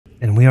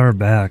And we are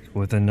back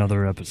with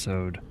another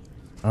episode.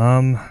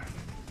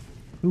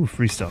 Ooh,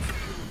 free stuff.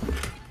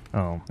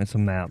 Oh, it's a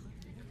map.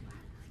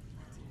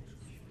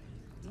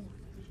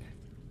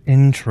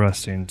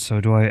 Interesting.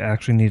 So do I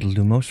actually need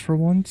Lumos for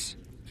once?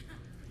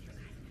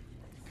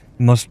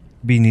 Must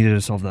be needed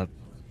to solve that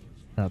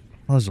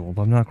puzzle,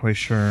 but I'm not quite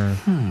sure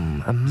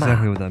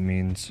exactly what that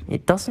means.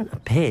 It doesn't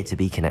appear to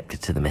be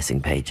connected to the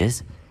missing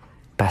pages.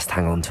 Best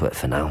hang on to it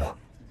for now.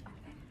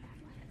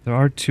 There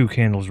are two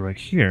candles right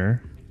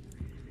here.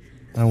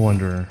 I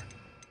wonder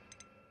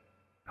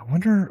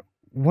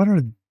what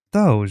are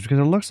those? Because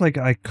it looks like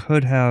I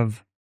could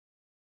have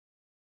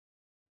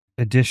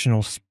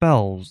additional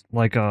spells,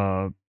 like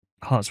hot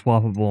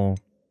swappable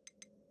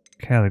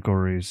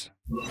categories.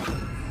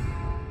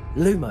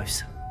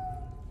 Lumos.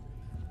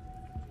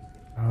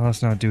 Oh,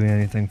 that's not doing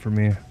anything for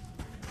me.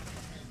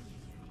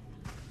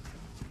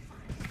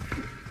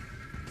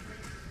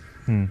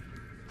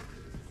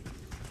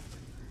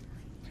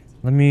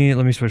 Let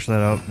me switch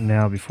that out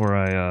now before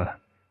I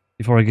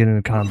get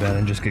into combat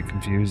and just get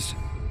confused.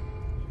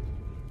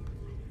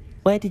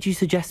 Where did you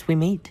suggest we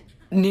meet?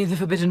 Near the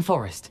Forbidden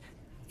Forest.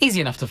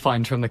 Easy enough to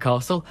find from the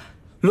castle.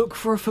 Look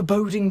for a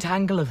foreboding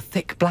tangle of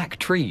thick black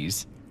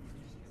trees.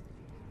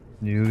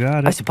 You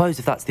got it. I suppose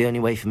if that's the only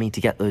way for me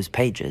to get those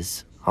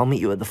pages, I'll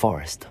meet you at the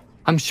forest.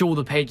 I'm sure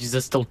the pages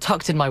are still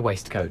tucked in my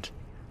waistcoat.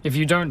 If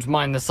you don't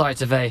mind the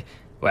sight of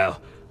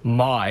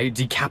my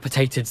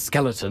decapitated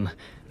skeleton,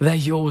 they're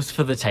yours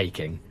for the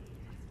taking.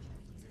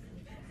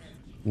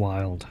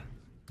 Wild.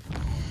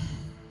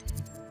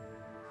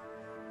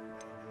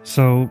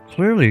 So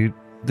clearly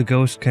the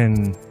ghost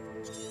can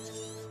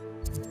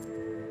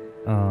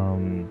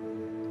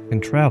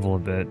travel a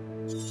bit.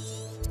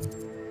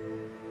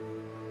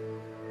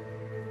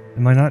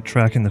 Am I not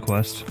tracking the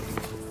quest?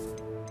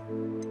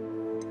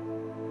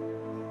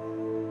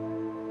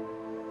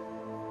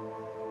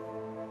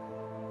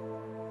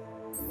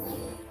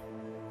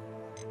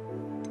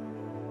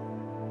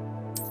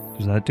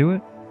 Does that do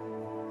it?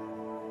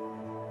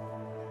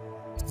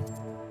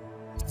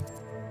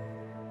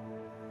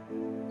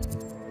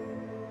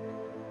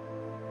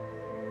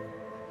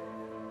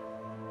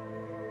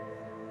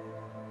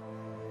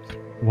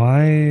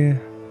 Why?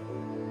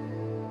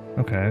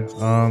 Okay,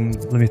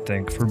 let me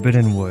think.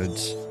 Forbidden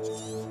Woods.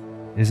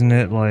 Isn't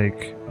it,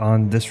 like,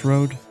 on this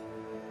road?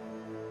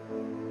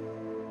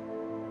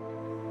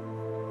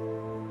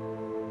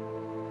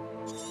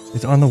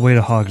 It's on the way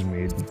to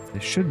Hogsmeade.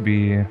 It should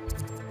be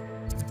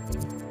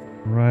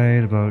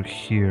right about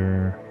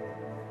here.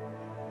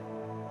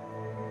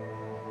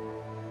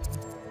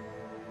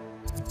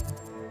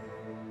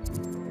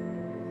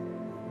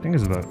 I think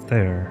it's about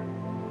there.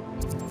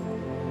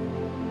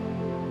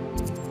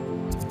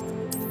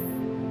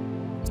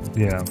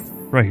 Yeah,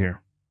 right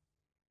here.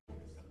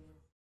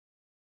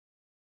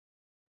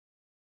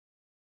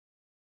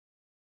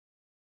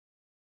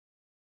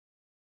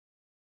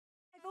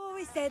 I've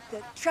always said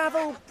that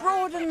travel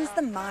broadens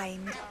the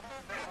mind.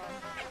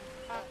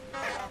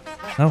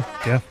 Oh,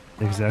 yeah,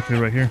 exactly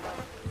right here.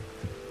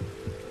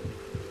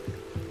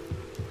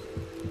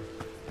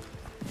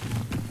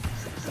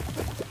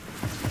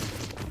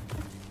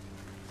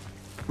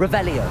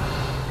 Revelio.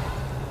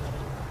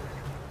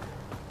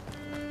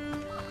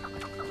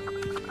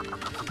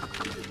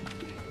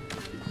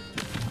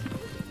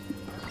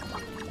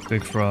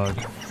 Big frog.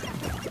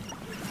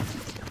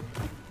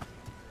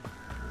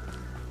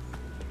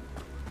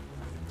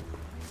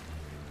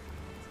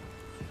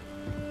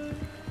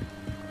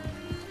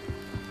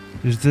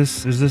 Is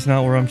this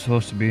not where I'm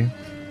supposed to be?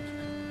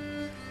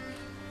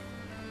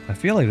 I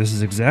feel like this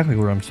is exactly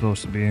where I'm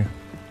supposed to be.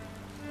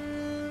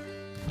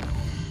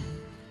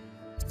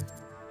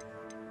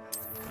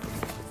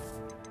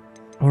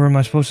 Or am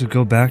I supposed to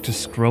go back to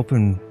Scrope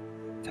and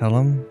tell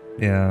him?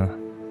 Yeah.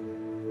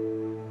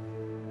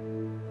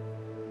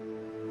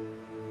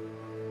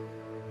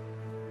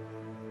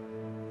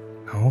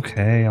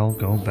 Okay, I'll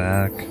go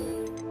back.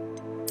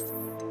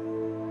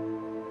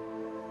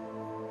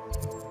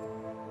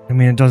 I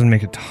mean, it doesn't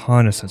make a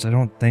ton of sense. I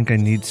don't think I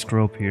need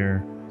Scrope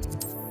here.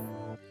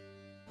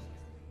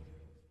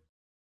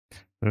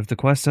 But if the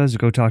quest says to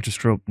go talk to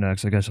Scrope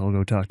next, I guess I'll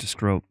go talk to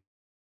Scrope.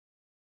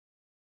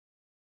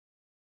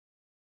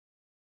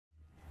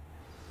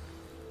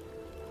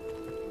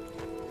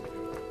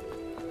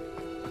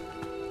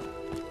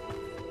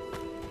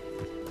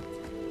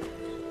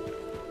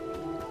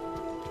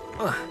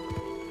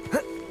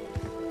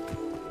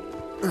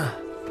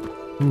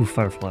 Ooh,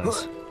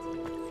 fireflies.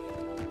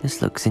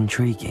 This looks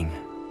intriguing.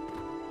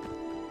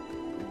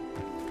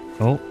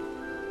 Oh.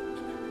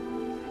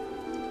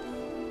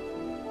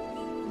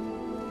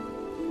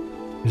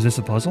 Is this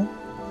a puzzle?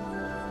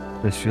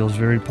 This feels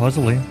very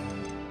puzzly.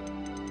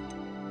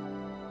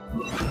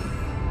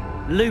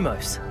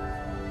 Lumos.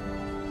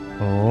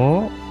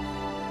 Oh.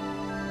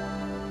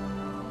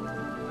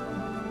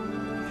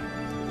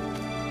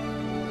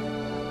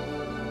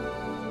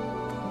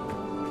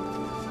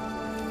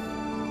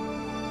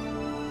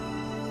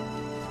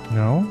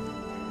 No?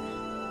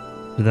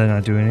 Did that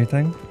not do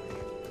anything?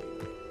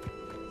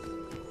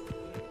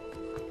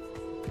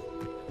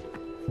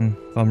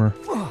 Bummer.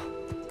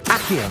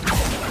 Accio.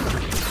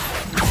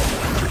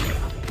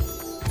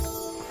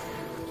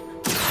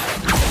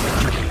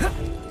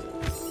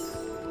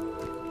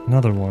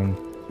 Another one.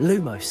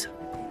 Lumos.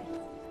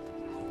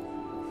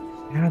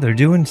 Yeah, they're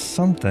doing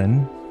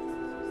something.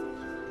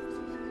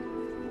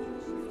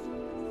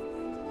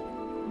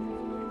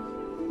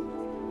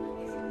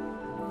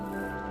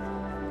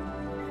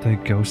 They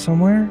go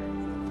somewhere?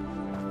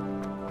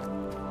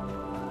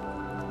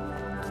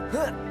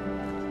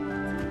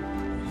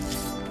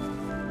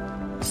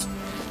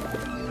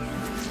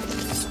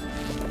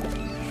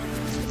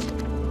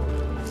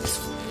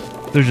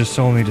 There's just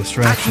so many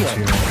distractions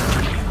here.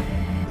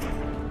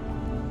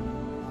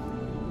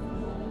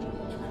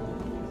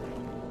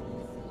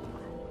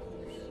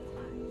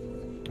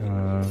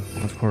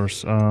 Of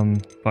course,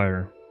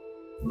 fire.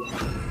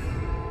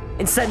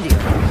 Incendio.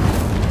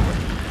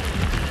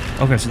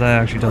 Okay, so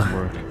that actually does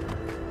work.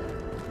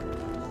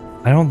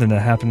 I don't think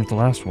that happened with the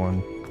last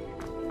one.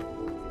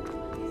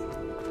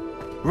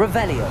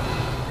 Revelio.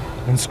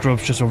 And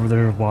Scrub's just over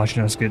there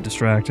watching us get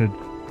distracted.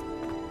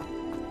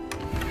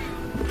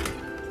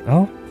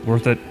 Oh,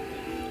 worth it.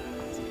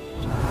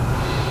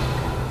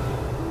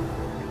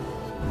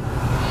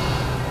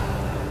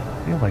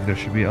 I feel like there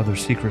should be other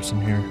secrets in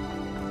here.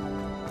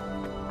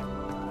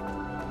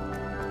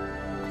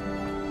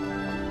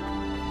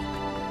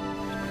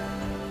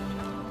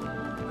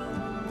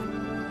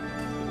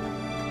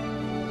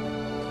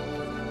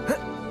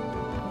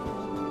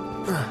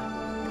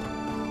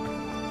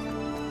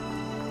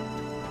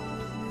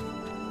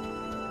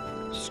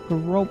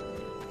 Scrope.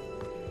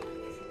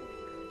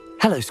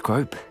 Hello,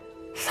 Scrope.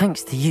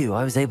 Thanks to you,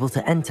 I was able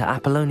to enter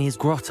Apollonia's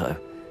grotto.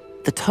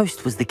 The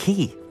toast was the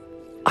key.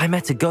 I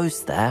met a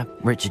ghost there,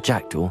 Richard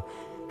Jackdaw,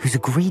 who's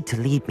agreed to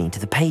lead me to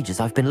the pages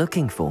I've been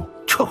looking for.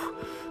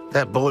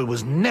 That boy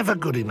was never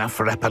good enough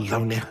for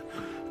Apollonia.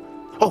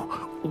 Oh,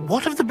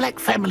 what of the Black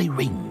family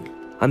ring?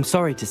 I'm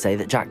sorry to say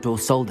that Jackdaw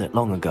sold it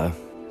long ago.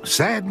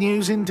 Sad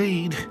news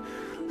indeed.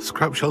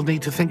 Scrope shall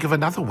need to think of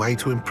another way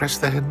to impress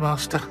the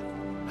headmaster.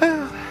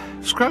 Well,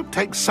 Scrope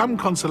takes some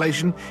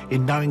consolation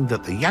in knowing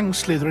that the young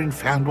Slytherin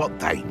found what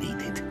they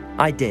needed.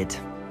 I did.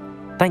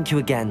 Thank you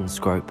again,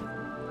 Scrope.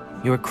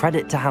 You're a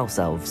credit to House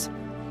Elves.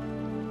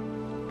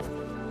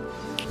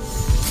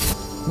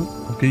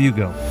 Look at you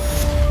go.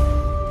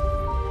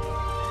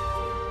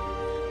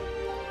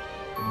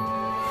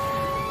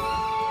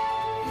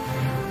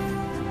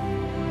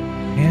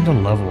 And a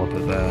level up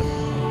at that.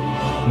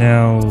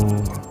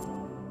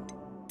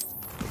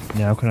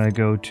 Now can I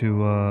go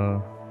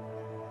to,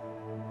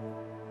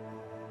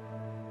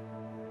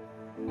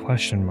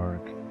 question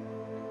mark?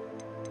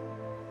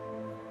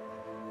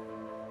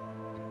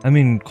 I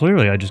mean,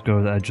 clearly I just go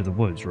to the edge of the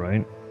woods,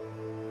 right?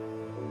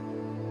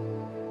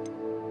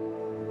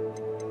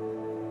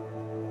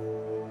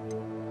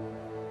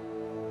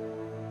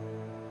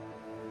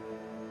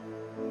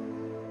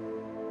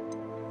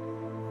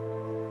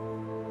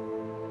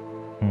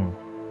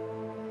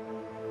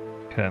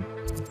 Okay.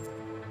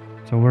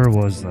 So where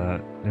was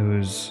that? It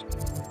was...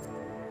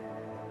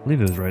 I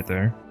believe it was right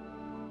there.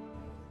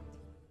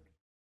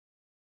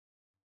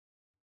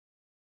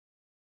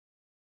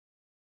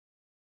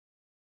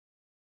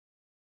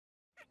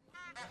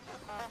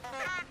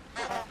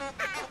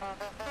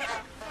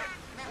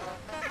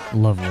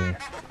 Lovely.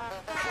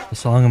 The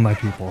song of my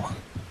people.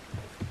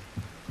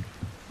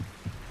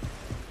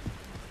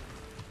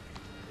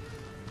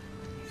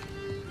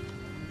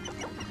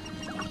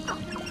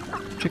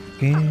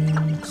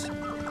 Chickens.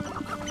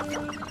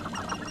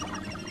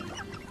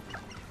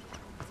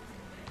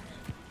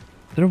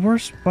 There were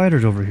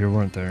spiders over here,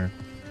 weren't there?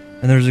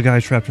 And there's a guy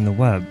trapped in the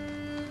web.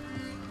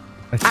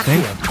 I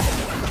think...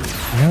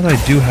 Now that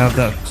I do have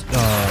that,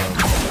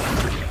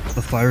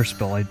 the fire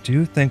spell, I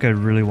do think I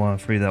really want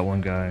to free that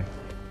one guy.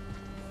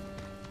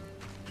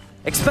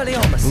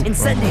 Expelliarmus!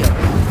 Incendio!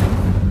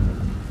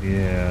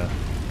 Yeah.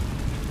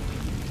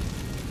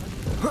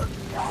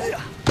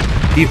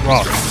 Eat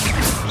rocks.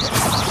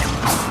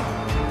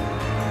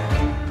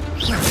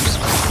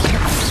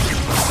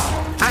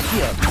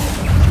 Accio!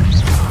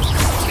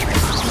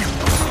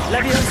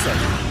 Leviosa!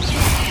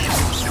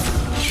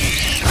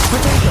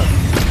 Potato!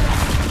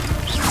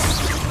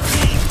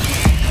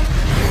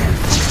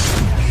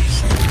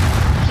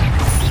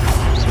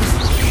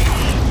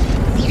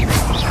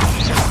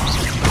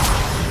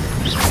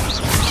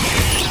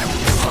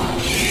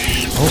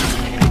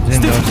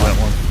 Didn't dodge that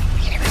one.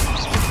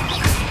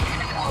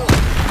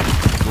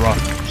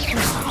 Rock.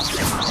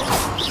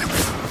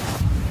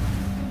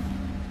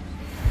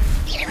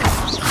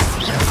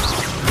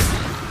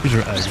 These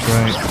are eggs,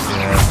 right?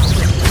 Yeah.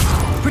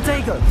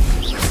 Protego!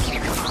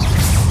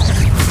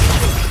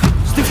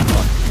 Stupid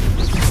one!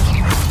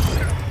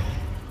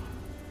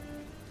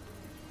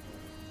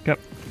 Yep.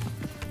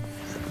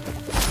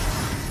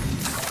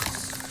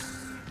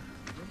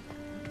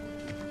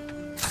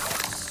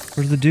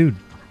 Where's the dude?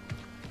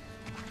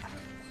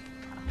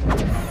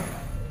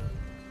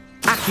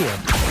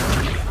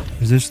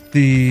 Is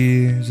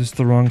this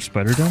the wrong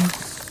spider den?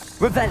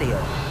 Revelio.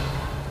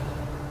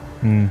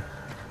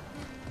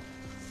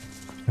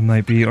 It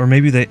might be, or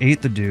maybe they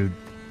ate the dude.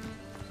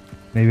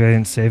 Maybe I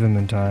didn't save him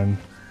in time.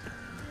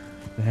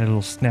 They had a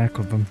little snack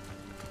of him.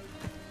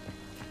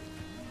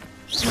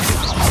 There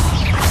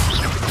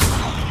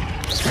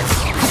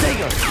you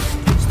go.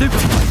 Stupid.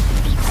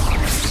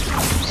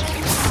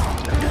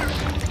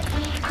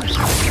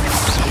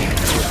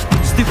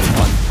 Stupid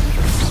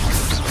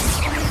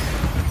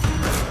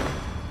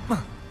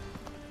one.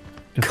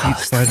 Defeat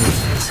spiders.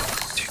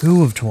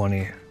 2 of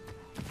 20.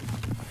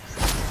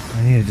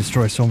 I need to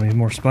destroy so many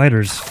more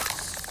spiders.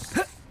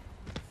 I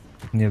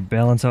need to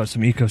balance out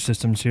some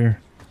ecosystems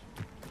here.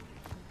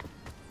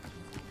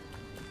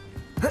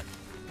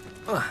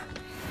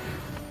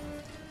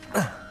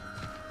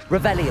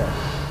 Revelio.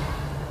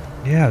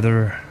 Yeah,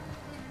 there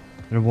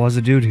was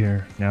a dude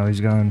here. Now he's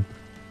gone.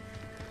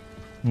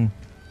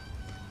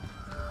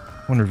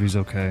 Wonder if he's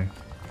okay.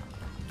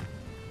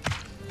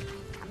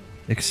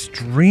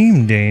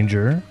 Extreme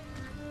danger.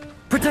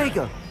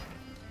 Protego.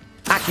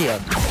 Accio.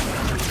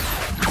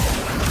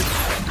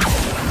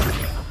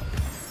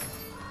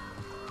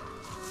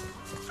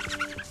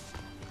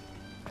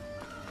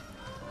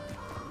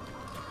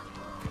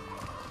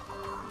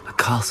 A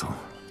castle.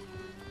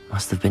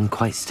 Must have been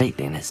quite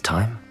stately in its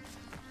time.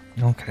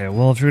 Okay,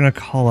 well, if you're gonna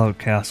call out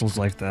castles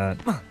like that,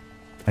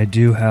 I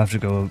do have to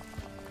go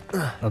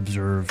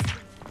observe.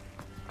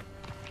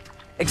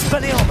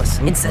 Expelliarmus.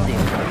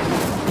 Incendium.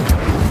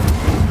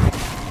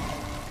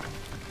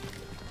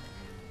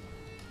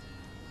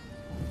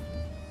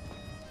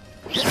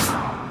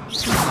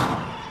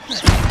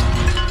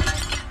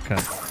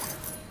 Okay.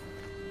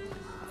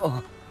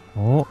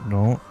 Oh,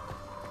 no.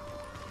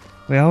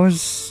 Wait, I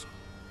was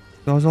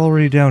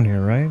already down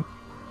here, right?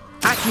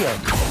 Accio.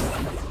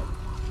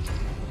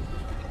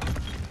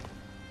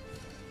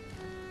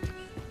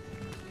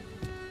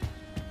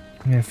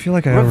 I mean, I feel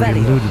like I already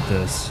Revelio. looted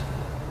this.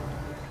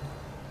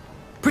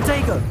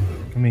 Protego.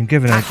 I mean,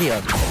 given I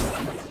Accio.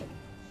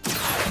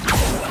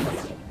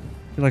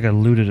 feel like I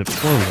looted it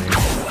poorly.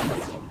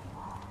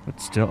 But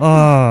still,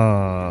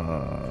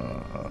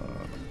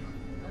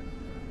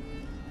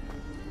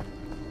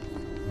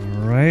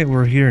 Alright,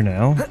 we're here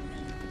now.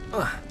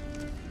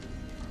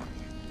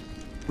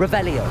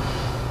 Revelio.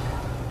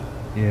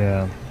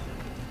 Yeah.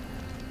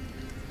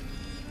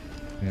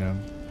 Yeah.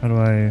 How do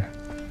I...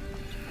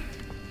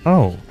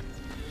 Oh.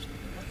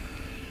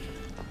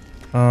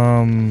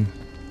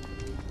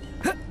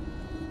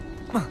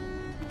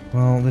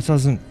 Well, this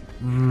doesn't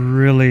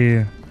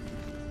really...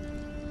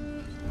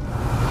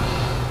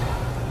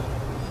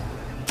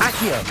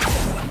 Accio.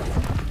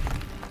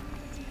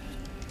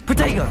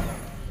 Protego.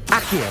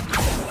 Accio.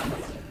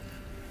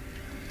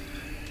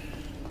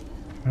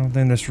 I don't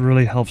think this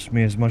really helps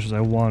me as much as I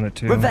want it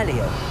to.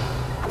 Revelio.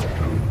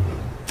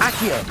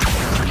 Accio.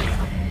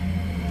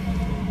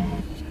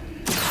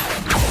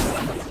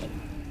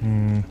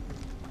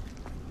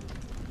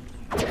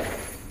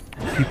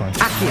 Keep on.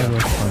 Accio.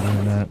 Keep on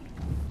doing that.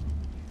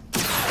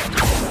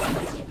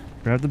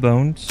 Grab the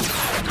bones.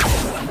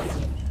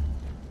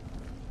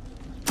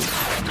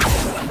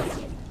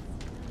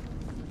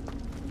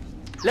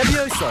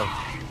 Levioso.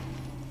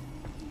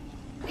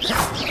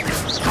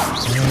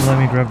 And let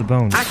me grab the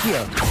bones.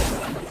 Accio.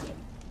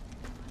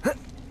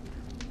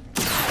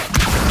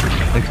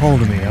 They call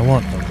to me. I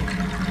want them.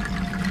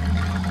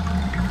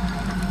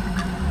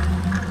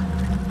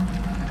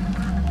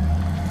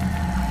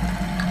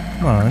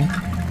 Come on.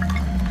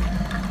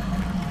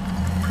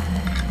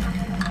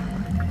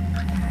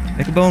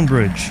 Make a bone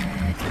bridge.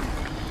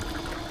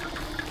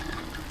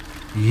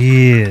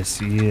 Yes,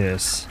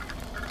 yes.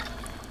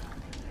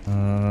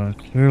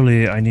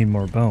 Clearly I need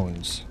more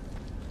bones.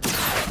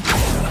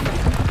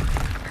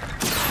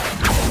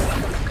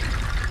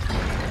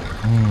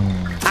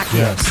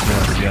 Yes,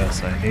 yes,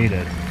 yes. I hate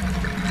it.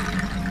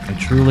 I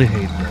truly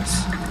hate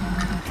this.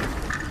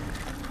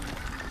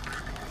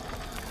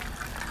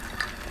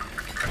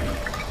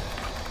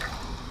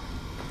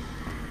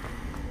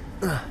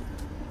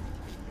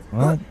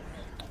 Well,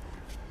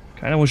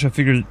 kind of wish I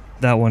figured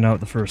that one out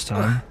the first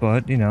time,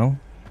 but, you know,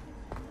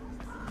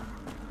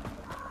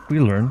 we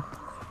learn.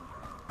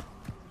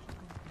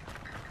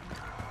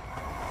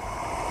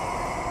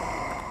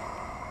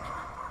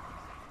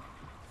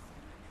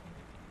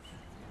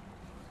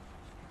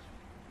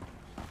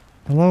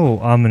 Hello,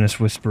 ominous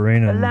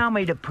whispering. And Allow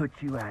me to put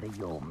you out of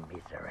your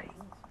misery.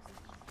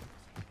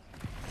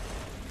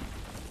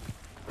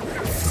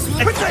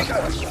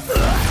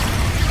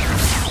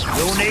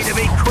 You'll need to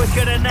be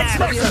quicker than that.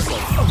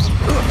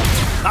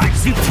 I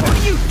see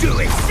what you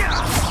doing.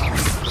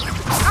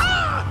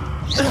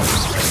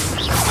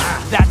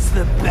 That's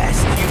the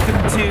best you can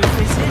do,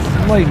 is it?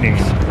 lightning.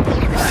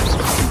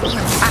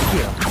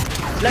 Accio.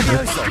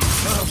 Levioso.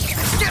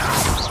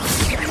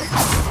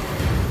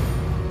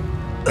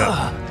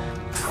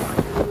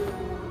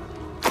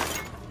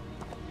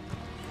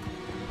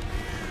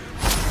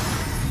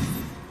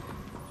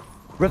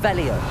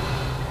 Revelio.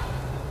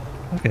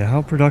 Okay,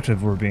 how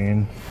productive we're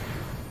being.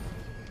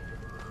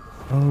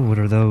 Oh, what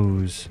are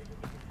those?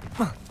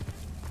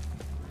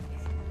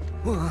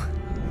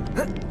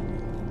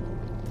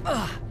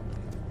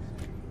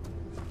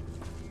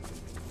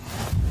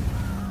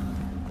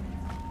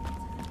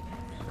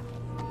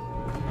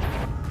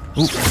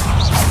 Ooh.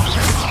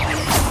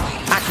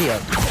 Accio.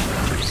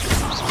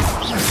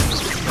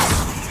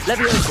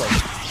 Levioso.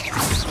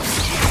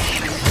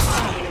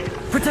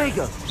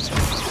 Protego.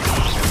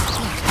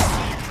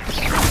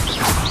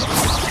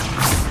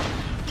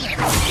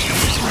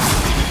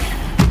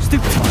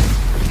 Stupefy.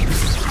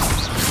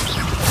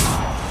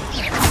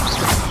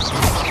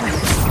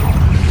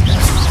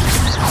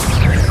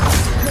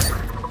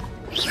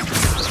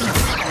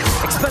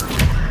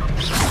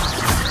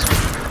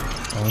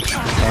 Ouch,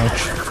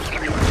 ouch.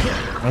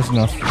 That's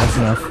enough, that's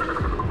enough.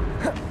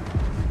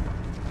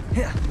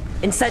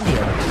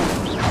 Incendio.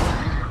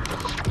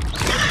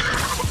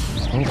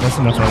 Oh, that's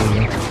enough out of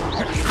you.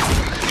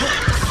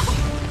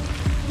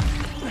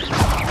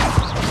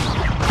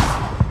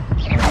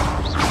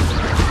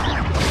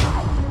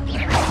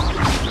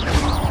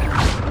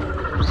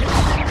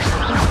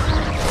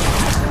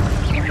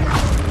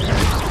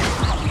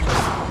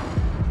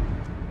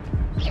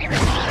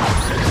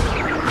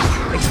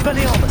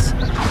 Expelliarmus.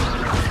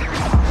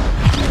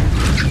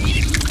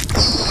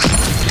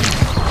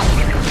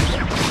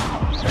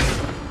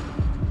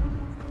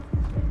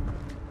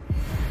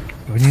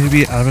 Do I need to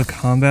be out of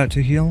combat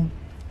to heal?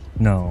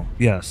 No.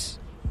 Yes.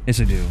 Yes,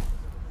 I do.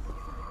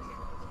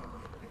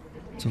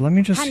 So let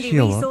me just Handy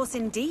heal up. resource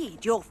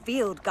indeed, your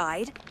field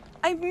guide.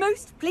 I'm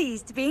most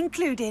pleased to be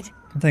included.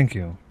 Thank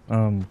you.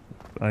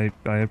 I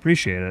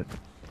appreciate it.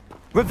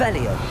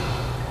 Revelio.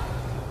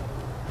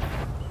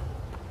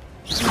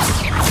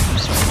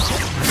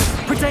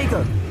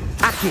 Protego.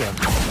 Accio.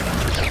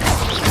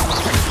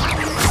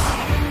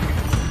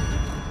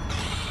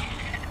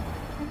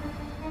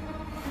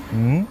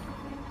 Hmm?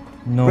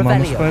 No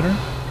mama Revelio. spider?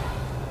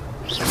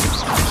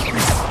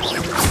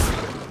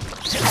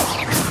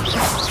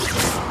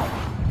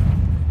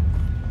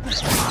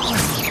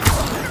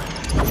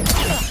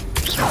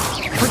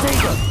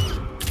 Protego.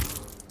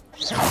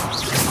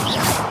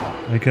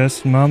 I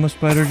guess mama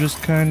spider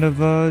just kind of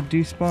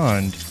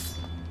despawned.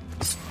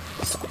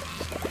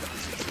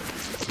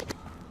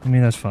 I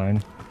mean, that's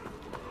fine.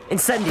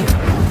 Incendio.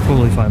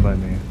 Totally fine by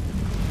me.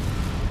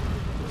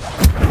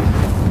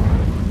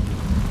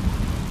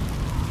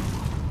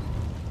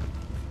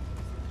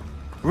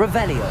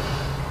 Revelio.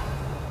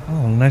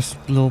 Oh, nice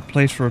little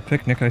place for a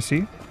picnic, I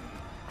see.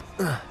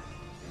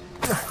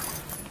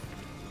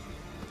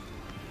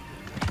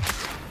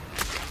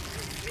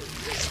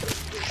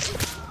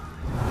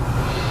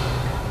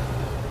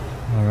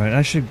 Alright,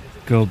 I should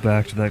go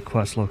back to that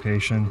quest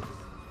location.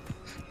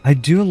 I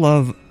do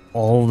love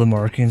all the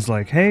markings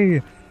like,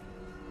 hey,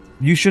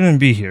 you shouldn't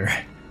be here.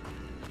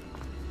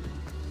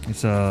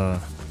 It's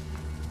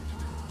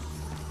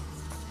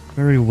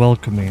very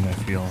welcoming, I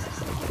feel.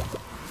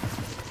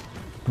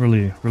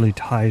 Really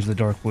ties the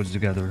Dark Woods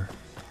together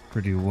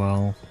pretty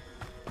well.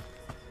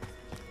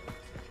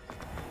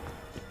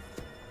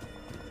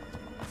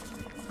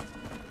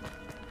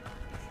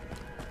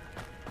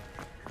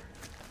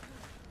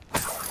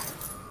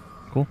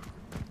 Cool.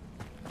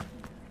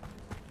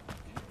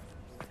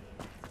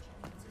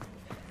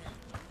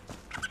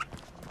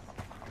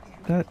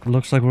 That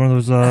looks like one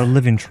of those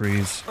living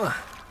trees.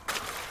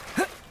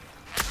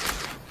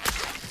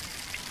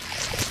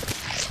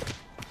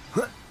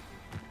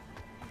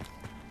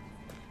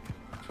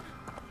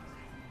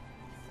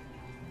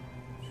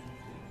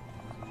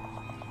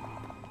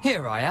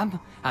 Here I am,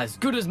 as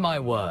good as my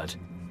word.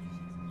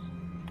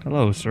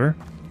 Hello, sir.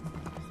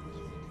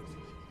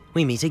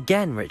 We meet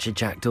again, Richard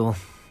Jackdaw.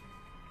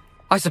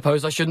 I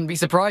suppose I shouldn't be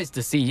surprised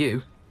to see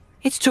you.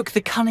 It took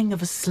the cunning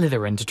of a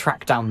Slytherin to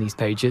track down these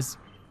pages.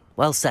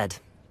 Well said.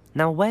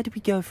 Now where do we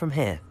go from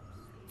here?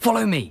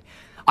 Follow me.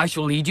 I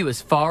shall lead you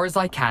as far as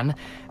I can,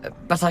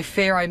 but I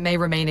fear I may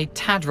remain a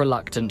tad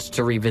reluctant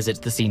to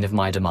revisit the scene of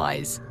my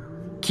demise.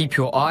 Keep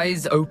your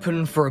eyes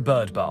open for a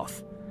bird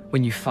bath.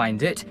 When you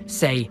find it,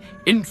 say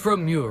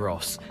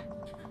intramuros.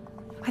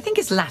 I think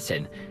it's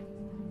Latin.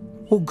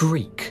 Or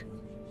Greek.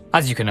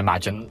 As you can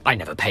imagine, I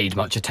never paid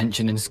much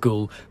attention in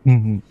school.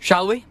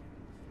 Shall we?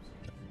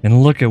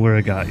 And look at where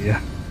it got you.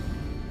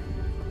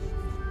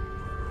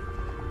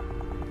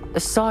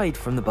 Aside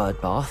from the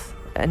bird bath,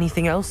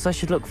 anything else I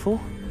should look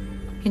for?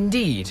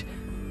 Indeed.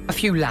 A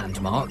few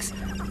landmarks.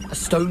 A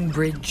stone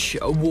bridge,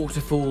 a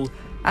waterfall,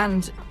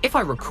 and, if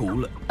I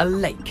recall, a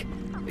lake.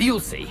 You'll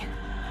see.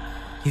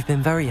 You've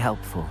been very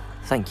helpful.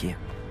 Thank you.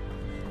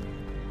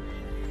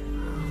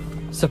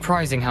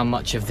 Surprising how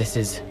much of this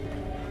is,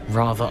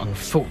 rather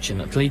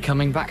unfortunately,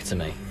 coming back to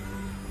me.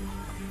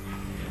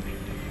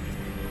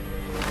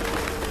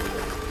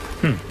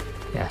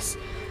 Yes.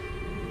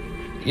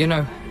 You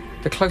know,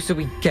 the closer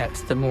we get,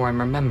 the more I'm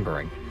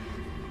remembering.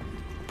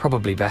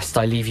 Probably best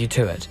I leave you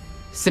to it.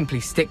 Simply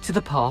stick to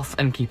the path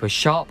and keep a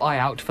sharp eye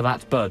out for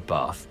that bird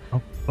bath.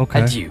 Oh,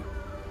 okay. Adieu.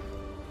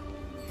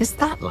 Is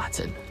that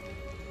Latin?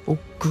 Or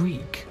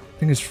Greek? I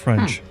think it's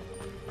French.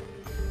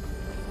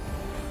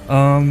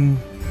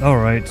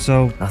 Alright,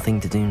 so... Nothing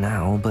to do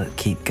now but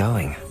keep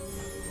going.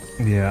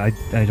 Yeah,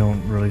 I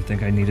don't really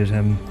think I needed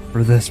him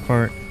for this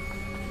part.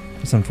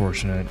 It's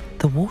unfortunate.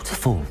 The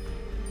waterfall.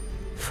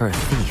 For a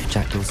thief,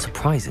 Jackdaw's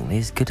surprisingly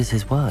as good as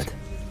his word.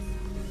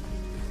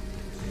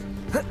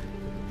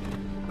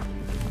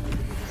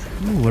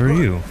 Ooh, what are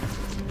you?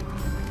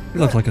 You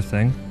look like a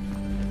thing.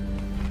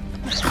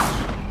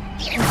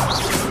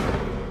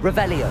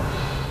 Revelio.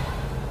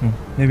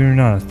 Maybe you're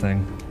not a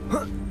thing.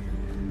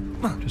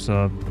 Just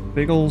a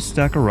big old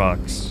stack of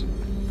rocks.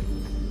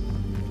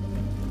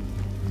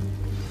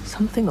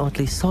 Something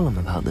oddly solemn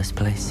about this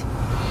place.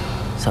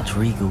 Such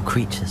regal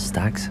creatures,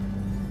 stags.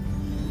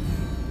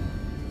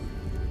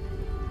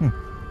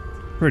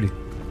 Pretty.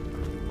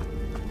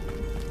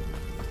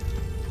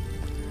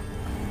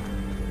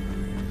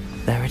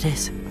 There it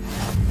is.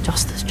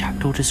 Just as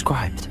Jackdaw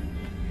described.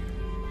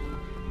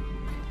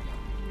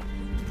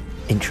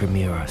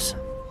 Intramuros.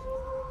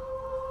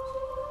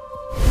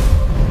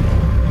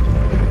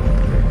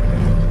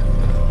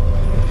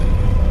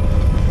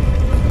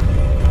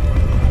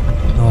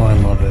 Oh, I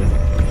love it.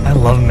 I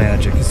love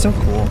magic. It's so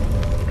cool.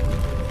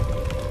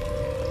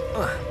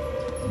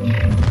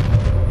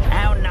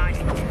 How nice.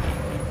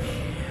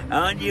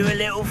 Aren't you a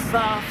little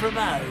far from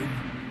home?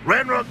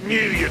 Ranrock knew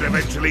you'd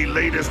eventually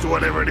lead us to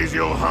whatever it is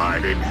you're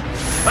hiding.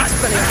 That's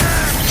brilliant.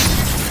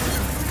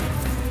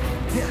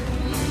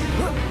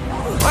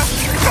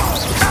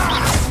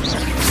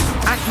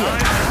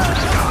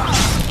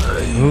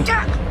 Oop.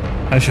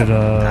 I should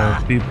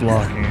be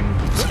blocking.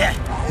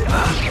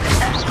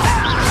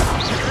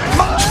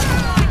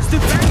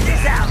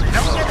 Stupendous out,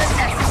 longer than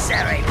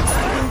necessary.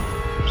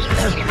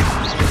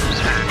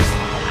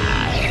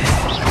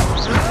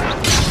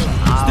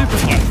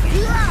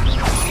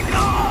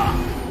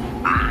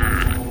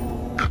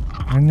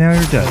 And now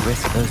you're No dead.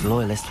 risk those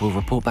loyalists will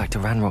report back to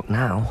Ranrock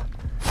now.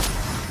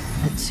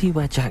 Let's see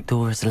where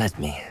Jackdaw has led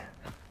me.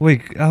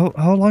 Wait,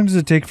 how long does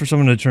it take for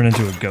someone to turn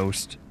into a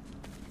ghost?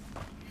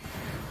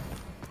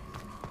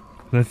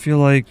 I feel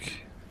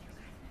like...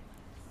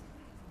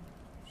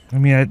 I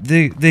mean,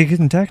 they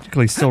can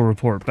technically still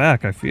report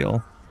back, I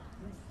feel.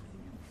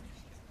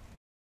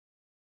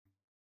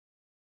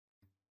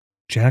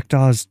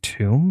 Jackdaw's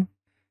tomb?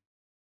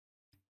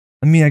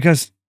 I mean, I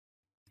guess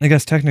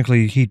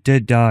technically he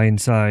did die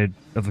inside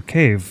of a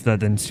cave that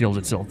then sealed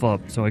itself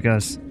up, so I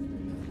guess...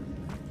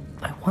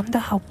 I wonder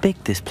how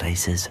big this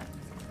place is.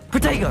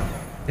 Protego!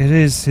 It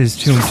is his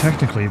tomb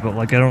technically, but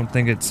like I don't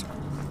think it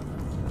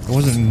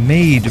wasn't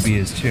made to be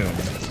his tomb.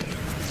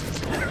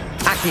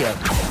 Accio!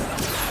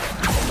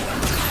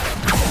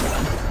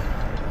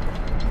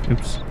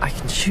 Oops. I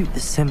can shoot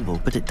the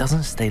symbol, but it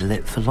doesn't stay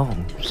lit for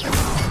long.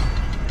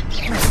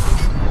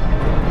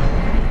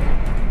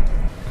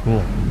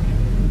 Cool.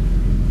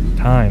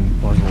 Time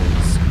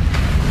puzzles.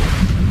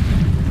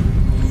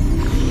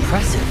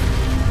 Impressive.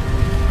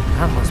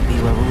 That must be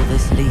where all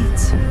this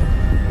leads.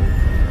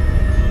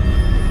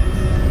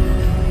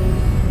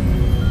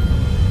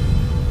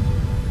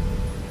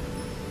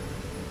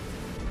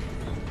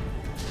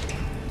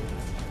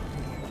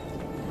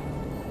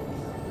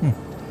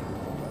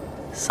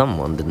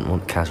 Someone didn't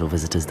want casual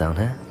visitors down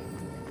here.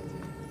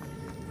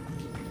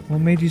 What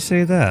made you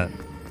say that?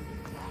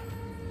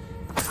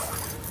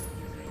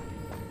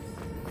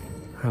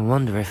 I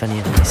wonder if any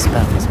of my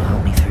spells will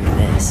help me through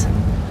this.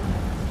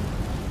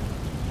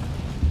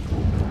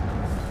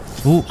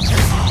 Ooh.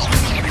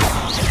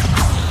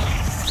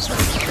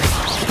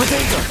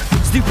 Potato!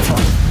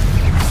 Stupefy!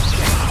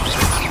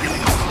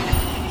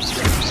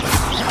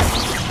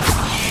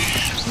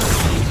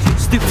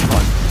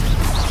 Stupefy!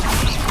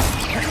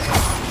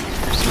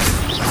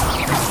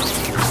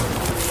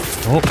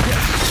 Oh.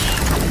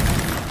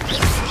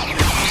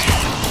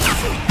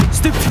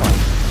 Stupefy!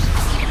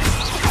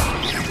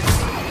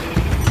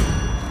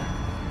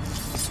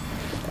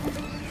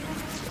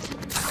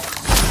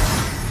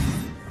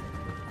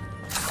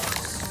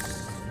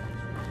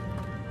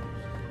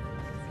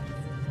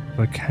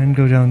 I can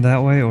go down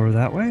that way or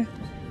that way?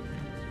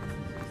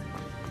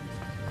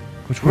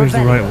 Which way is the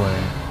right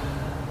way?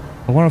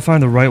 I want to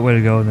find the right way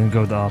to go and then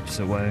go the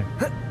opposite way.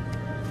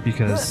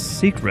 Because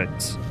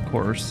secrets, of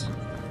course.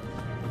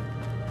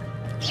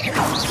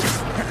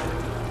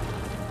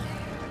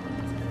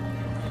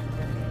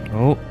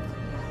 Oh.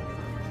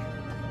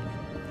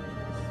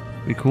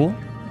 We cool?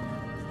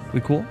 We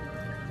cool?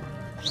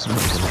 I'm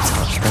not gonna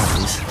touch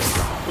those.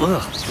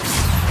 Ugh.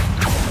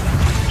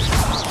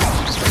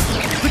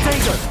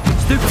 Potato!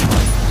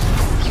 Stupefy!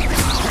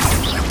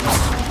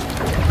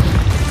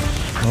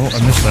 Oh, I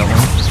missed that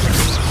one.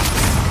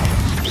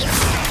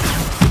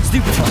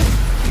 Stupefy!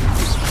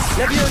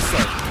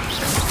 Levioso!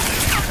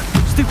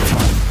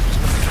 Stupefy!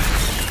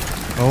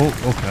 Oh,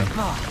 okay.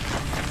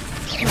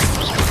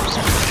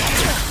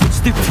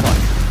 Stupefy!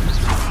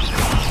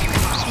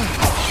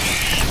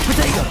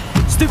 Potato!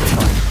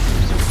 Stupefy!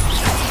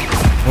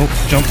 Oh,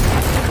 jump.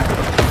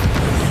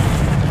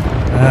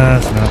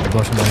 That's not the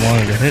button I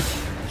wanted to hit.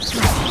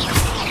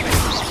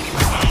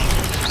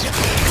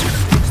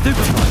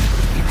 Stupefy!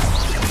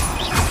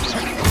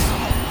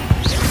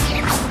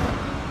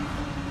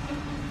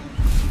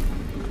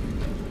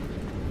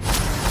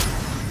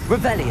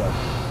 Revelio!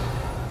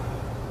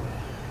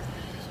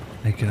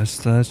 I guess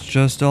that's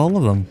just all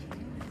of them.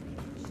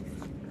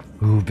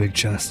 Ooh, big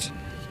chest.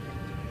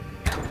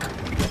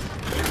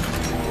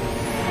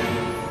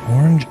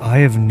 Orange Eye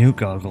of Newt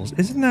goggles.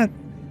 Isn't that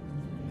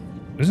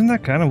Isn't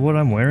that kind of what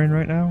I'm wearing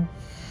right now?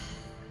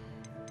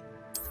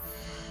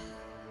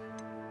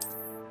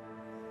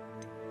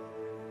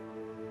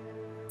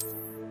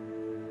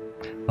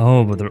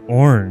 Oh, but they're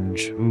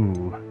orange.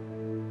 Ooh.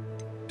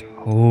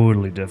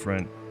 Totally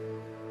different.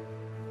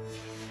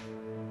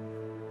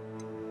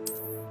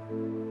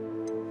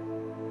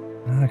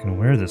 I can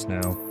wear this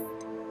now.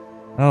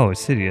 Oh,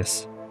 it's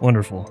hideous.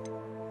 Wonderful.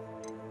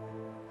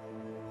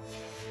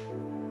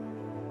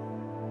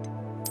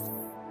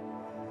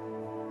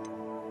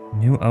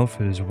 New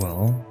outfit as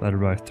well. Better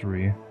by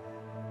 3.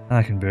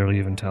 I can barely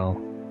even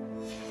tell.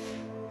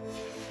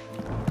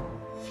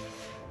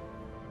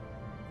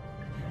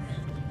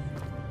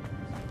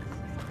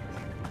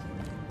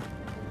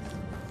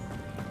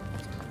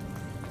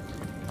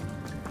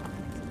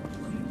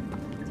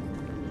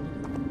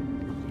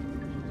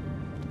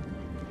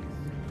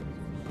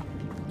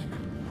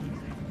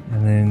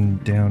 And then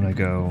down I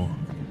go.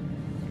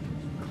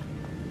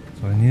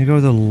 So I need to go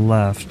to the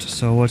left.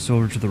 So what's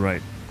over to the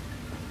right?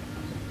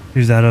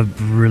 Is that a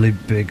really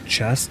big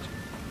chest?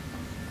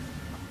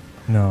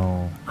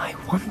 No. I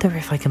wonder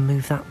if I can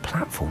move that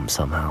platform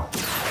somehow.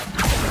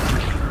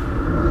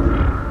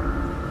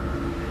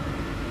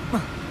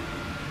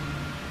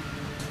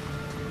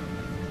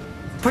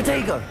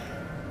 Protego!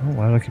 Oh,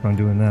 why do I keep on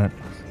doing that?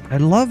 I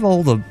love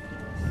all the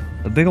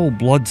big old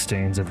blood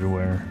stains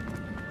everywhere.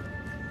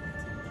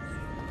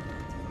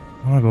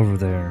 I want to go over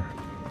there.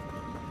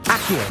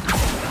 Accio!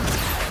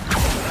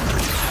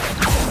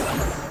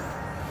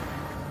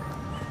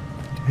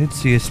 Did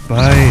see a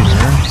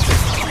spider.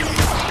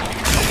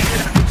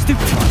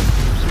 Stupid.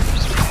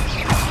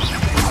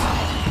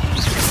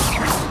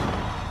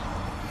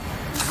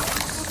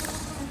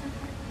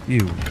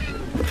 You.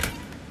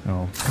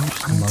 Oh,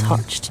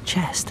 Untouched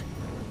chest.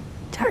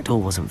 Jackdaw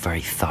wasn't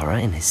very thorough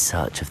in his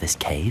search of this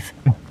cave.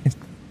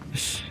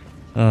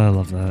 I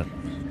love that.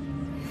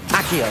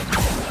 Accio!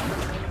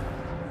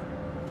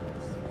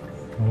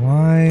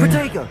 Why?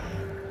 Protego!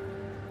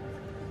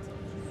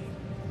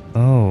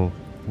 Oh,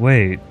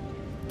 wait.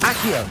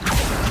 Accio!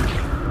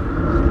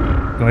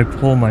 Do I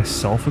pull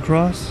myself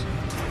across?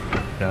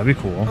 That'd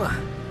be cool.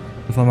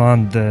 If I'm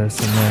on this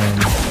and then...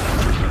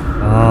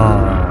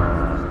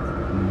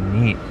 Ah,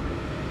 neat.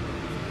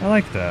 I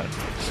like that.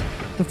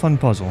 It's a fun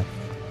puzzle.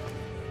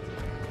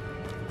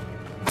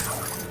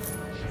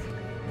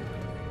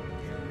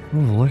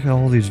 Ooh, look at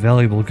all these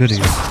valuable goodies.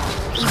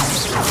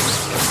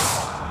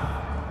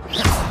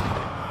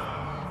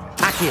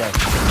 Accio!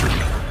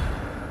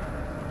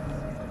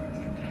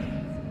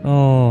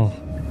 Oh,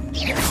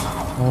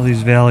 all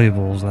these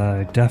valuables that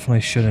I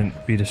definitely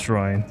shouldn't be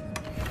destroying.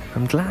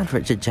 I'm glad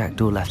Richard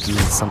Jackdaw left me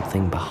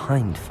something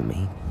behind for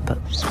me, but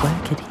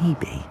where could he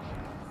be?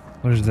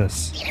 What is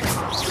this?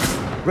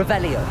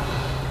 Revelio.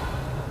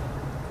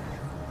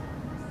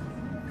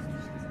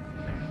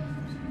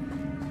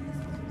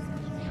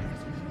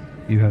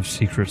 You have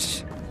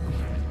secrets.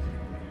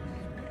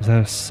 Is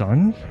that a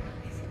sun?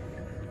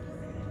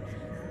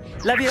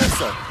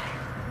 Levioso.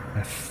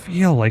 I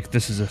feel like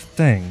this is a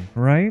thing,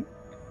 right?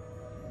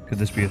 Could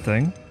this be a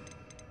thing?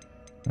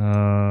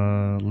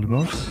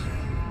 Lumos?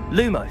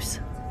 Lumos.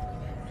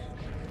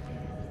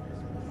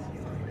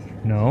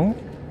 No?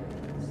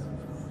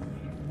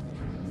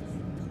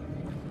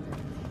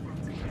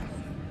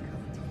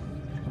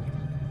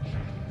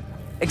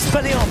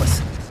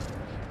 Expelliarmus.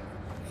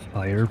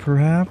 Fire,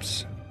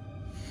 perhaps?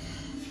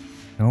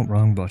 No,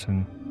 wrong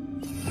button.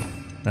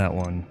 That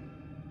one.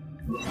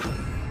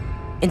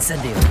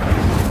 Incendio.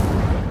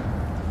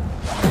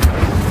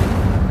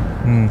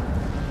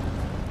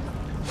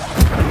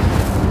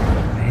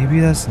 Maybe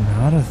that's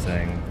not a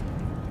thing.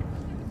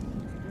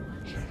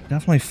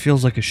 Definitely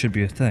feels like it should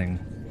be a thing.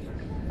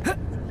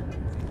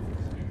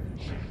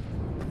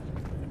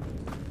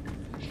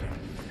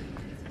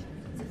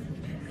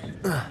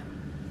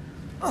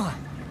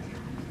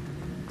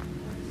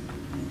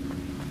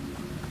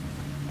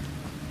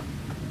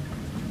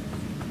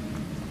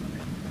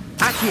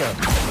 Accio.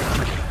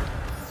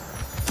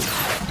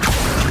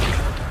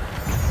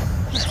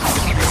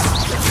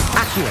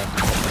 Accio.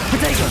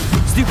 Protego.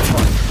 Stupid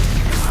one.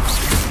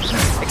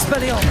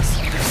 Expelliarmus.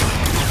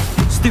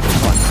 Stupid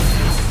one.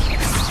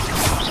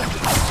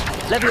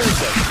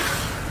 Levioso.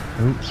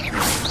 Oops.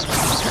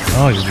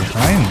 Oh, you're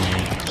behind me.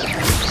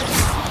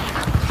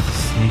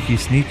 Sneaky,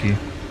 sneaky.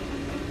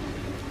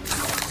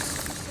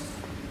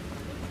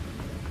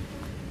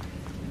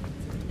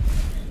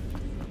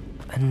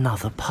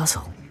 Another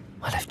puzzle.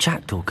 Well, if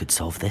Jackdaw could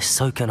solve this,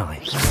 so can I.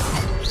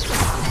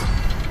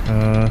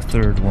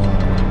 Third one.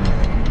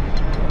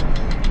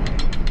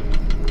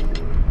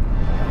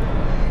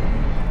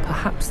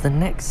 Perhaps the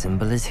next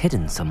symbol is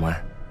hidden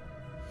somewhere.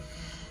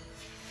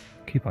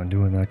 Keep on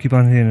doing that. Keep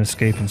on hitting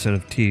escape instead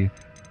of T.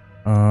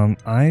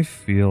 I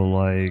feel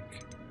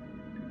like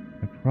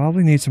I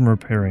probably need some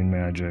repairing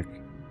magic.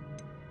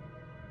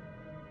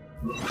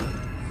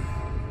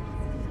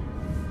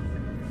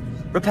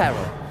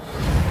 Reparo.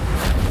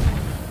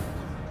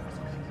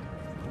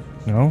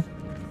 No?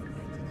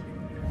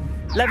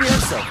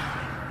 Levioso.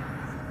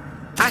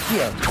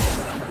 Accio.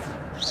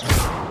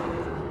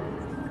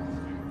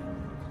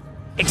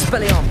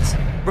 Expelliarmus!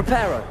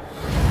 Reparo!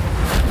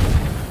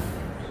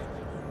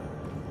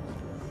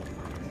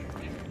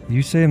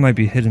 You say it might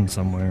be hidden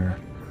somewhere.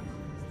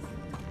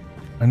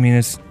 I mean,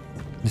 it's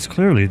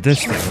clearly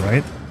this thing,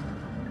 right?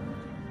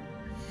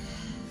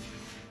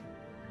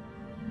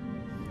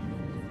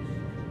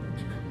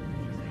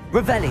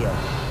 Revelio!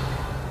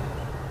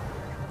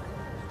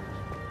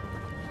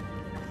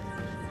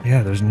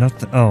 Yeah, there's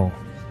nothing. Oh,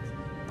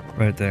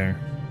 right there.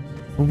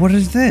 Well, what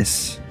is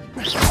this?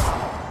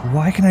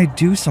 Why can I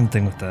do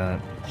something with that?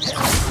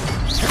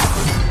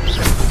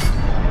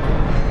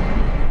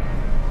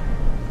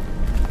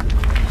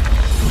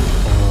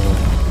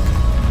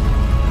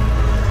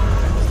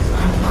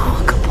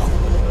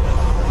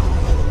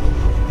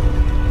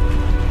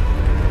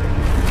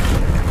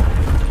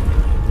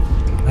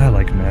 I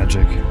like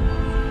magic.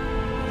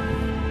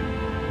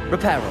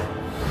 Reparo!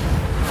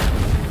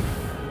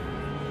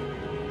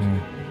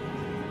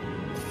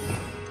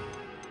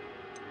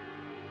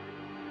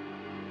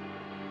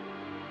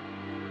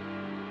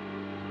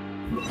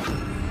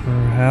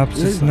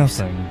 Perhaps it's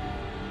nothing.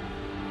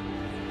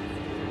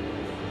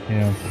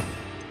 Yeah.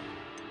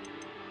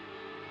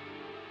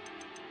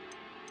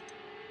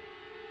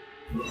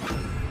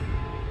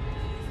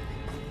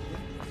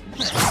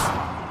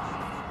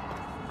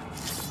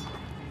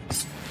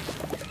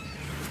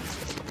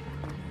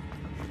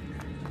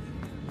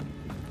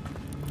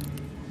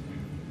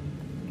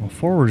 Well,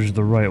 forward is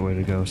the right way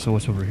to go, so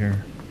what's over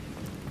here?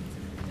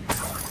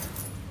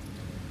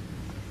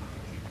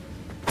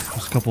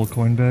 Just a couple of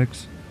coin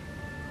bags.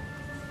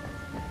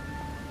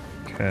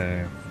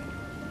 Okay.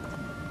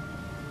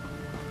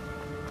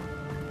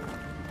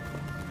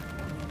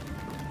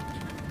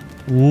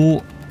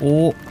 Ooh,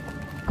 oh.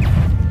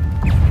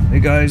 Hey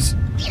guys.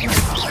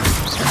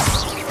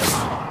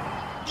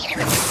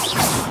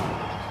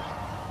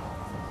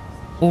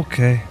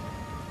 Okay.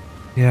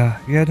 Yeah,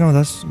 no,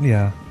 that's,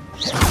 yeah.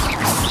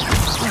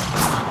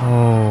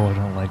 Oh, I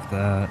don't like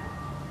that.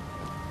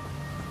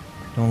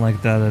 Don't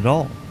like that at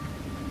all.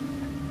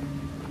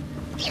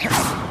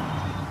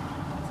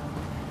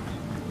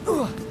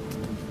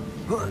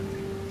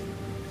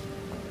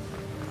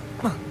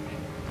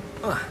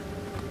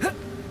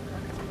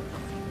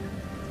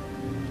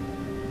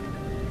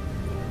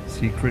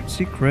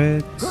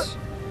 Secrets.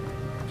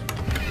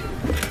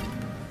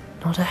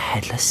 Not a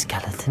headless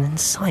skeleton in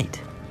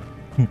sight.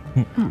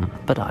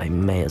 But I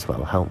may as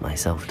well help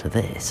myself to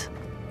this.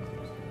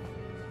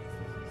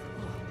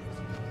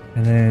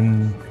 And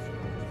then,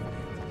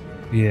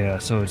 yeah,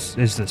 so it's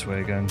this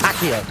way again.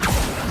 Accio!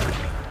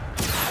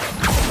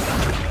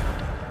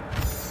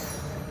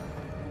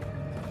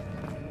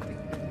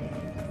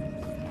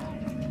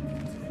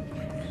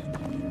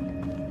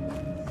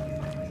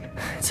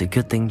 It's a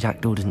good thing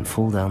Jackdaw didn't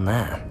fall down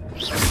there.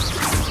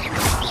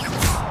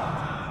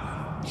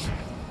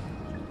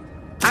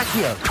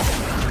 Accio!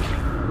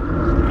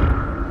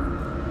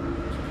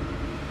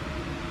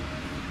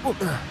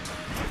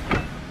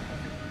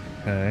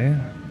 Okay.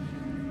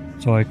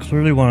 So I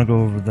clearly want to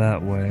go over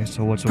that way,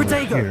 so what's over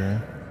Protego!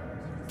 here?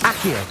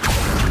 Accio!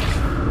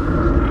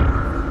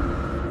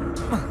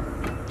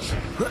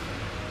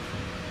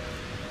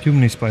 Too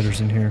many spiders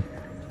in here.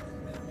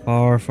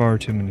 Far, far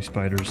too many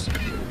spiders.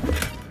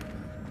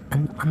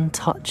 An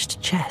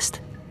untouched chest.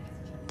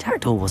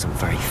 Jackdaw wasn't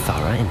very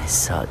thorough in his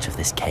search of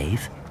this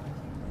cave.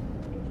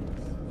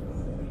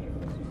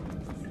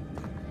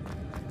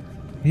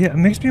 Yeah, it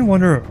makes me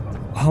wonder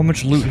how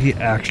much loot he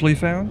actually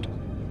found.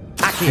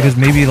 Accio! Because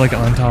maybe like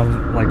on top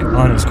of, like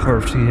on his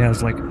corpse he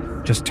has like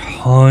just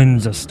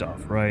tons of stuff,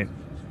 right?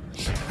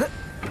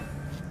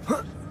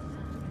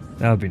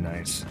 That would be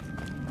nice.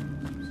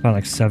 Found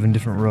like 7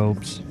 different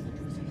robes.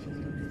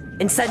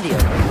 Incendio!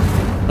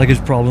 Like his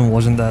problem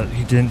wasn't that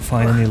he didn't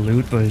find any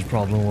loot, but his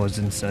problem was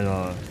instead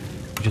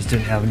he just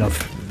didn't have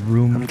enough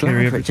room I'm to carry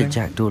glad everything. Richard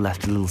Jackdaw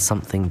left a little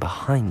something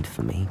behind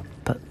for me,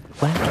 but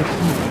where could he be?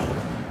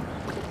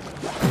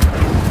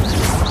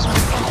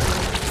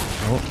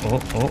 Oh.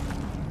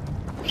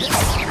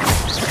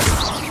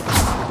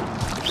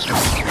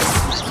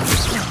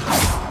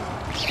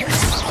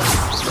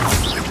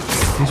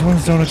 These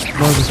ones don't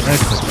explode with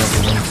exit, but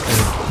the ones do.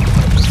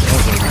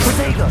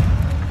 Protego!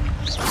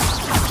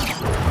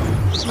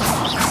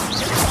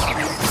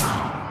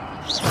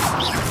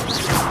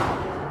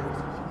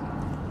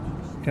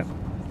 Yep.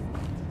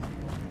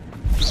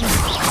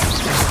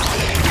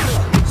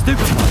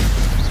 Stupid!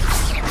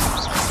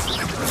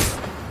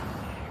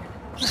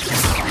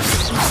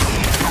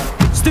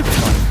 Stupid!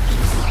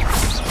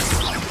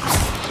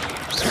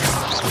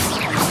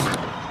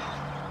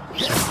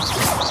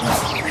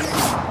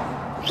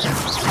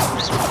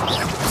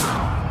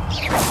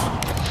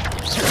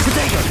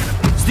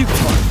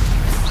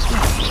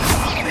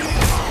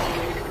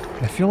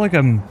 I feel like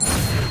I'm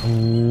a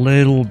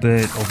little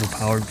bit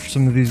overpowered for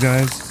some of these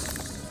guys.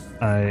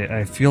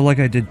 I feel like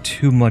I did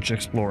too much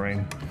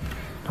exploring.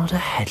 Not a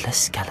headless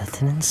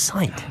skeleton in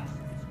sight.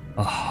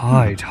 A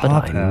high top But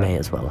I hat. may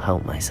as well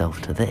help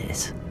myself to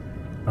this.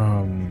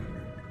 Okay,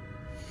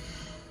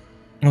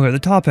 the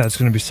top hat's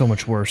gonna be so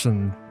much worse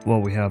than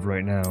what we have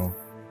right now.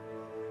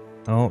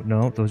 Oh,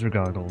 no, those are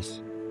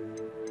goggles.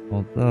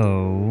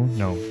 Although,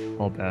 no,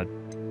 all bad.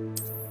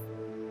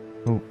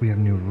 Oh, we have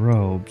new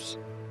robes.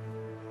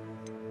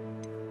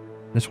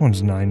 This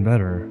one's 9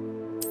 better.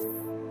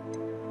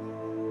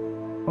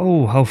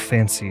 Oh, how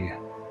fancy.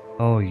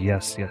 Oh,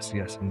 yes, yes,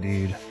 yes,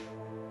 indeed.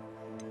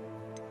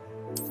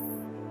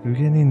 Do we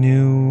get any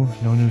new...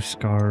 No new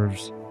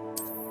scarves.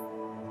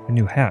 A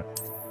new hat.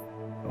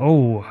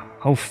 Oh,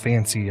 how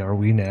fancy are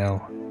we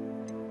now?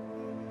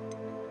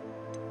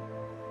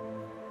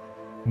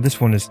 This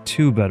one is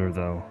 2 better,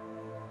 though.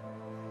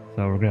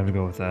 So we're gonna have to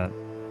go with that.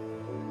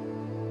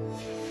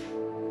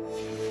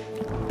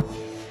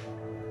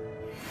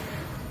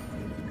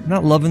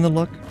 Not loving the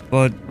look,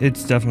 but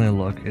it's definitely a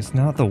look. It's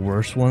not the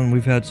worst one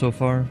we've had so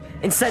far.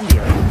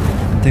 Incendio!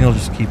 I think I'll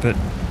just keep it.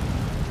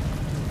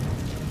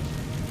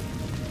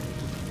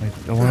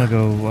 I wanna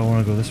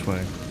go this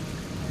way.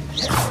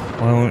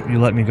 Why won't you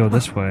let me go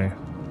this way?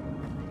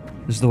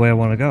 This is the way I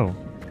wanna go.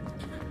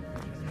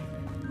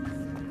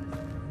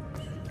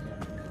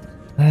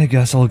 I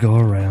guess I'll go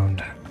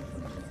around.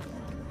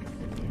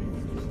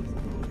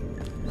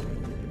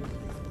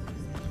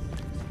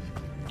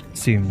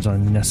 Seems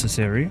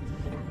unnecessary.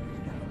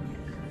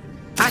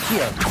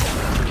 Accio!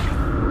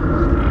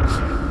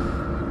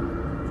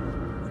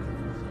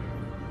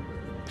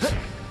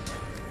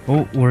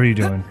 Oh, what are you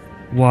doing?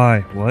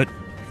 Why? What?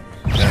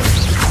 Okay.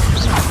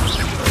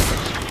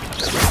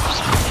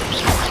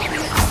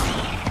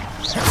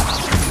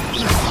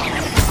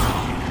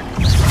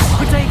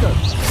 Potato!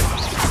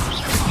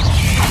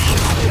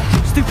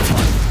 Stupid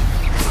one!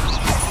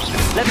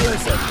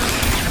 Leviosa!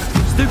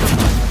 Stupid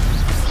one!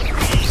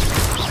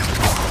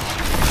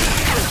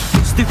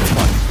 Stupid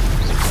one!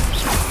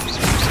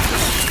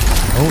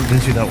 Oh,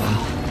 didn't see that one.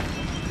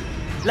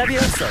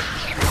 Leviosa!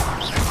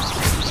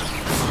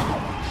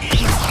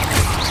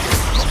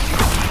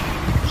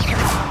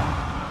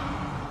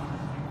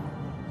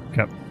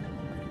 Yep.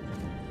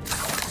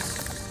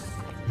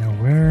 Now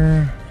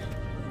where?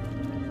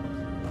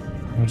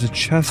 There's a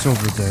chest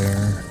over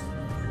there.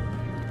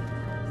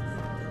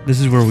 This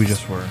is where we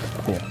just were.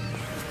 Cool.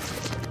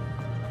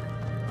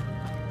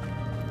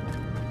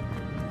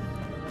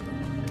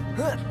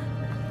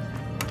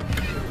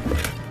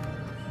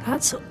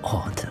 That's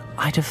odd.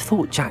 I'd have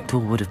thought Jackdaw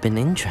would have been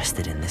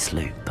interested in this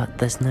loot, but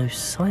there's no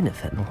sign of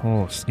him.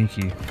 Oh,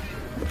 sneaky.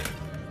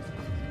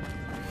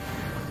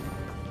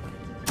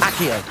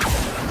 Accio!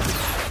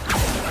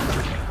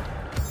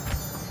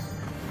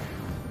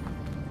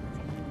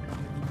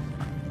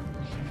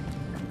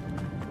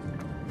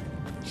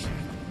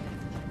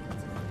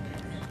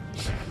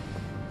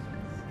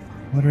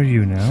 What are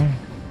you now?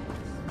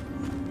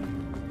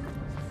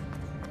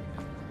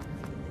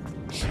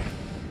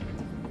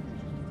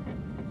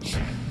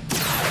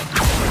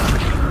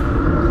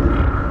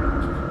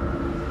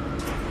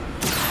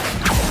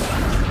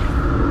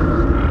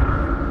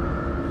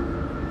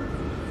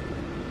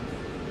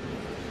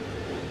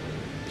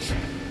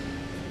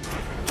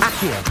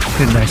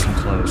 Get nice and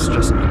close,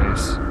 just in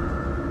case.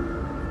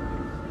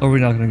 Are we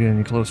not going to get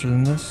any closer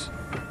than this?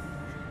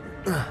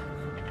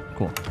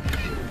 Cool.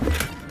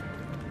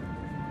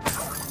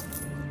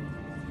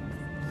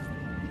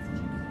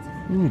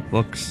 Ooh,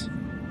 books.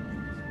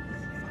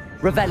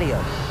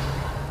 Revelio!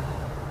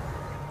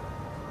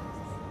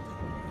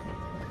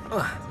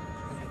 Oh,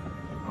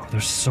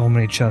 there's so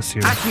many chests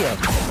here. Accio!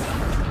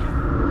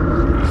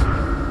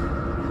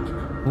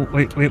 Oh,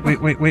 wait.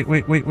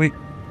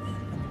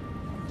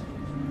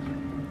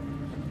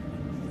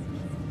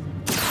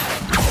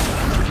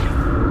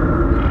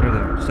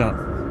 There, stop.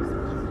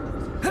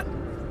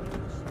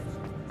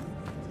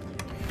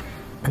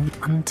 An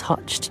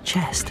untouched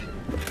chest.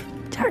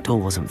 Jackdaw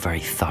wasn't very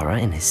thorough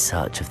in his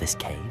search of this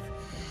cave.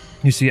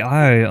 You see,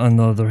 I, on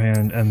the other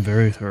hand, am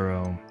very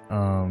thorough,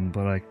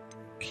 but I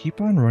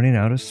keep on running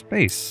out of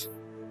space.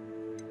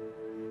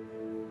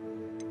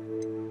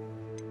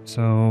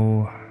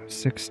 So,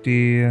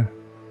 60...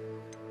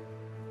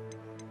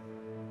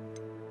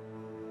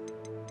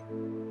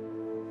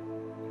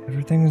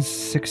 Everything is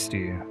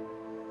 60.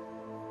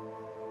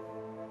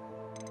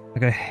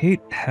 Like, I hate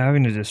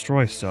having to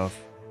destroy stuff.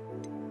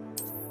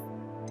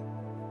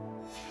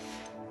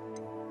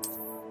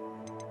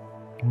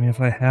 I mean,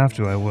 if I have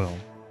to, I will.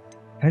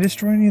 Can I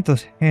destroy any of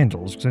those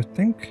handles? Because I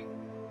think...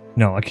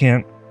 No, I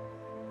can't.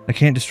 I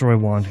can't destroy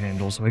wand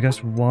handles, so I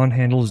guess wand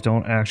handles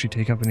don't actually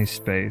take up any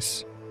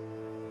space.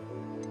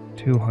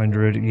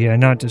 200. Yeah,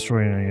 not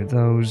destroying any of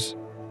those.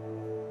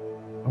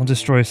 I'll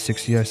destroy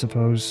 60, I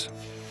suppose.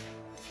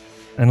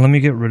 And let me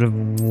get rid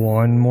of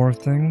one more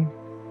thing.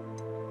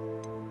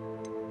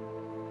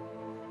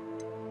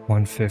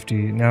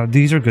 150. Now,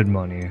 these are good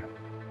money.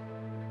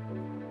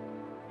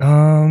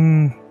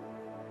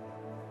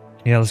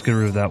 Yeah, let's get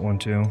rid of that one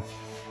too.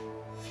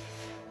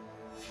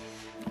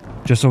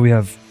 Just so we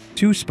have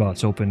 2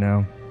 spots open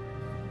now.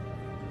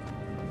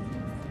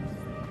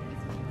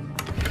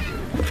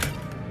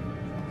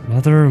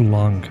 Leather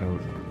long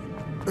coat.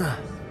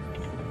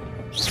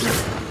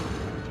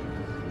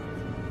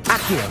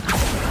 Accio!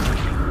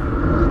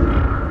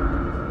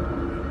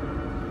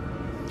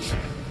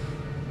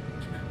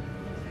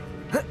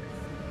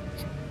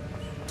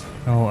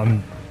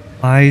 Oh,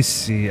 I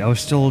see. I was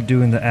still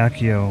doing the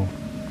Accio.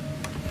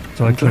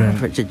 So I'm I couldn't...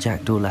 glad Richard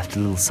Jackdaw left a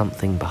little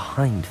something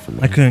behind for me.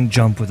 I couldn't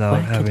jump without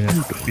Where having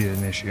could it be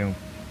an issue.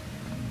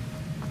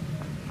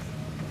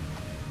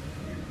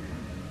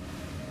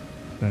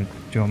 Do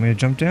you want me to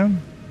jump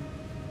down?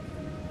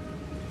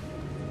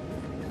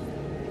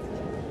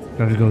 Do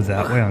I have to go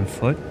that way on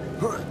foot? Is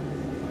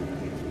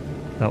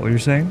that what you're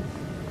saying?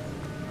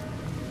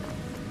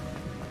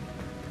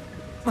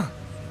 I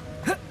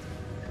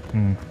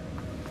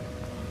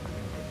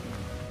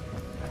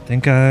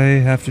think I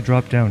have to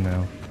drop down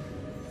now.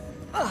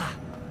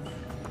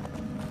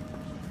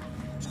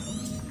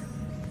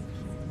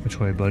 Which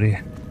way, buddy?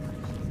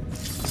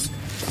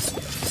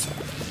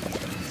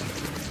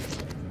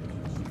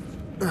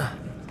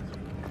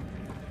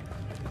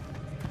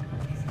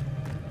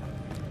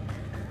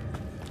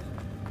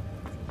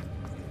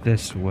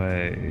 This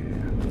way.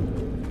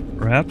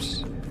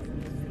 Perhaps?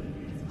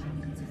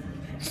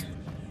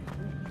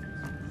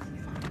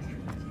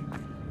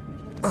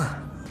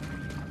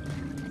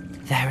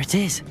 There it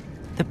is.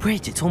 The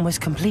bridge, it's almost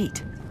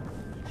complete.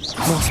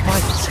 More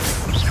spiders.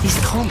 These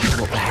can't be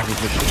what beheaded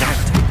Richard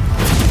Jackdaw.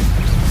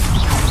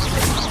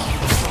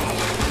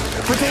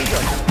 Potato!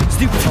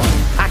 Stupefy!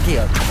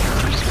 Accio!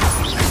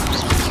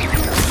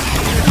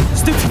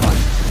 Stupefy!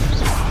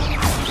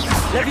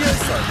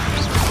 Levioso!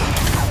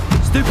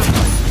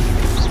 Stupefy!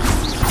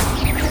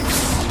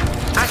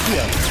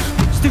 Accio!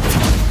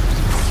 Stupefy!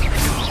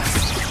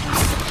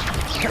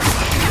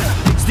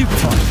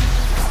 Stupefy!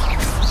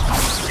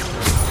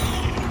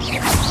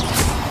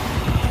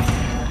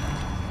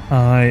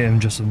 I am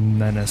just a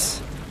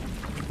menace.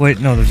 Wait,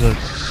 no, there's a...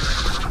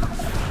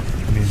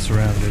 I'm being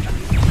surrounded.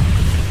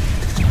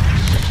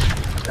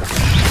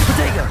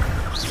 Potato!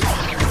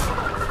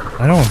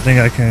 I don't think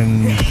I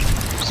can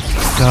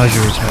dodge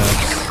your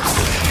attacks.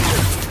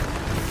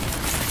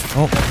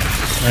 Oh,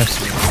 I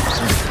see.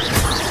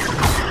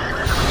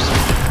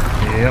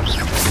 Yep.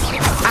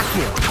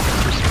 Accio!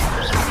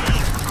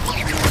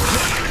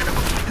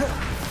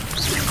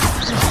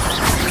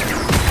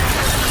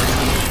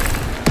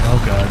 Oh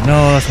god,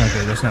 no, that's not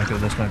good, that's not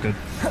good, that's not good.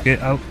 Get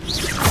out.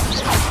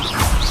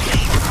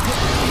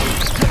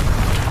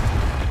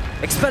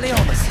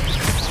 Expelliarmus!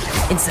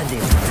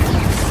 Incendio!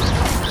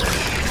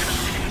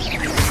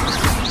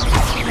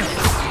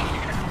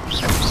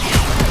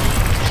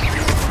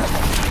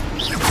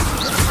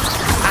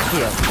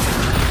 Accio!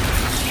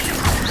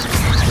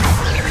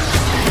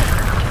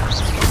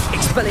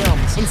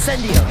 Expelliarmus!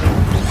 Incendio!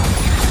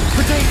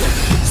 Potato!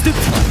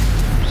 Stupefy!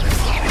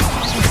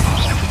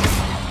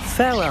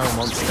 Farewell,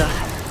 monster. I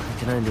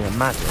can only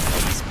imagine how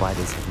the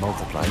spiders have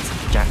multiplied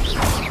since Jackdaw.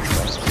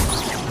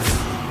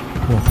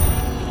 Cool.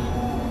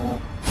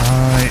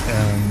 I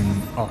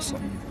am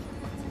awesome.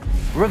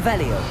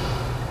 Revelio.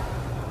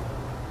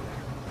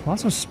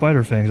 Lots of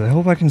spider fangs. I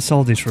hope I can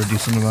sell these for a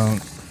decent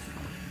amount.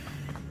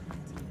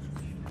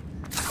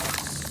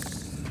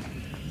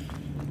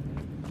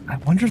 I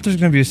wonder if there's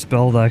gonna be a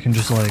spell that I can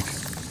just like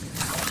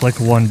click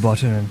one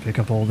button and pick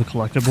up all the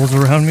collectibles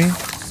around me.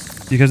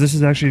 Because this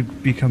is actually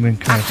becoming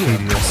kind of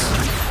tedious.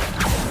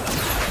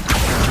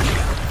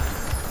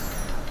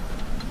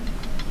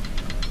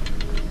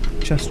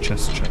 Chest,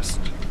 chest, chest.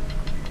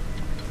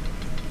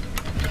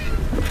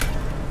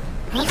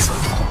 That's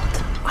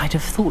odd. I'd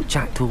have thought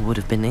Jackdaw would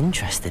have been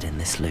interested in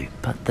this loot,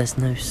 but there's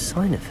no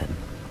sign of him.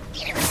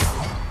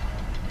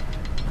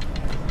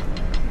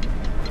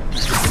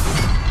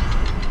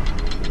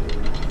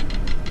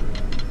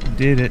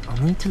 Did it?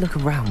 I'll need to look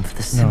around for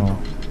the symbol. No.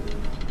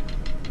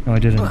 No, I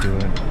didn't do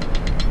it.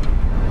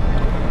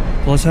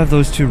 Well, let's have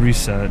those two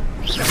reset.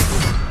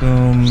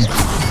 Boom.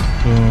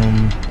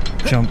 Boom.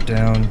 Jump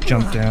down.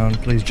 Jump down.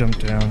 Please jump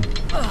down. There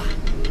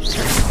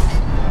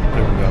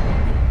we go.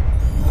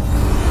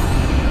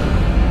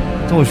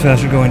 It's always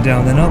faster going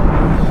down than up.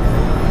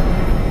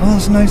 Oh,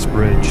 it's a nice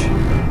bridge.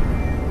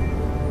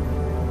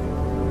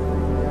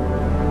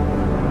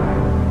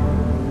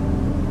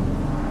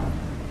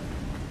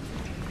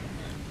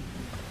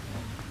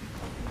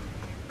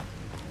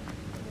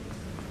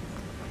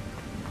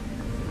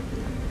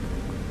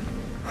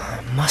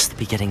 Must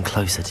be getting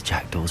closer to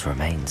Jackdaw's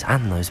remains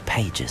and those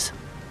pages.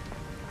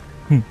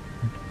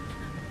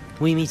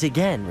 We meet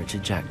again,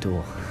 Richard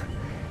Jackdaw.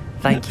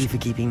 Thank you for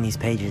keeping these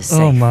pages safe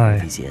Oh my. all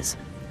these years.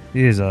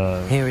 He is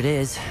Here it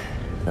is,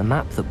 the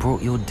map that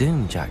brought your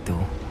doom,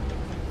 Jackdaw.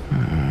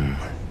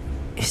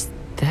 Is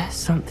there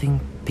something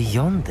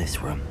beyond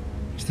this room?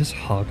 Is this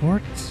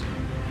Hogwarts?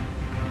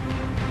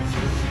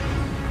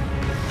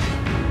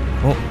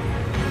 Oh.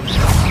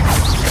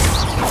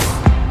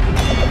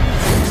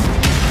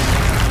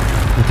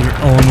 With their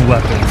own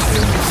weapon,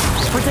 too.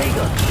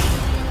 Potato!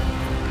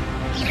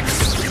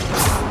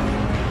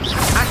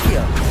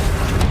 Accio!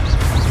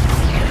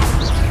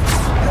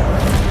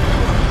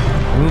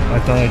 Oop, I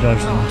thought I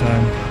dodged in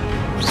time.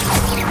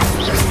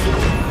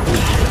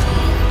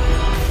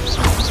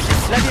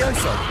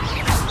 Levioso!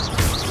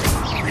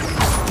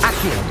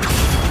 Accio!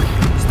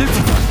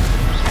 Stupefy!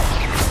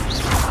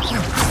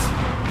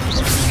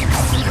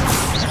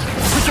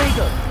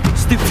 Potato!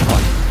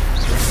 Stupefy!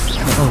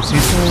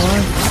 still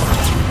alive?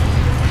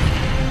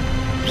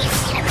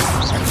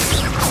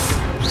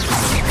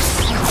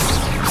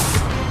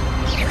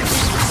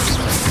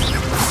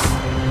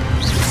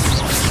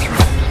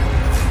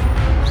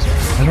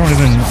 I don't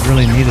even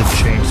really need to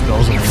change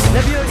spells anymore.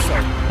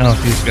 Not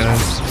with these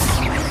guys.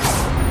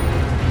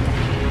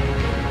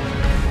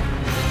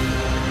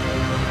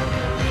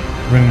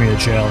 Bring me a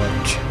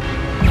challenge.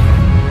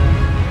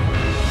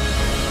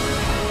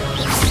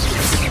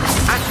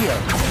 Accio.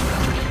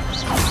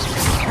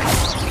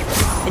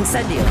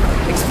 Incendio.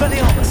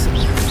 Expelliarmus.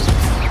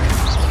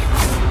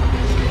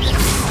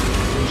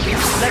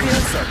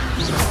 Leviosa.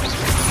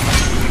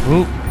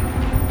 Oop.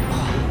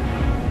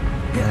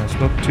 I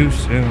spoke too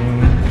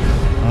soon.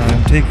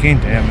 I'm taking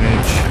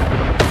damage.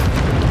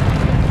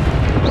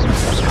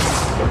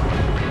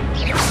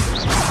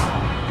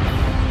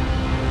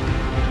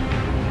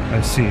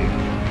 I see.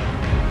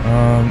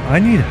 I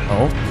need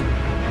help.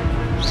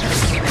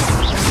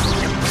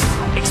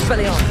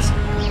 Expelliarmus.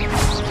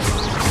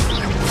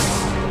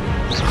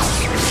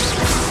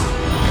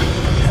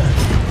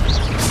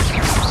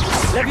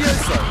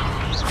 Leviosa.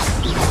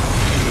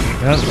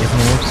 Yeah, that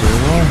doesn't work very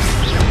well.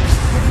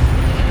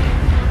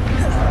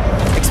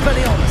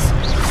 Expelliarmus.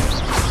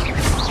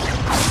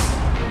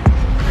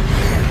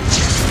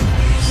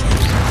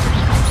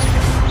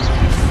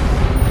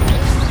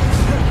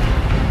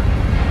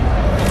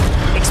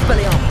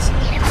 Expelliarmus.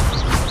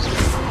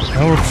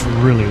 That works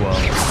really well.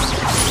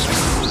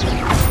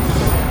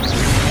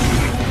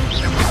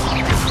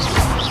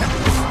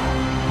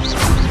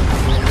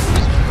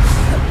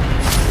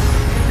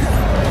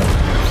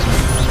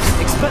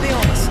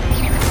 Expelliarmus.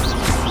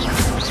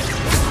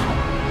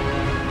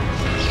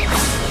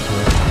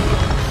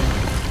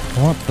 I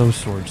want those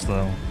swords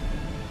though.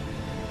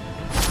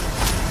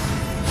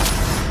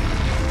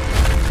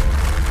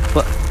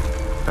 What?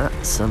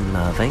 That's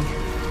unnerving.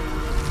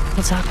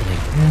 What's happening?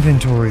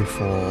 Inventory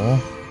full.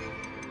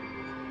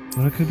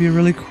 But it could be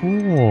really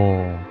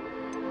cool.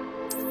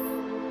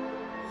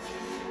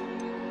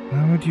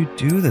 Why would you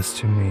do this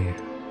to me?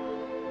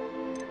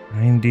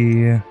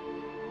 90.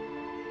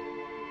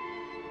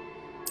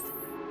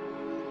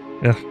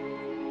 Yeah.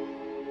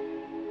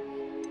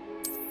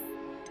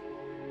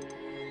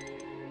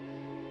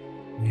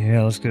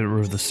 Yeah, let's get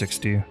rid of the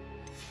 60.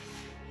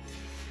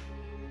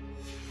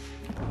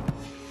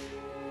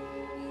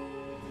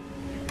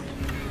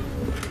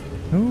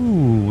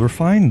 Oh, we're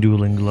fine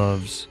dueling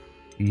gloves.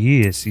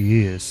 Yes,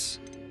 yes.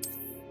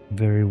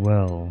 Very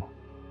well.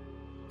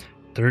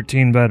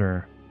 13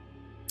 better.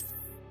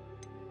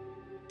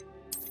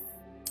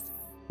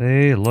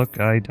 They look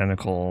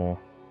identical.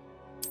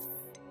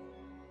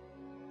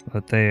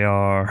 But they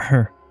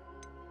are...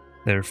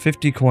 they're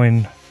 50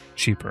 coin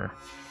cheaper.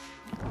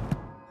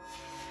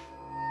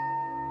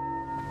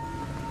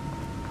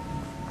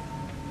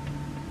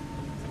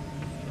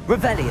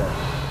 Revelio.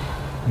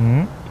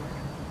 Hmm?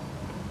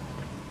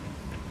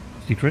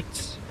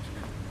 Secrets?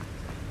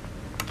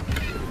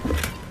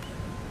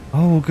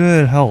 Oh,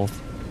 good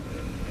health.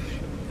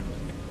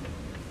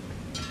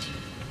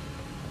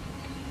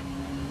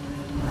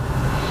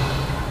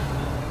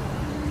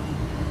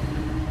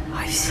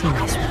 I've seen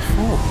this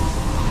before.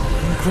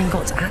 In the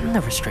Gringotts and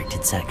the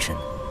restricted section.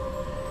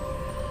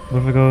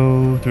 What if I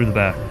go through the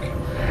back?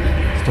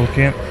 Still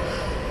can't?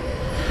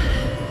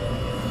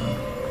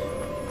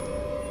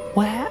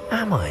 Where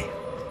am I?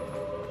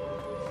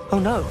 Oh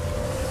no,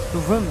 the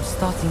room's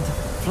starting to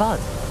flood.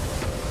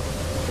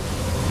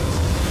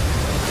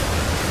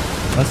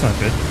 That's not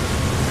good.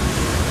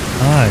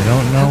 I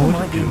don't know How am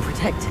what I to do. being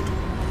protected?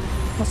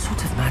 What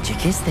sort of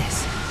magic is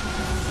this?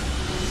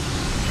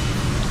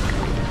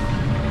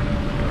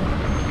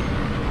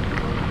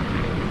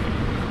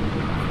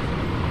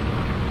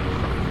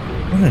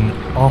 What an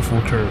awful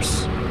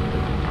curse.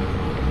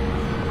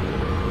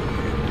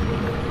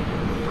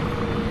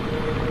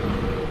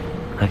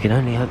 I can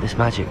only hope this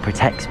magic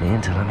protects me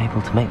until I'm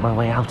able to make my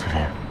way out of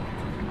here.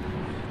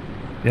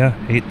 Yeah,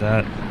 hate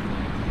that.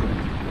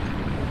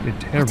 A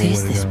terrible What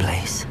is way to this go.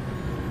 place?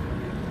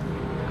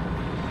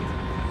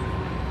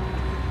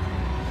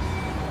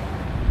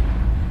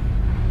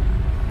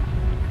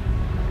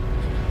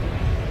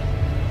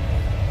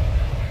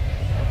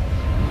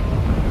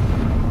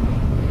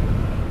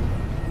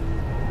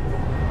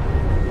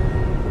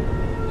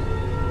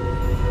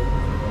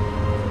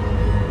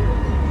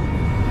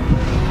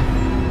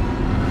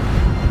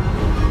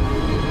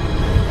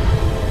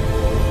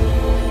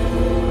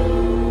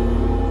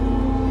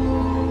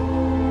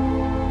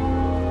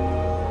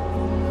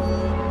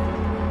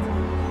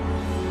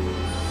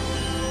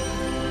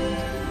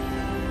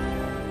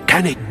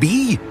 Can it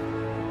be?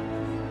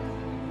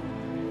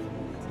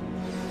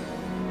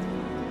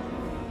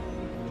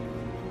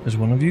 There's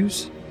one of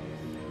yous?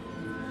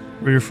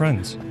 We're your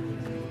friends.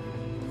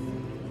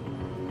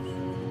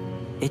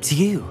 It's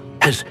you.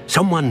 Has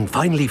someone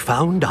finally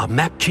found our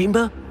map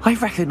chamber? I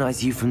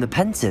recognize you from the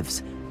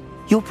Pensives.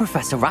 You're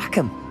Professor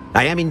Rackham.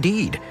 I am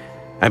indeed.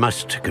 I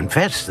must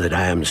confess that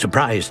I am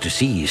surprised to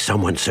see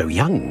someone so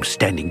young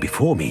standing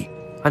before me.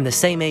 I'm the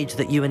same age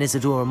that you and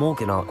Isadora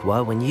Morganach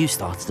were when you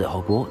started at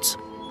Hogwarts.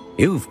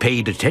 You've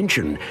paid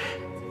attention,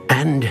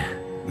 and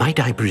might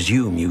I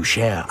presume you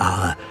share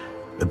our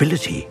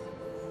ability?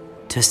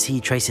 To see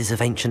traces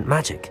of ancient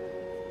magic?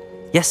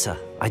 Yes, sir,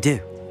 I do.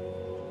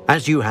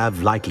 As you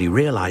have likely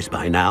realized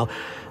by now,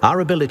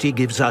 our ability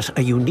gives us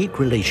a unique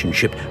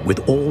relationship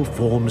with all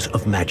forms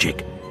of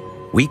magic.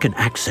 We can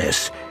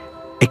access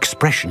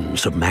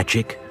expressions of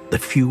magic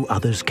that few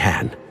others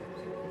can.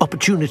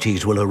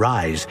 Opportunities will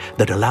arise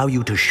that allow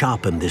you to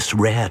sharpen this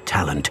rare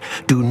talent.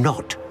 Do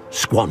not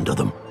squander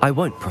them. I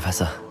won't,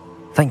 Professor.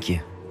 Thank you.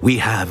 We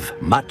have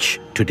much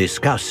to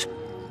discuss.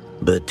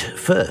 But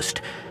first,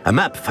 a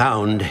map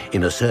found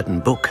in a certain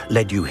book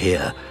led you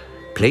here.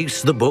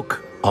 Place the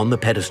book on the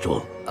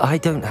pedestal. I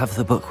don't have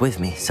the book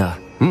with me, sir.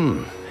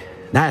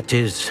 That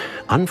is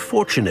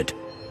unfortunate.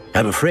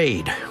 I'm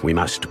afraid we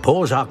must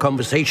pause our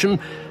conversation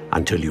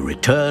until you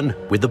return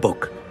with the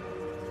book.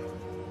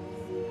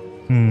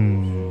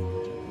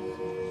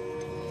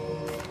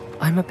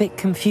 I'm a bit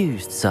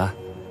confused, sir.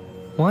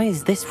 Why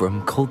is this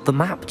room called the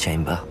map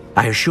chamber?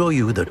 I assure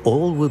you that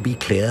all will be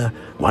clear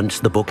once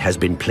the book has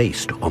been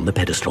placed on the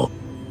pedestal.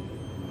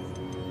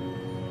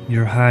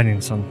 You're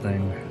hiding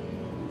something.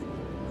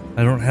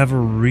 I don't have a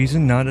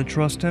reason not to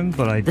trust him,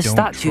 but I The don't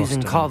statues trust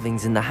and him.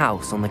 carvings in the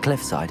house on the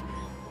cliffside,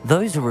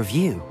 those are of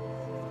you.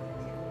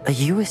 Are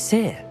you a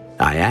seer?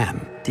 I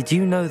am. Did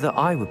you know that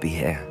I would be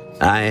here?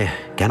 I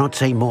cannot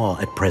say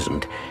more at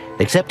present,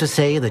 except to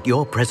say that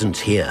your presence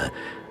here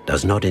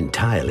does not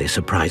entirely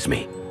surprise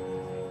me.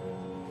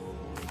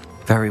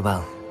 Very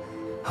well.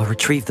 I'll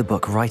retrieve the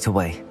book right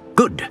away.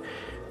 Good.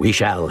 We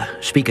shall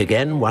speak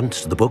again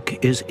once the book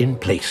is in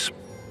place.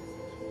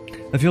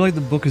 I feel like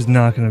the book is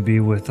not going to be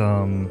with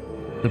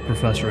the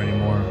professor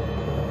anymore.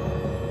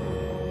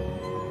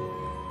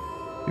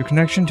 Your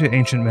connection to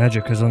ancient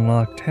magic has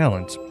unlocked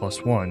talents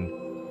 +1.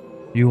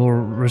 You will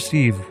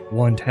receive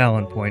 1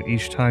 talent point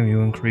each time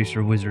you increase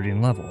your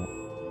wizarding level.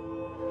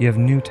 You have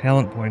new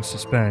talent points to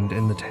spend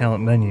in the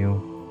talent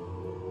menu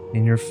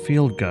in your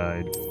field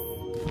guide.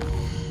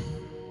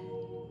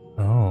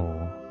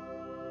 Oh.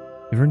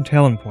 You've earned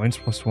talent points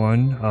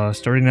 +1,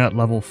 starting at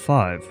level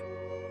 5.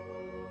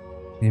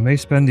 You may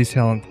spend these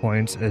talent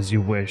points as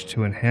you wish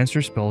to enhance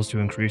your spells to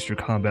increase your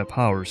combat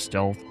powers,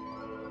 stealth,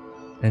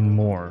 and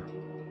more.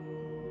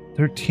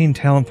 13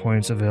 talent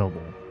points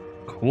available.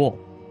 Cool.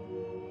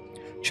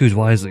 Choose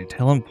wisely.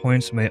 Talent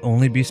points may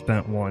only be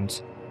spent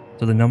once,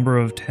 so the number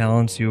of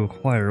talents you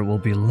acquire will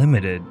be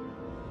limited.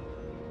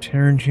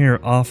 Turn here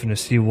often to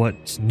see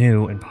what's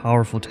new and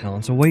powerful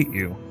talents await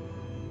you.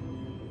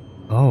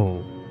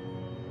 Oh.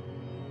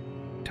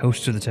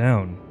 Toast to the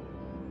town.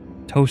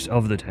 Toast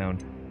of the town.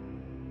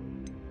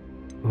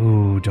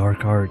 Ooh,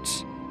 dark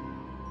arts.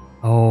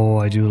 Oh,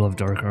 I do love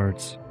dark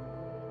arts.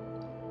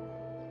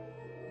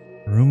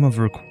 Room of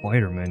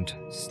Requirement,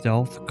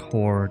 Stealth,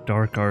 Core,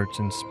 Dark Arts,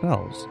 and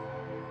Spells.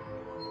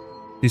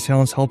 These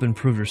talents help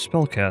improve your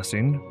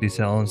spellcasting. These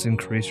talents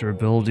increase your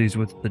abilities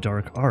with the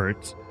Dark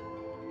Arts.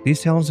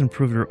 These talents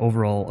improve your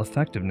overall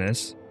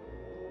effectiveness.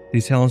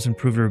 These talents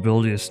improve your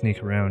ability to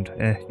sneak around.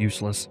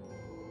 Useless.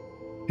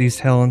 These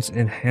talents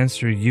enhance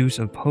your use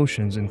of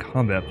potions and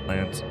combat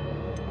plants.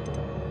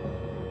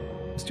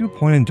 Let's do a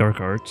point in Dark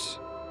Arts.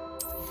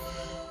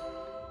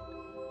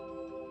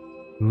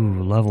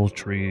 Ooh, level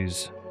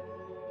trees.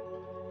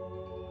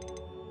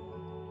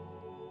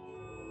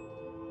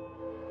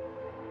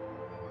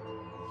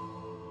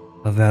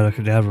 Avada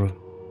Kedavra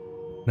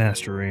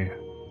Mastery.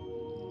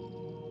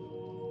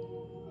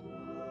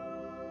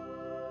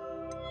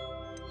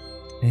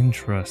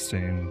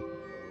 Interesting.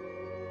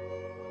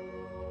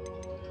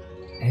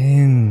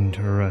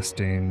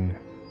 Interesting.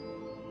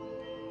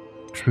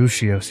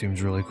 Crucio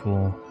seems really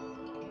cool.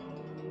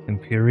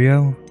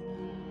 Imperio?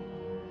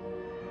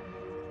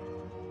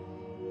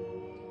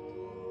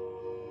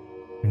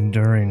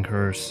 Enduring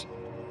Curse.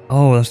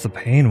 Oh, that's the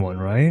pain one,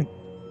 right?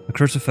 The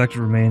curse effect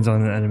remains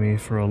on an enemy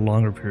for a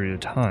longer period of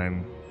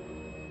time.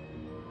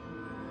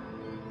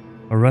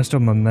 Arresto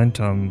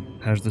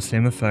Momentum has the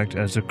same effect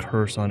as a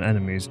curse on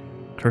enemies.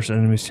 Cursed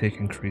enemies take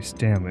increased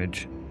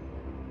damage.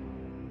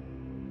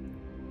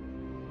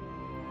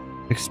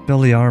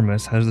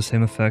 Expelliarmus has the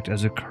same effect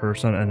as a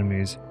curse on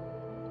enemies.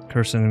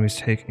 Cursed enemies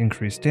take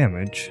increased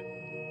damage.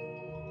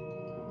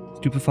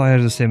 Stupefy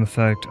has the same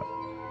effect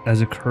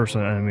as a curse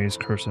on enemies.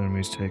 Cursed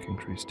enemies take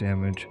increased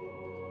damage.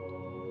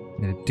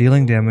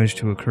 Dealing damage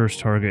to a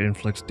cursed target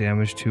inflicts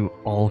damage to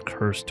all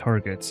cursed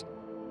targets.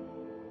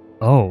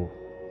 Oh,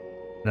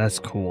 that's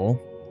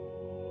cool.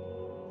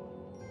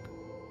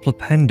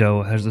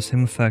 Flipendo has the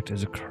same effect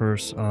as a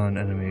curse on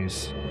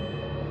enemies.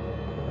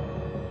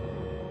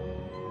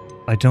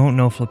 I don't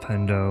know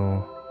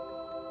Flipendo.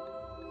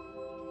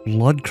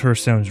 Blood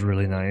Curse sounds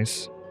really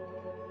nice.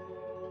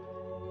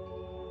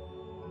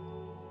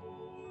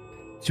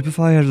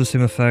 Stupefy has the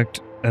same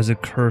effect as a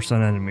curse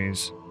on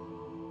enemies.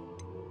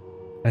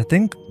 I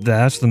think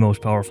that's the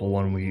most powerful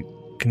one we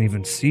can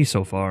even see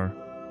so far.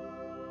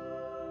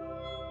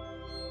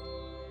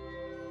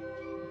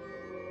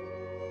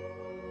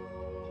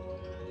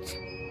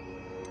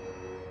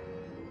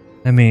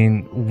 I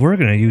mean, we're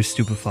gonna use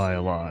Stupefy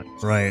a lot,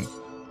 right?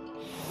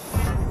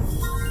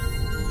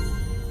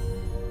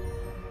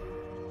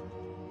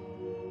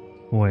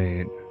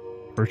 Wait,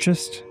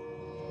 purchased?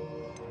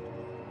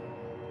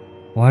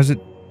 Why is it?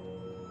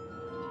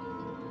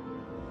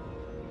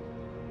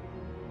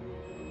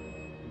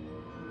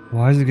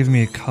 Why is it giving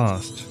me a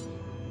cost?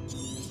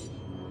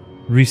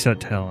 Reset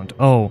talent.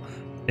 Oh,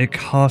 it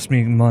cost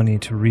me money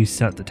to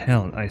reset the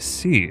talent. I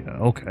see.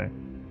 Okay.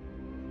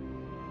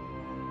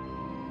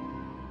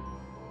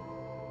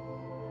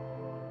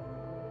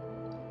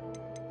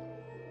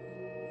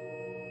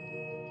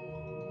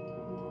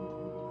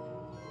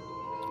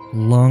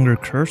 Longer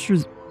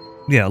cursors?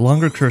 Yeah,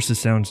 longer curses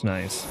sounds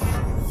nice.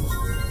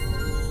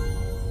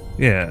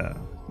 Yeah,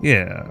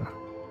 yeah.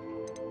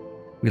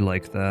 We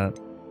like that.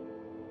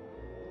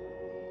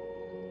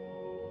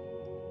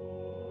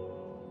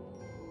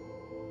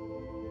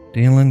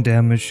 Dealing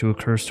damage to a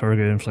cursed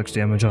target inflicts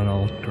damage on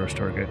all cursed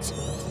targets.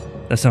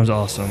 That sounds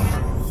awesome.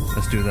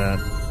 Let's do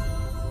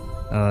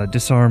that.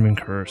 Disarm and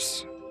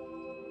curse.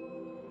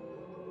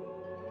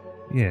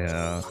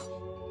 Yeah.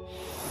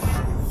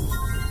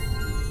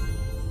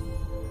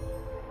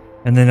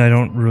 And then I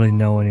don't really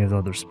know any of the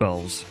other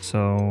spells,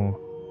 so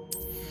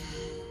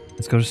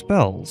let's go to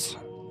spells.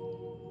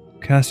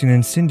 Casting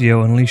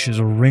Incendio unleashes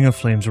a ring of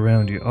flames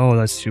around you. Oh,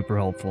 that's super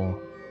helpful.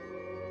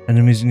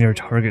 Enemies near a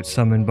target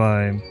summoned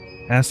by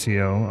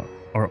Asio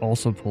are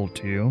also pulled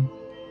to you.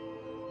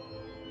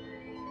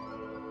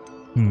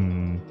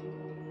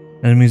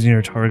 Enemies near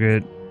a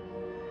target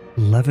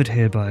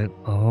levitated by...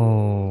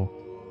 Oh.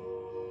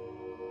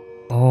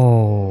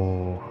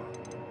 Oh.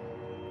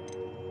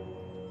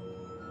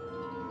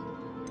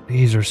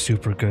 These are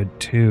super good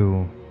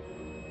too.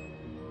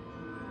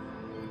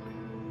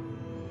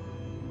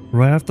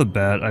 Right off the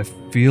bat, I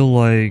feel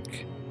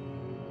like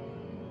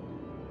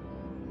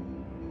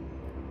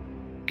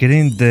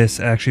getting this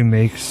actually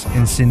makes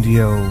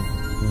Incendio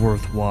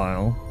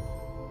worthwhile.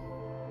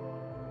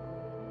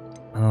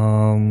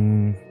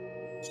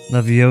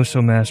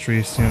 Levioso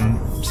Mastery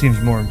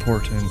seems more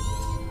important.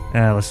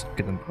 Let's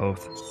get them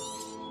both.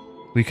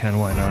 We can,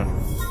 why not?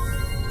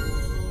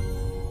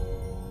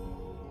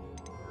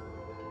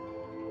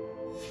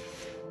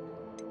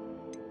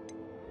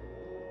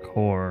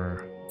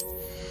 Core.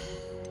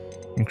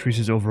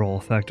 Increases overall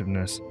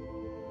effectiveness.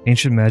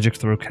 Ancient magic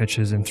throw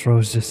catches and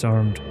throws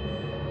disarmed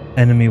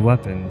enemy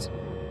weapons.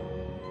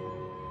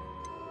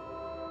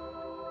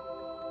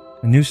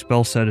 A new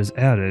spell set is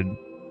added.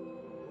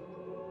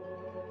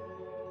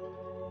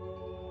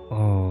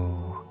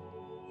 Oh.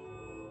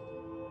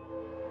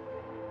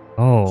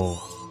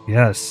 Oh,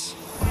 yes.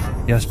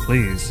 Yes,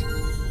 please.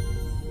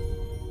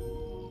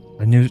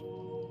 A new...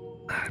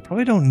 I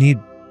probably don't need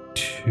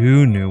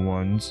 2 new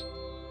ones.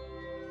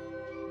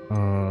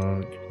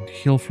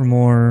 Heal for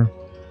more.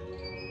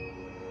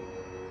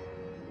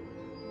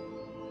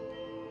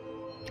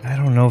 I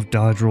don't know if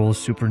dodge roll is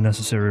super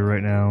necessary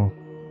right now.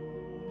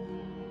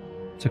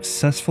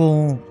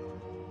 Successful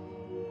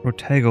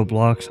Protego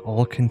blocks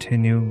all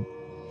continue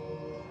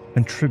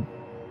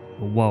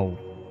Whoa,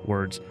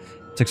 words.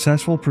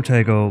 Successful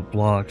Protego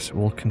blocks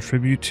will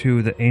contribute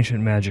to the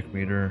ancient magic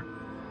meter.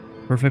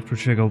 Perfect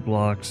Protego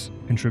blocks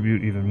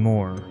contribute even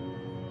more.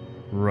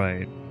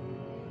 Right.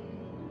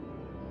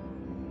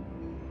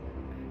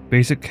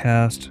 Basic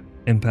cast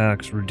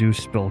impacts reduce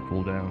spell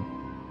cooldown.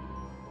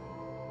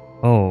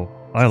 Oh,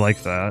 I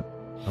like that.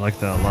 I like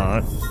that a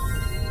lot.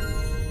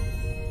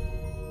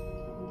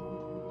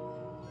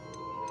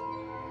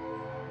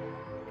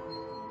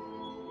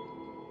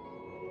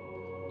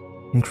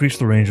 Increase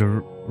the range of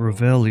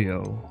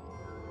Revelio.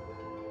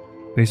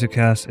 Basic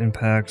cast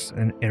impacts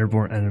and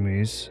airborne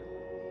enemies.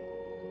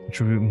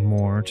 Contribute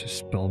more to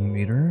spell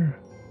meter.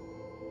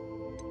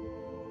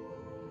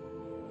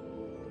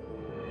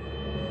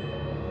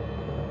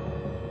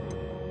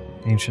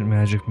 Ancient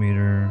magic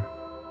meter.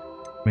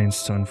 Remains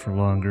stunned for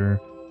longer.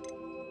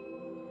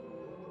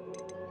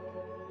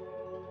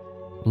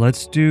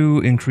 Let's do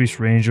increased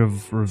range of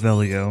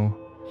Revelio.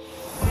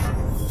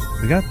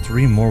 We got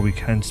 3 more we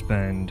can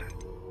spend.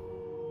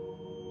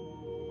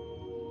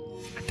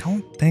 I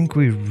don't think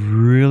we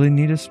really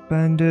need to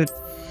spend it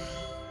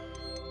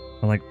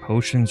on like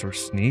potions or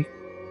sneak.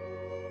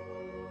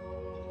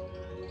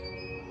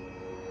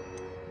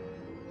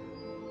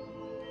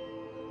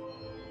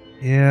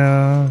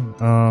 Yeah,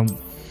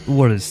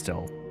 what is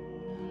stealth?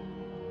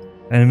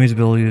 Enemy's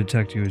ability to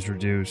detect you is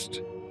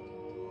reduced.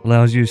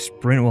 Allows you to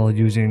sprint while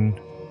using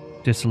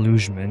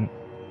disillusionment.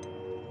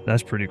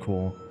 That's pretty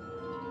cool.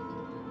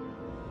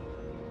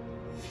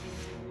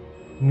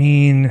 I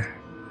mean,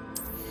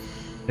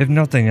 if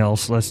nothing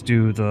else, let's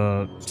do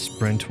the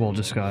sprint while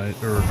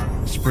disguised, or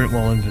sprint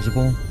while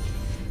invisible.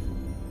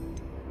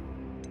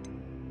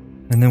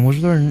 And then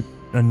was there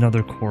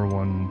another core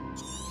one?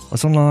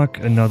 Let's unlock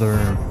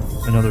another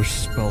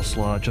spell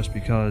slot just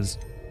because.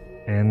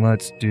 And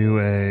let's do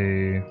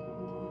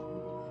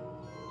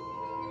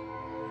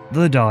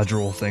the dodge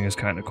roll thing is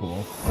kind of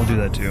cool. I'll do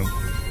that too.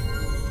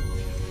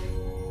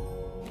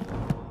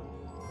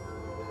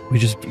 We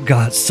just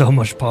got so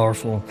much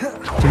powerful. So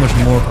much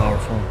more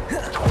powerful.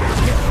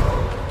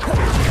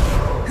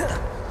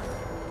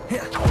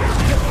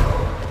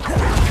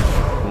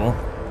 Cool.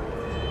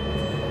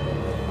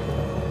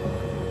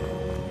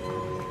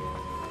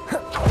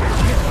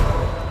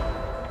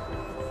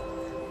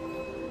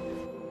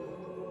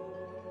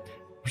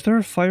 Was there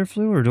a fire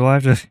flue, or do I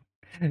have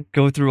to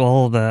go through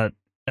all of that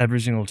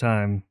every single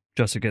time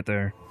just to get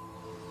there?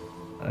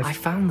 I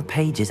found the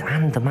pages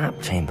and the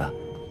map chamber.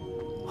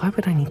 Why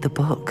would I need the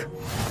book?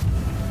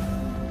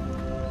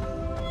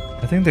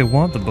 I think they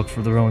want the book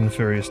for their own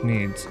nefarious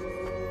needs.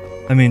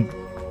 I mean,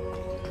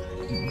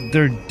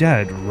 they're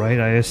dead, right?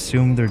 I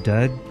assume they're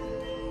dead.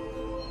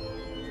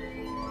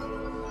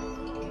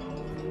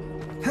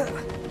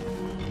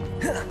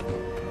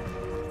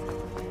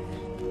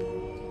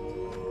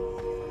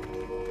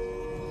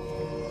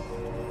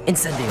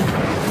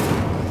 Incendio.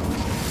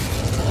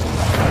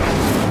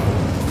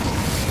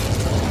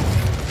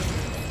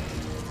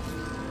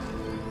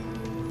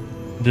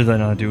 Did that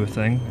not do a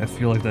thing? I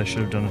feel like that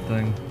should have done a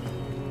thing.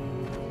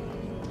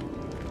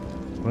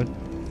 What?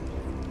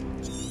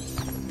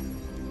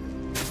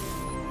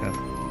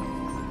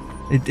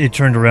 Yeah. It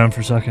turned around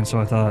for a second, so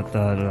I thought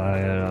that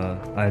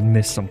I had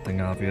missed something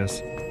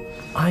obvious.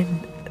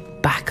 I'm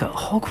back at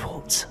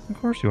Hogwarts. Of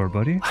course you are,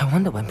 buddy. I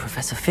wonder when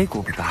Professor Fig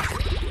will be back.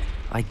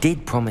 I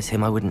did promise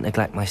him I wouldn't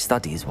neglect my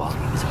studies while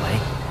he was away.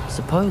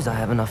 Suppose I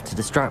have enough to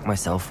distract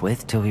myself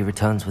with till he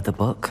returns with the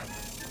book.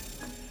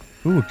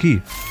 Ooh, a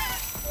key.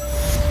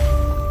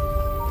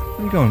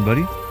 Where you going,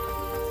 buddy?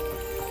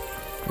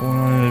 Going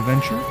on an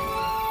adventure?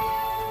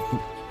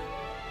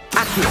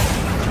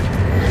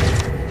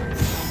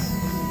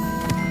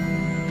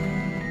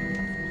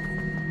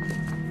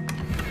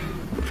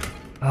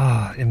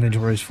 Ah,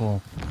 inventory's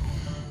full.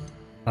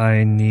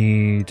 I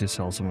need to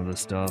sell some of this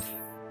stuff.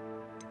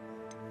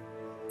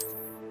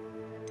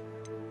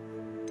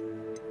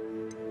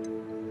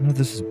 I know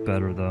this is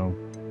better though.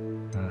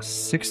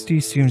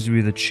 60 seems to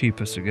be the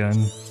cheapest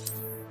again.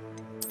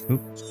 Oop.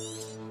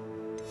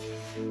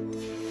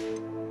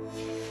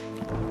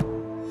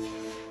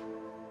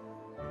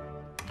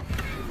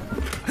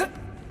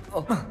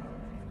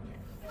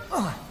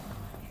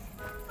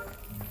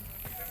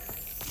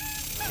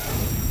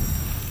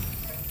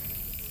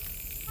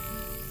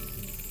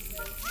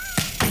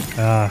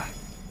 Ah,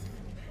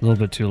 a little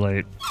bit too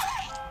late.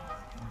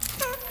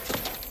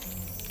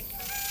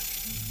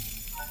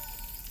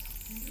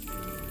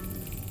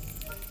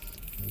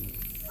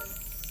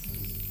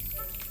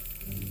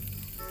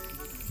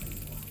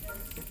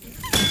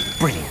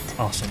 Brilliant.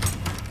 Awesome.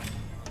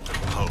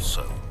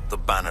 Also, the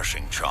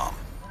banishing charm.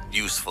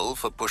 Useful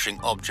for pushing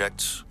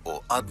objects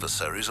or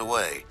adversaries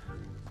away.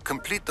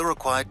 Complete the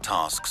required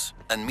tasks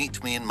and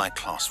meet me in my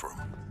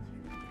classroom.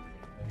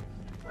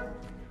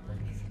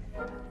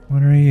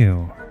 What are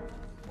you?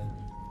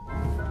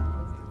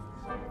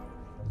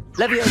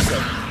 Levioso.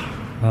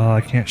 Oh,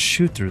 I can't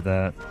shoot through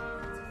that.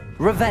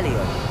 Revelio.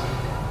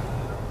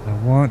 I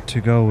want to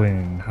go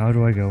in. How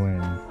do I go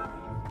in?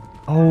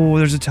 Oh,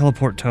 there's a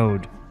teleport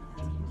toad.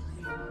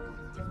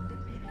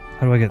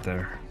 How do I get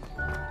there?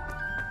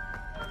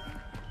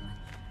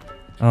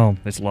 Oh,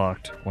 it's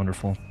locked.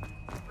 Wonderful.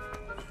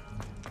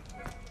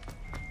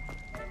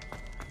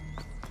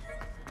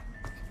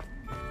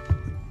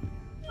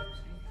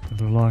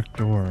 The locked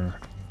door.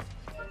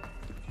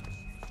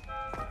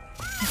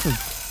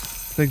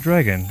 That's a big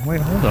dragon.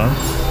 Wait, hold on.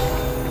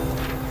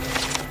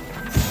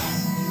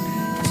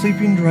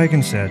 Sleeping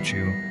dragon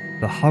statue.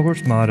 The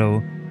Hogwarts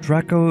motto,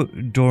 Draco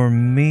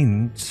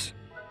Dorminus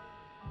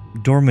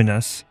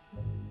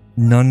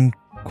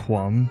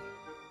Nunquam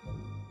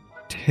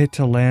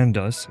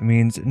Titilandus,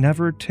 means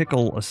never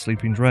tickle a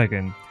sleeping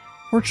dragon.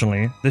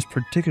 Fortunately, this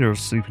particular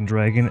sleeping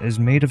dragon is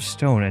made of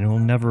stone and will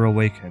never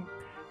awaken.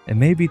 It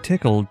may be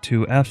tickled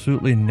to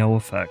absolutely no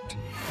effect.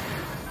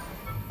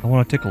 I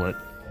want to tickle it.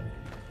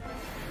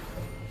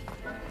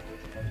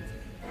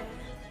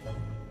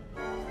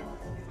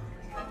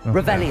 Okay.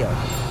 Revelio.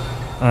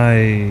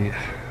 I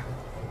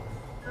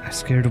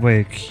scared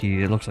away a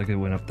key. It looks like it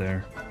went up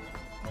there.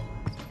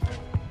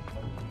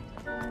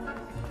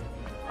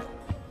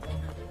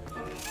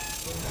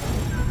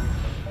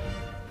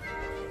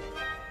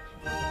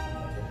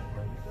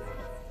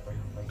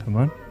 Come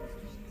on.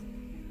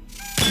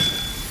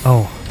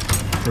 Oh,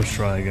 first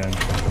try again.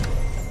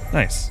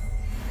 Nice.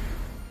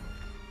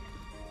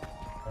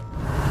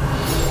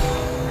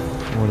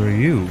 What are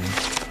you?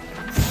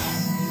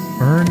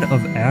 Urn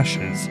of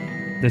Ashes.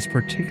 This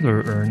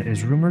particular urn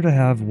is rumored to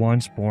have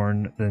once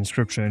borne the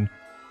inscription,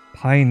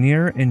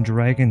 Pioneer in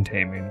Dragon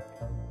Taming.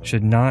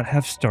 Should not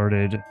have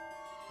started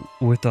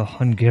with a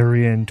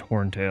Hungarian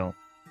Torntail.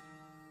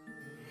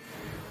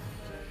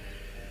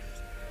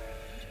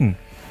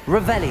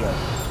 Revelio.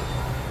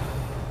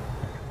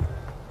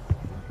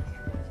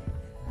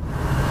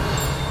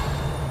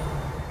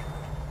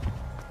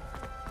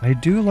 I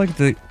do like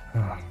the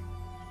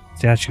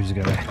statues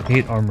again. I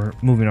hate armor,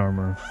 moving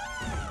armor.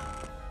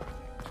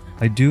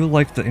 I do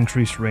like the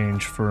increased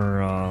range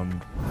for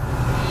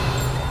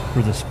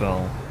the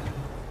spell.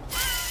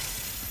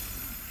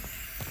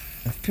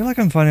 feel like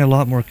I'm finding a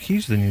lot more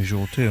keys than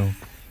usual, too.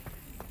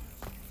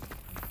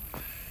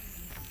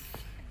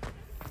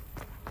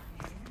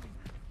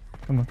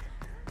 Come on.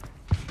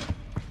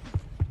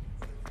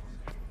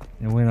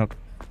 It went up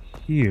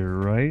here,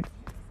 right?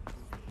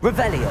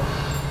 Revelio.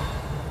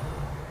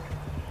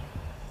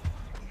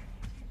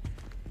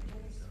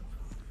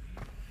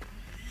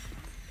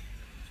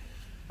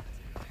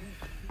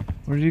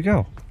 Where did you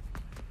go?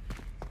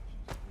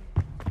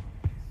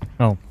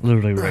 Oh,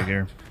 literally right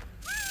here.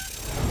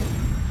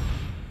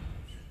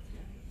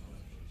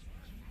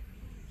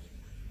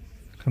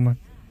 Come on.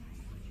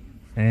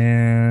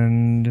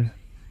 And...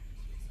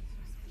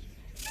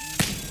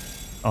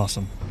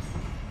 awesome.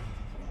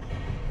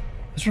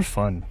 Those are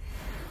fun.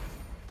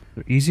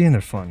 They're easy and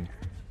they're fun.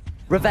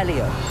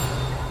 Revelio.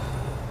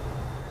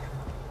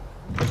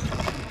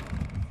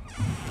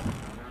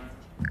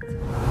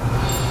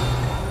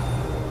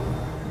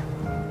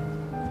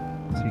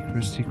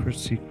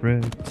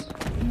 Secrets.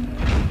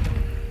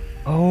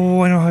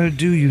 Oh, I know how to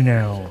do you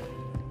now.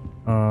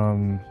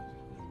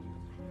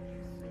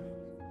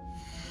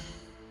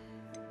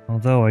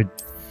 Although I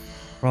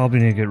probably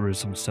need to get rid of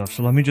some stuff,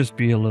 so let me just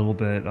be a little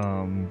bit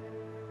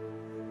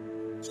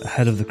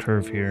ahead of the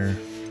curve here.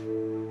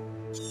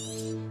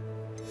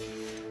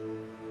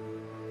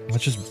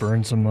 Let's just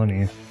burn some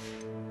money.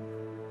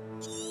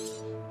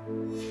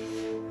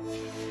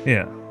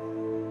 Yeah.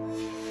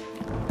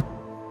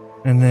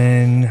 And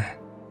then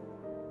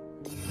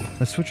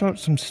let's switch out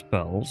some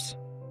spells.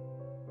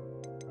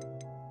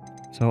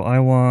 So I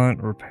want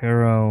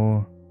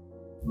Reparo.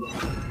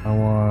 I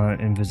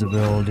want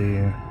Invisibility.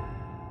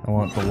 I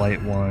want the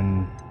light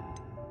one.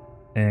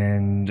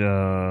 And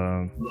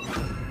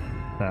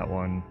that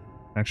one.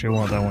 Actually, I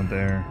want that one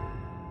there.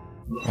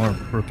 I want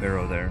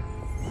Reparo there.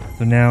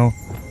 So now,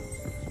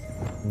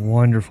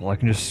 wonderful. I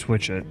can just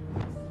switch it.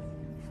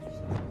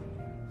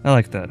 I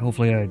like that.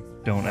 Hopefully I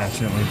don't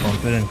accidentally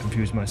bump it and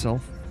confuse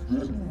myself.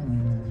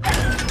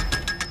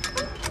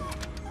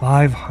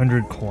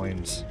 500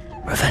 coins.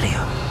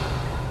 Revelio.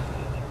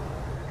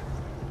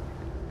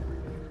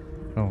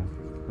 Oh,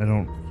 I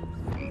don't...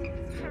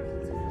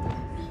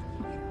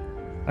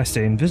 I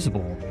stay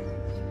invisible.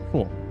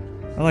 Cool.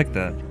 I like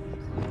that.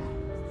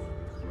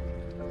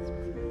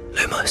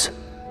 Lumos.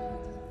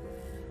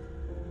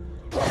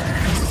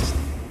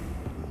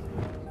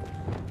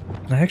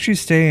 I actually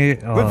stay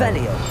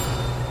Revelio.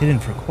 hidden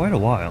for quite a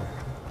while.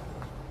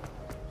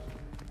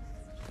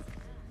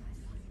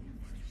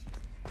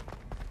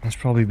 That's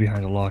probably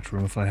behind a locked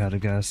room if I had to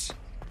guess.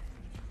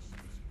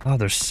 Oh,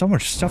 there's so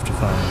much stuff to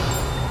find.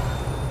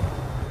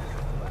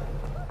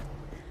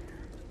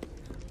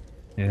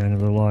 Yeah,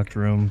 another locked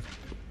room.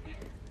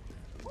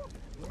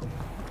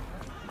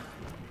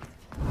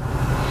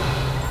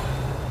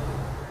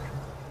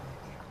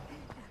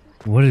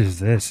 What is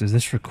this? Is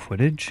this for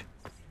Quidditch?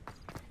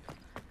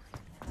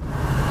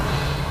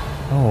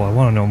 Oh, I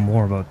want to know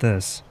more about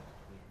this.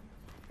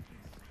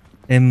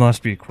 It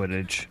must be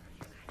Quidditch.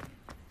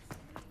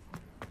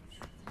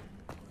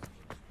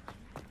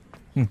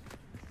 Do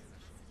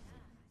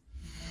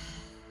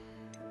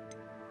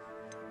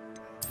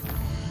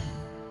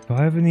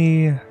I have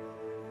any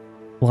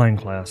blind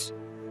class?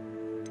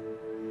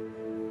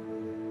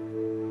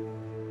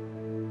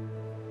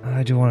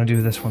 I do want to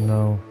do this one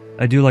though.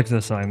 I do like the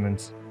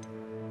assignments.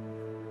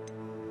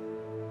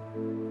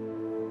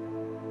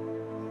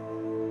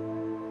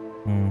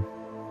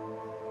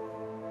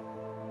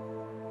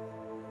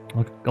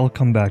 I'll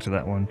come back to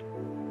that one.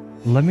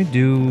 Let me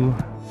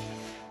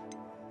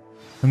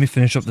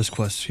finish up this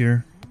quest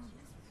here.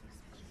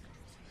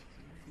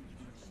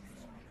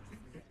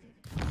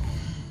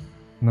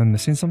 Am I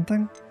missing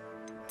something?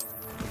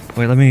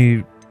 Wait, let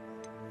me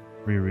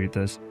reread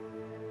this.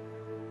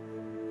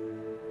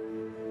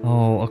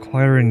 Oh,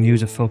 acquire and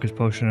use a focus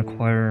potion,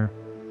 acquire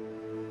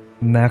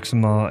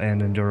Maxima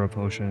and Endura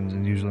potions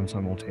and use them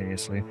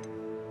simultaneously.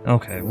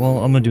 Okay, well,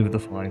 I'm gonna do the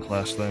flying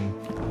class then.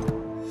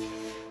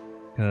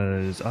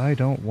 Because I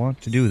don't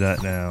want to do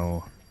that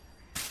now.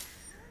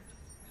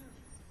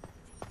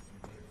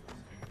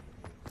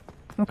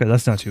 Okay,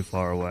 that's not too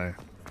far away.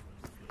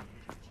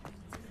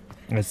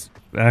 It's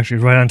actually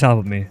right on top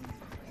of me.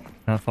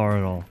 Not far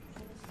at all.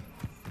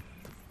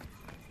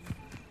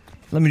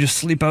 Let me just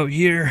sleep out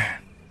here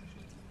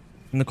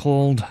in the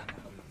cold.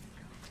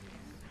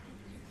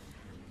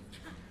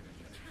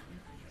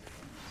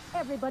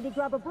 Everybody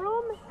grab a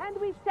broom and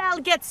we shall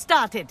get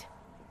started.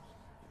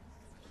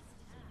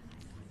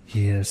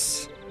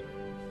 Yes.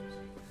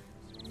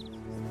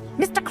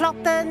 Mr.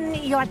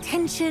 Clopton, your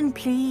attention,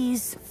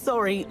 please.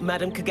 Sorry,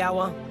 Madam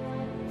Kagawa.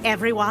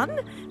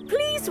 Everyone,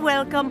 please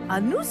welcome a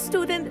new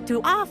student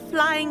to our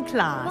flying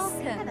class.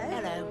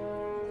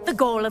 Hello. The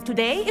goal of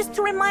today is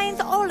to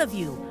remind all of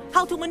you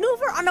how to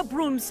maneuver on a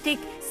broomstick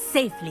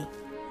safely,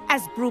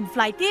 as broom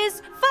flight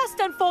is,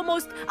 first and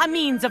foremost, a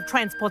means of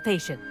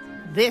transportation.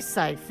 This,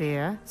 I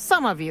fear,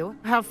 some of you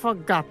have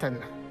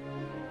forgotten.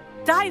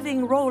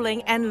 Diving,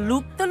 rolling, and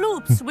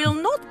loop-the-loops will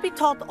not be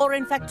taught or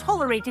in fact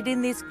tolerated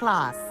in this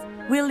class.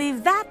 We'll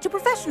leave that to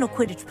professional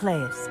Quidditch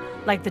players,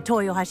 like the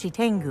Toyohashi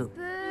Tengu.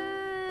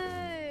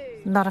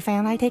 Not a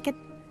fan, I take it?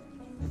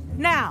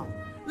 Now,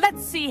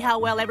 let's see how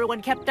well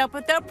everyone kept up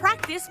with their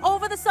practice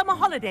over the summer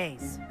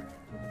holidays.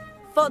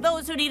 For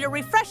those who need a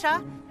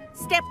refresher,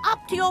 step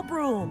up to your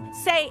broom,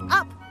 say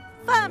up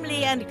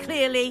firmly and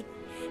clearly,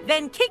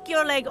 then kick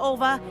your leg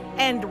over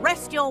and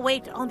rest your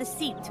weight on the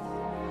seat.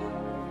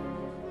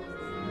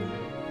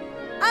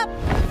 Up!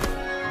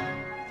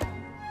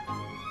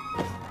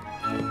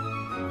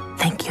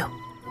 Thank you.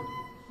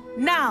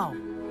 Now,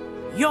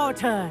 your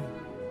turn.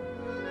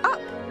 Up.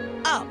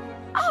 Up.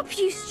 Up,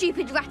 you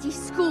stupid ratty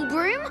school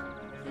broom.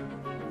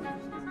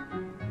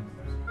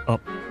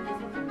 Up.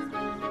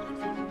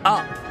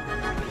 Up.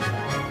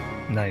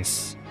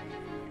 Nice.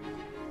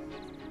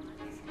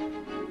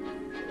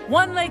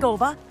 One leg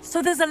over,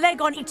 so there's a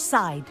leg on each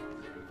side.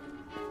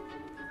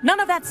 None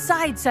of that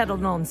side saddle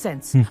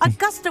nonsense. A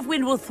gust of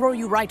wind will throw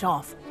you right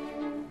off.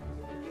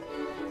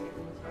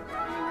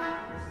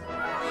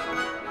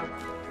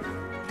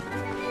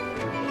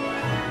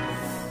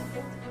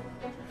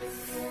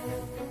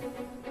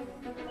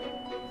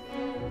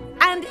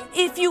 And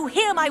if you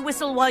hear my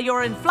whistle while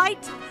you're in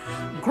flight,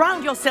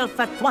 ground yourself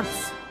at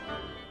once.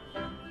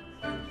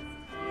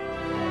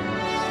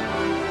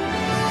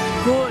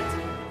 Good.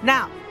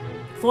 Now,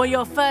 for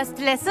your first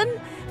lesson,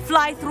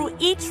 fly through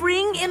each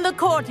ring in the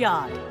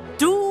courtyard.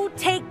 Do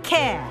take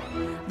care.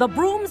 The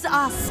brooms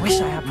are school Wish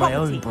I had my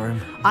property. own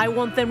broom. I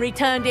want them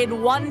returned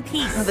in one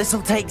piece.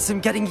 This'll take some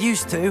getting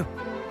used to.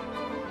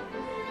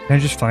 Can I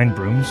just find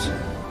brooms?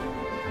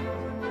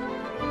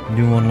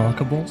 New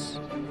unlockables?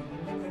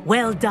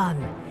 Well done.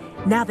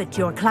 Now that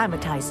you're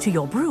acclimatized to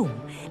your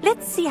broom,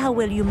 let's see how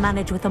well you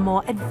manage with a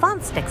more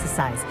advanced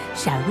exercise,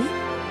 shall we?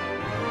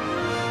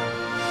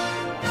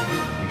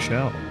 We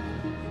shall.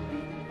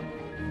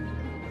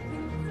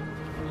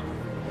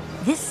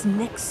 This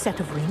next set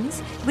of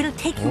rings will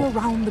take you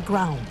around the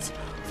grounds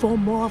for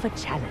more of a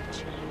challenge.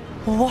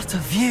 What a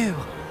view!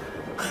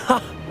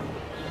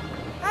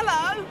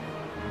 Hello.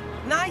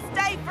 Nice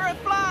day for a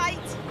flight.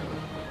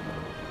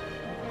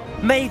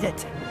 Made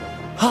it!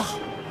 Oh,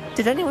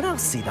 did anyone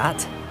else see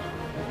that?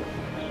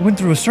 I went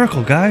through a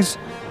circle, guys.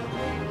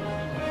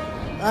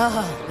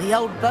 Oh, the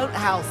old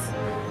boathouse.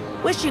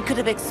 Wish you could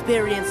have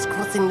experienced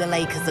crossing the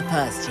lake as a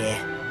first year.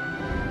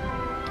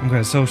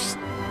 Okay, so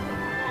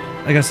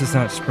I guess it's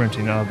not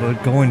sprinting, but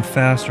going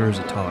faster is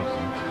a talk.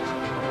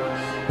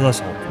 But that's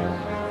helpful.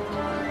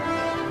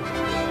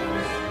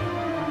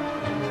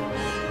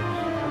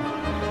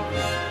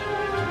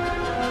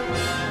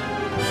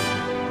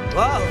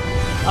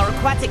 Whoa, our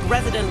aquatic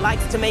resident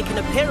likes to make an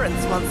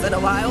appearance once in a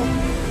while.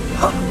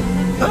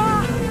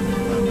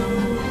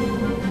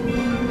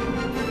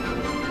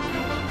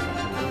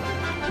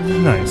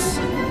 Nice.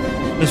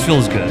 This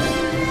feels good.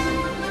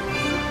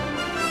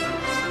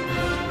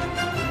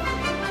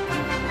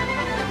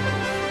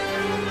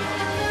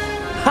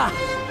 Ha!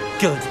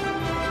 Good.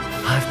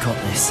 I've got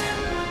this.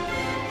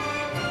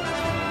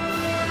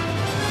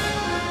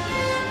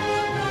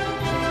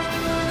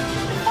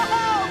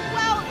 Oh,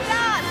 well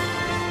done!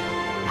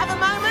 Have a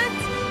moment?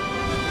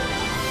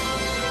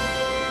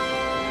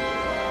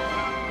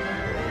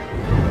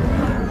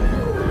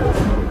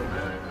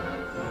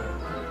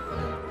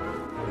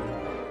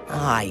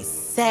 I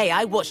say,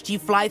 I watched you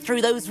fly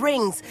through those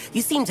rings.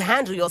 You seem to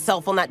handle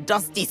yourself on that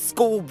dusty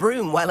school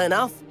broom well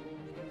enough.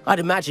 I'd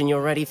imagine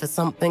you're ready for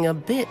something a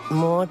bit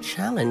more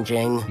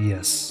challenging.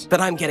 Yes.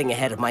 But I'm getting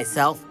ahead of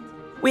myself.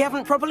 We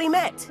haven't properly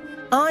met.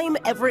 I'm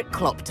Everett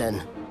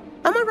Clopton.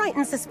 Am I right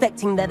in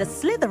suspecting that a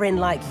Slytherin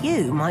like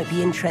you might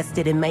be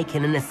interested in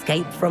making an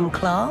escape from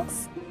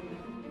class?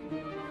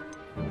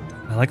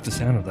 I like the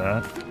sound of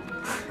that.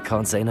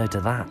 Can't say no to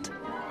that.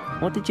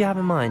 What did you have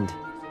in mind?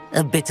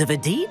 A bit of a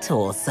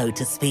detour, so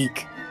to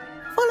speak.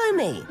 Follow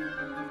me.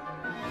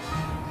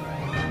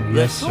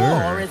 Yes, The tour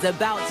sir. is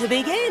about to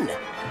begin.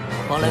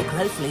 Follow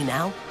closely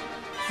now.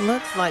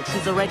 Looks like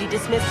she's already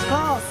dismissed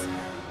class.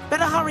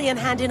 Better hurry and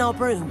hand in our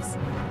brooms.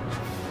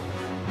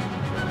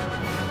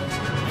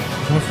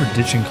 What if we're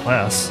ditching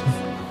class?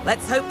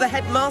 Let's hope the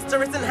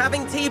headmaster isn't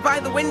having tea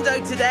by the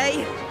window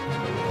today.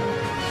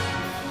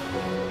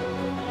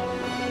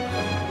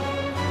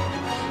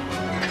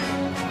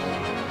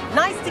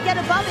 Nice to get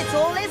above it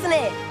all, isn't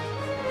it?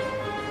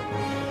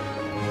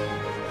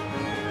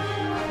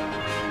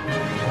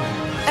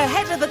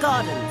 Ahead of the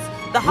gardens,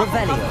 the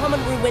Hufflepuff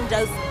common room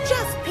windows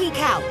just peek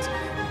out.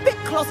 Bit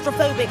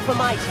claustrophobic for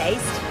my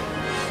taste.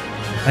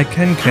 I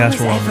can cast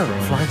How while is on the Everett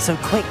broom. flying so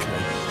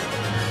quickly?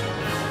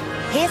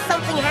 Here's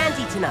something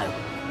handy to know.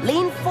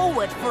 Lean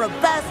forward for a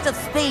burst of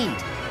speed.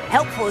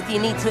 Helpful if you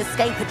need to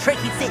escape a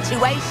tricky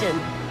situation.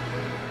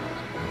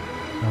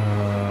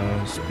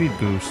 Speed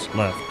boost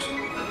left.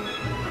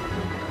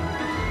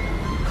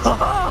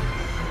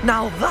 Ha!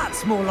 Now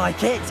that's more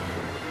like it.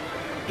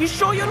 You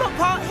sure you're not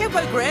part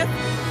hippogriff?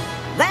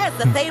 There's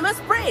the famous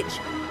bridge.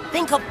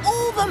 Think of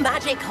all the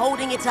magic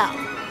holding it up.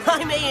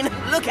 I mean,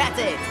 look at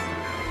it.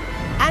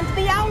 And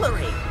the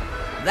owlery.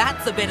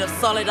 That's a bit of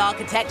solid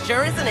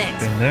architecture, isn't it?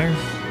 Been there.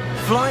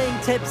 Flying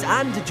tips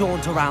and a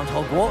jaunt around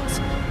Hogwarts.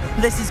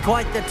 This is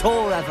quite the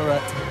tour,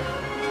 Everett.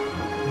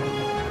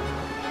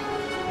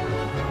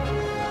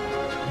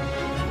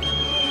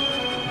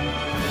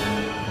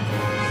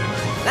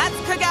 That's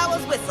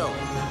Kagawa's whistle.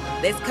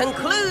 This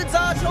concludes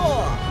our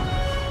tour.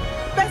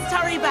 Best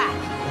hurry back.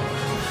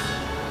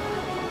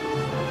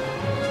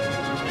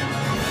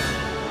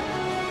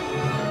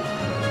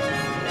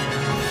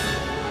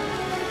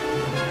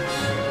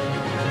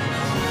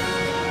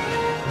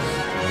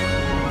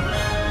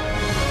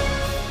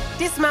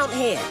 Dismount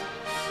here.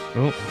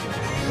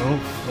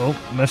 Oh,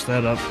 messed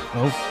that up.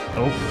 Oh.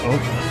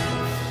 Okay.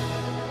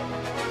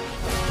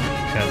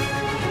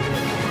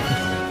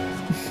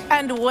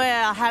 And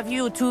where have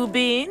you two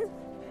been?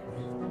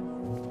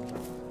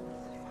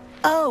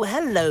 Oh,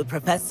 hello,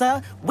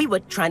 Professor. We were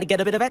trying to get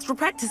a bit of extra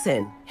practice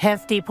in.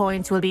 Hefty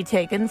points will be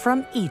taken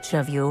from each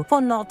of you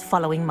for not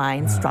following my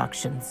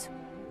instructions.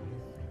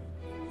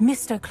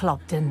 Mr.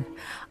 Clopton,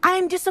 I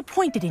am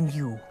disappointed in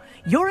you.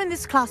 You're in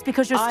this class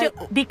because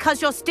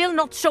you're still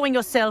not showing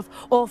yourself,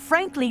 or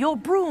frankly, your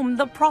broom,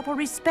 the proper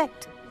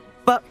respect.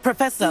 But,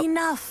 Professor...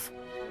 Enough.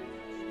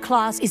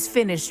 Class is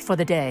finished for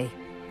the day.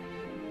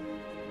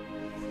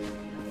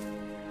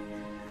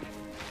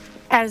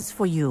 As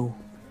for you,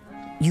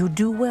 you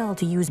do well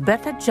to use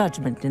better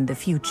judgment in the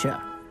future.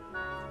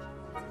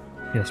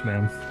 Yes,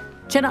 ma'am.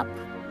 Chin up.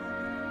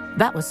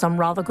 That was some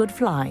rather good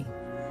flying.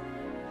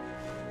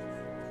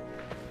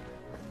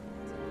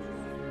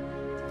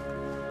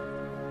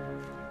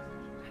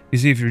 You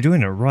see, if you're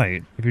doing it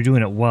right, if you're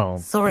doing it well,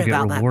 Sorry you get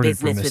about that rewarded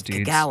for business with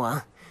misdeeds.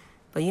 Kagawa,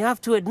 but you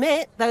have to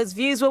admit, those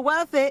views were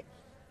worth it.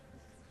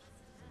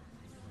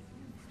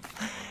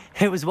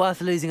 It was worth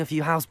losing a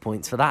few house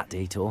points for that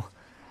detour.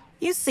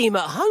 You seem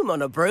at home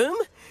on a broom.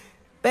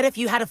 Bet if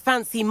you had a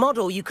fancy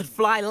model, you could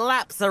fly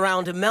laps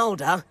around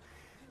Imelda.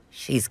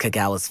 She's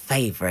Kagawa's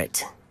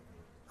favorite.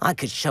 I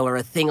could show her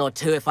a thing or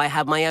two if I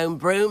had my own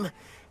broom.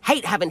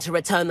 Hate having to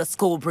return the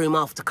school broom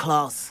after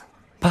class.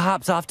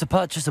 Perhaps I have to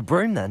purchase a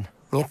broom then.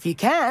 If you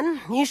can,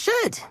 you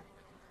should.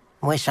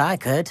 Wish I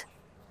could.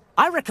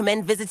 I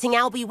recommend visiting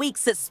Albie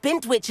Weeks at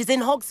Spintwitches in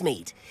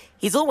Hogsmeade.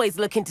 He's always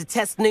looking to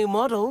test new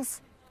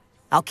models.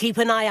 I'll keep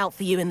an eye out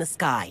for you in the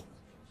sky.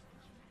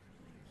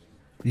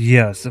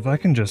 Yes, if I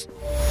can just...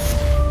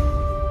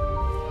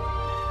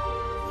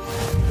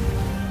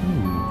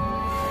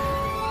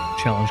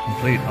 Challenge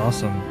complete,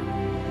 awesome.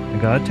 I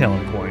got a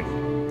talent point.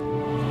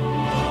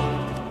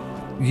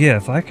 Yeah,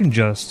 if I can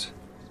just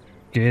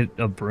get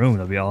a broom,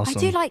 that'd be awesome. I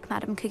do like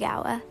Madame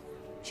Kagawa.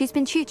 She's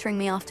been tutoring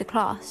me after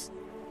class.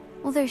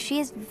 Although she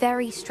is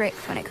very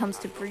strict when it comes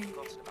to broom.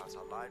 About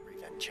our library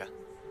venture.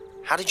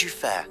 How did you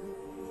fare?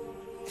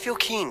 If you're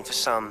keen for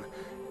some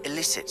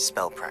illicit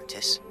spell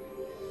practice,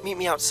 meet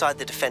me outside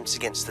the Defense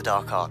Against the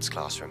Dark Arts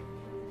classroom.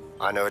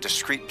 I know a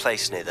discreet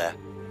place near there.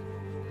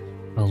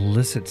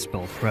 Illicit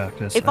spell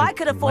practice. If I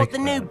could afford like the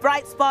new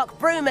Bright Spark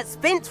broom at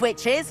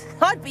Spintwitches,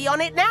 I'd be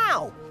on it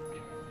now.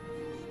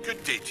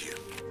 Good day to you.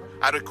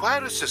 I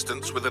require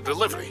assistance with a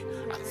delivery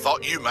and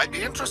thought you might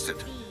be interested.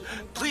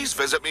 Please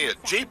visit me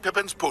at J.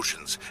 Pippin's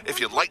Potions if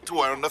you'd like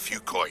to earn a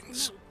few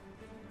coins.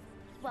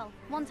 Well,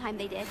 one time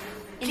they did.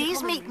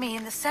 Please meet me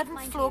in the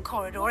 7th floor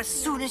corridor as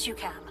soon as you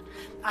can.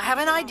 I have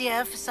an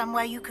idea for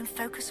somewhere you can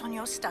focus on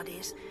your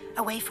studies,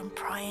 away from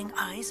prying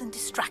eyes and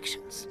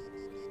distractions.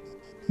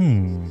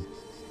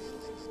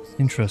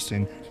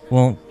 Interesting.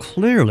 Well,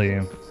 clearly,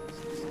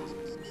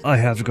 I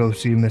have to go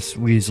see Miss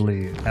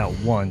Weasley at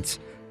once.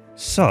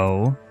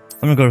 So, I'm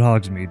gonna go to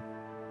Hogsmeade.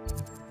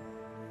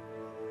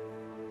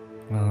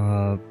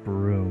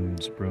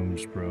 Brooms.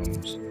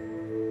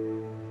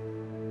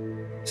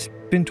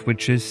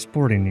 Spintwitches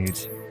sporting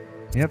needs.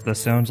 Yep, that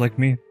sounds like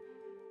me.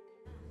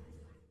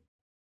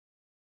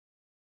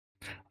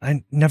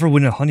 I never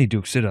went to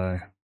Honeydukes, did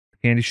I?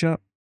 Candy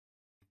shop?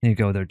 Need to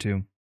go there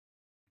too.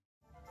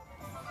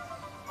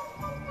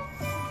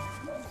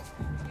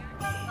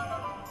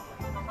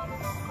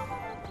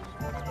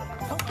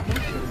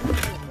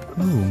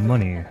 Ooh,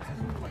 money.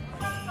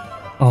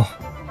 Oh.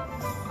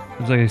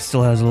 Looks like it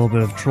still has a little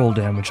bit of troll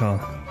damage, huh?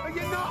 Are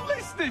you not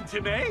listening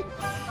to me?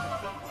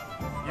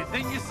 You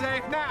think you're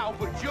safe now,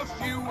 but just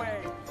you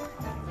wait.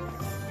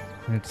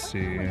 Let's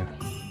see.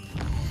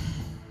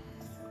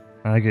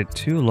 I get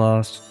too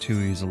lost too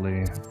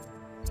easily.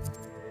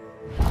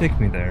 Take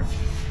me there.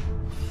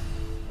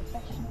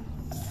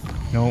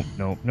 Nope.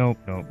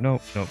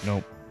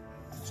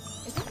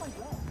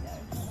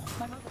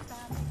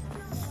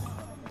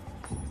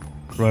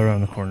 Right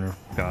around the corner.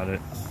 Got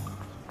it.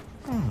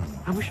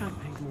 I wish I'd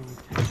paid more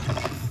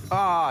attention.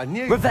 Ah,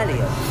 new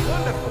Revelio.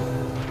 Wonderful.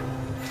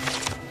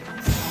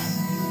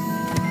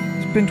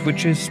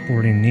 Spintwitches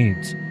Sporting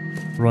Needs,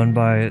 run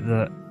by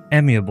the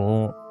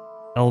amiable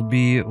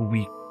LB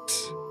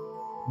Weeks.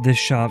 This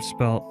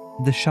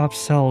shop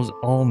sells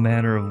all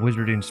manner of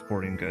wizarding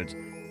sporting goods,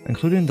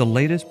 including the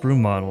latest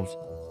broom models.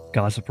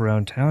 Gossip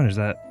around town is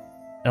that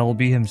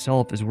LB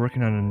himself is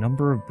working on a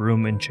number of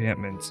broom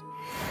enchantments.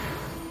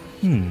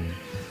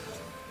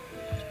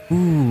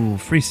 Ooh,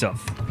 free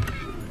stuff.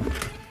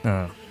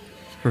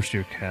 First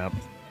year cap.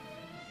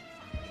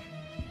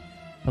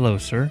 Hello,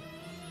 sir.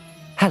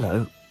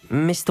 Hello,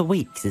 Mr.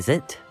 Weeks, is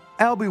it?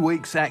 Albie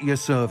Weeks at your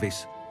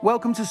service.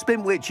 Welcome to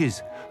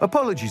Spintwitches.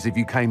 Apologies if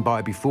you came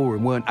by before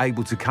and weren't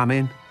able to come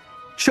in.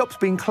 Shop's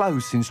been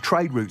closed since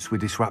trade routes were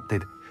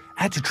disrupted.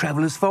 Had to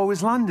travel as far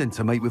as London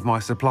to meet with my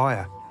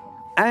supplier.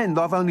 And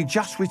I've only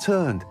just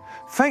returned,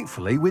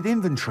 thankfully with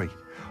inventory.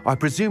 I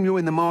presume you're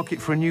in the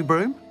market for a new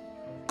broom?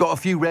 Got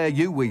a few rare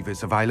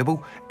U-weavers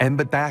available.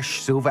 Ember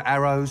Dash, Silver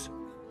Arrows.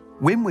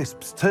 Wind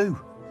Wisps too.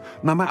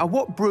 No matter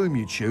what broom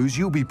you choose,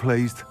 you'll be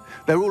pleased.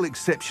 They're all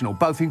exceptional,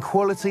 both in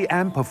quality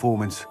and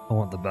performance. I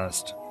want the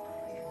best.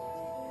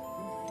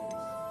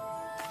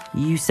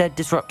 You said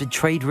disrupted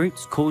trade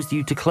routes caused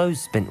you to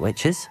close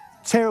Spintwitches?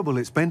 Terrible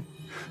it's been.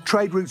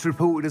 Trade routes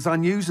reported as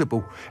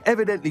unusable.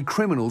 Evidently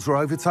criminals are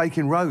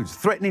overtaking roads,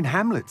 threatening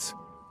hamlets.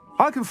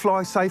 I can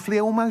fly safely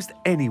almost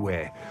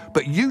anywhere,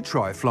 but you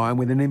try flying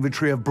with an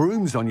inventory of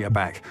brooms on your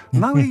back.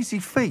 No easy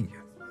feat.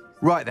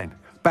 Right then,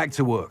 back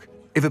to work.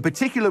 If a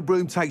particular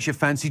broom takes your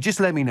fancy,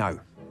 just let me know.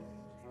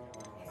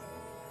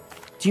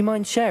 Do you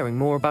mind sharing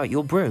more about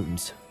your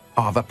brooms?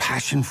 I have a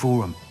passion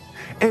for them.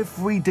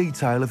 Every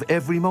detail of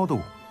every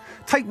model.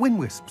 Take Wind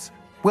Wisps,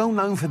 well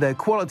known for their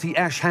quality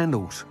ash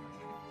handles.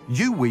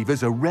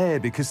 U-weavers are rare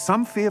because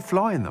some fear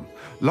flying them,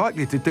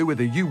 likely to do with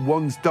the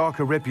U-wand's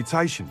darker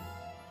reputation.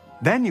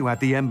 Then you have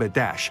the Ember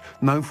Dash,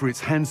 known for its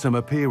handsome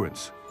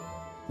appearance.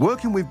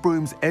 Working with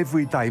brooms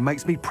every day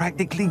makes me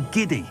practically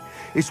giddy.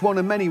 It's one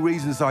of many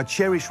reasons I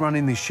cherish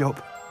running this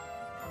shop.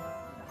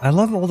 I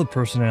love all the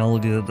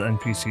personality that the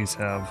NPCs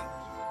have.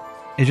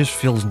 It just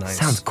feels nice.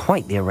 Sounds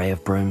quite the array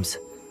of brooms.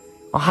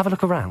 I'll have a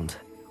look around.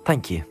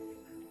 Thank you.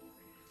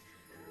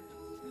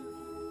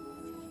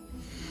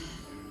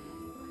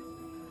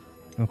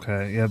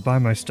 Okay, yeah, buy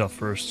my stuff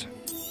first.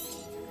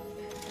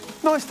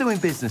 Nice doing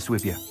business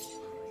with you.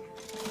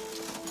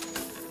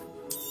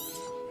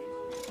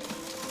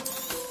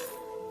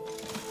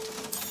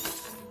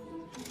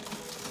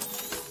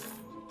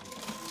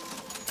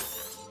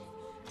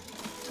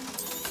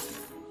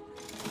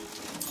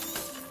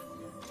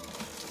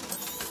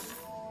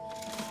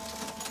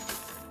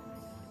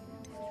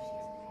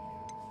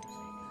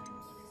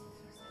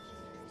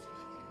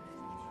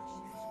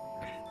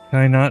 Can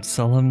I not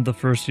sell him the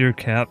first year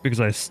cap because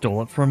I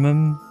stole it from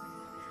him?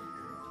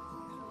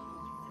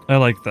 I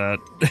like that.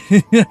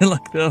 I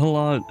like that a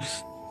lot.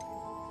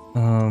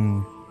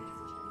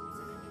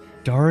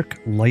 Dark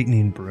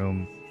Lightning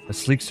Broom. A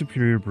sleek,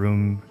 superior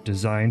broom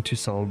designed to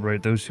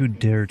celebrate those who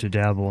dare to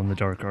dabble in the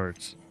dark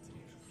arts.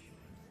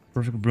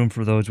 Perfect broom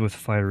for those with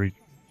fiery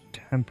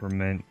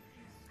temperament.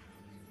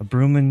 A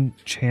broom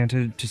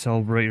enchanted to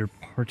celebrate your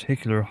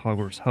particular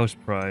Hogwarts house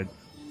pride.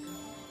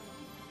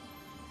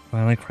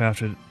 Finally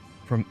crafted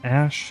from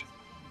ash.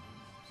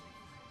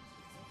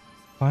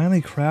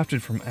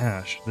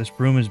 This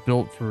broom is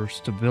built for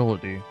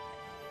stability.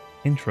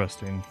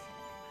 Interesting.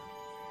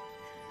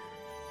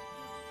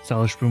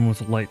 Stylish broom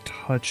with a light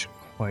touch,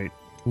 quite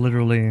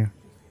literally.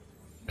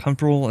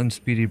 Comfortable and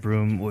speedy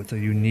broom with a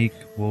unique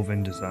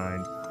woven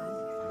design.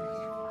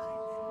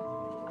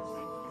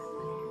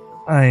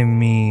 I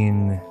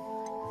mean,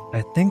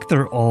 I think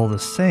they're all the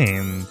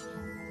same.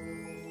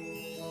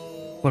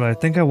 But I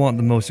think I want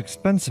the most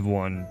expensive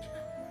one.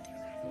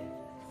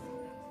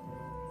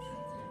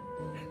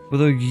 But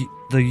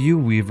the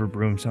U-weaver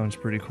broom sounds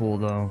pretty cool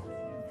though.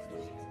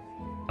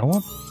 I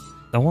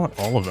want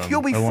all of them.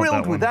 You'll be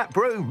thrilled with that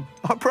broom,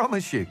 I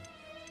promise you.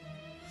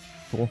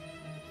 Cool.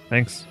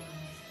 Thanks.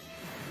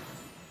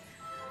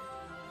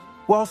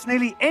 Whilst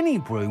nearly any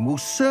broom will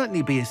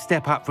certainly be a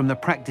step up from the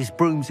practice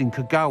brooms in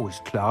Kagawa's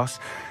class,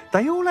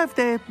 they all have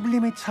their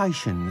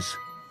limitations.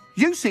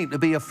 You seem to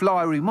be a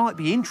flyer who might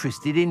be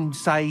interested in,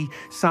 say,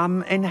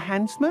 some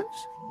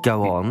enhancements?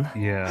 Go on.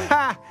 Yeah.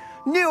 Ha!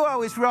 Knew I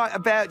was right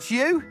about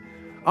you.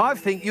 I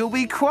think you'll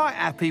be quite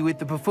happy with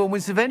the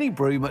performance of any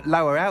broom at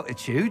lower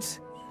altitudes.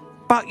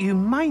 But you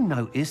may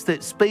notice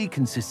that speed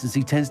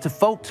consistency tends to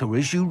falter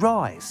as you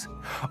rise.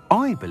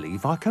 I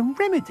believe I can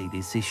remedy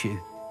this issue.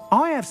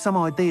 I have some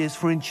ideas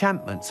for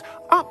enchantments,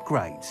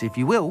 upgrades, if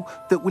you will,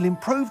 that will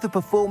improve the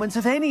performance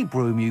of any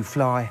broom you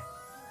fly.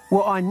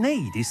 What I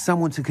need is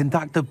someone to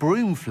conduct a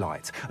broom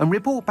flight and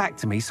report back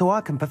to me so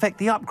I can perfect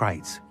the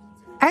upgrades.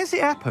 As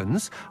it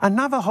happens,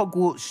 another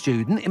Hogwarts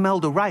student,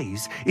 Imelda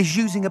Reyes, is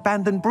using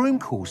abandoned broom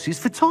courses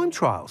for time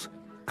trials.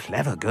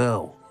 Clever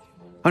girl.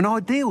 An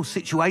ideal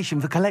situation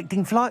for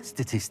collecting flight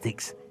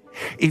statistics.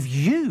 If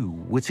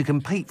you were to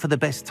compete for the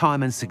best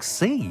time and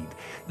succeed,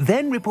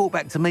 then report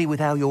back to me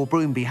with how your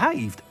broom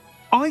behaved,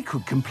 I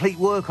could complete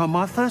work on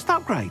my first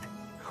upgrade.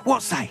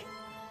 What say?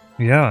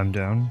 Yeah, I'm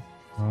down.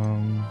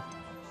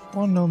 I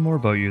want to know more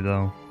about you,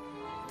 though.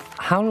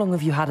 How long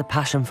have you had a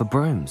passion for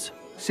brooms?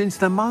 Since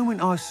the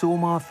moment I saw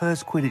my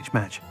first Quidditch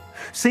match.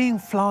 Seeing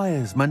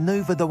flyers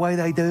manoeuvre the way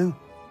they do.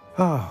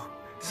 Oh,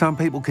 some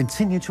people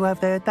continue to have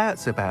their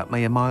doubts about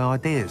me and my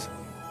ideas.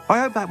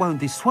 I hope that won't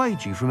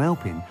dissuade you from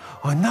helping.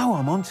 I know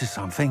I'm onto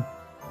something.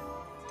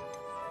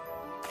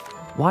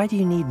 Why do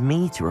you need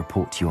me to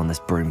report to you on this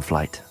broom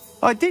flight?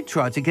 I did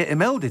try to get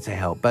Imelda to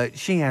help, but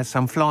she has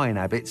some flying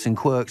habits and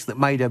quirks that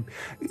made her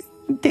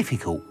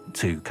difficult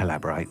to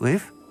collaborate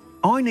with.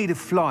 I need a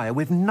flyer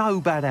with no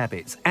bad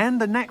habits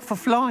and the knack for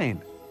flying.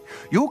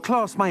 Your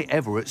classmate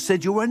Everett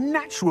said you're a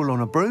natural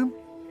on a broom.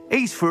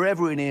 He's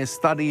forever in here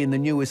studying the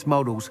newest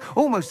models,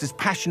 almost as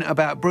passionate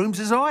about brooms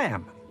as I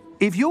am.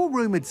 If your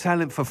rumoured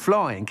talent for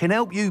flying can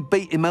help you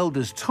beat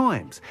Imelda's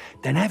times,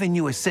 then having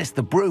you assess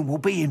the broom will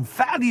be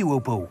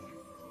invaluable.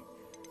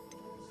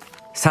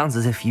 Sounds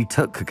as if you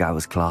took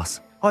Kagawa's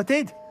class. I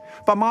did,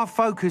 but my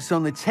focus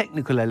on the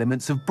technical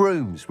elements of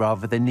brooms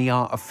rather than the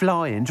art of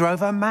flying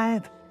drove her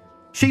mad.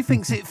 She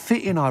thinks it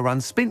fitting I run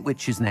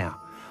Spintwitches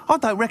now. I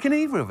don't reckon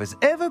either of us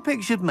ever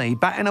pictured me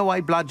batting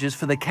away bludgers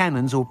for the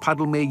Cannons or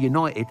Puddlemere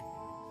United.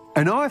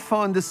 And I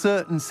find a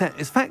certain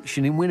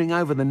satisfaction in winning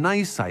over the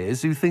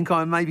naysayers who think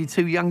I'm maybe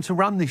too young to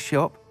run this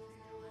shop.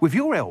 With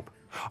your help,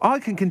 I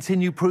can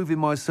continue proving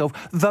myself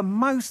the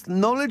most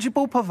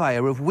knowledgeable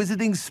purveyor of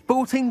wizarding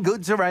sporting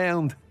goods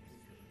around.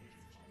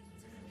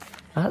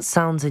 That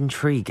sounds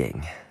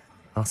intriguing.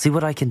 I'll see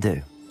what I can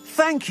do.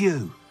 Thank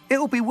you.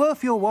 It'll be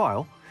worth your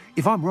while.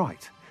 If I'm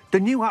right, the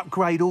new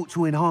upgrade ought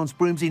to enhance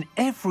brooms in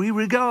every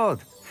regard.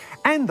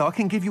 And I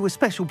can give you a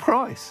special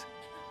price.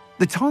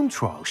 The time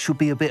trial should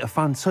be a bit of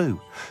fun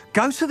too.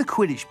 Go to the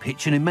Quidditch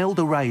pitch and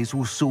Imelda Reyes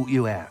will sort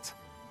you out.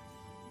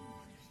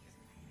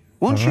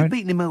 Once you've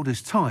beaten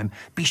Imelda's time,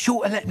 be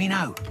sure to let me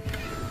know.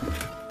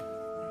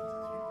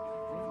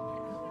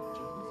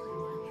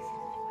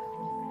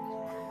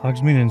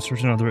 Hogsmeade and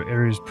certain other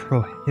areas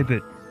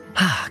prohibit.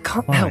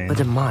 Can't help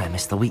but admire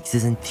Mr. Weeks'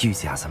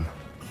 enthusiasm.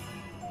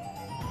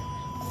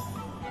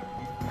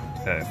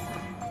 Okay.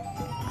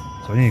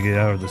 So I need to get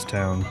out of this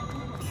town.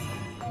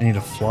 I need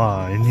to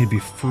fly. I need to be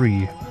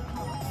free.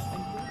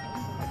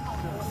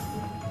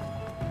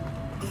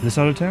 This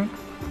out of town?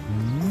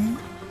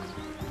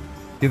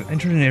 You've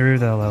entered an area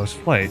that allows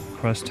flight.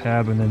 Press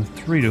tab and then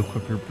 3 to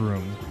equip your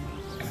broom.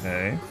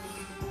 Okay.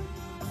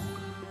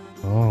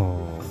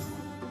 Oh.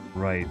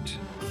 Right.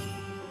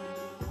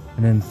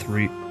 And then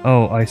 3.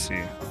 Oh, I see.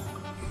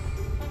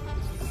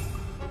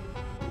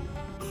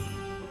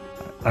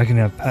 I can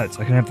have pets.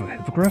 I can have a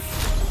hippogriff?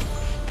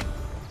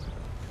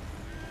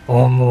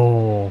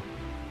 Oh.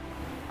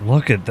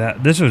 Look at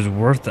that. This was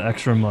worth the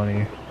extra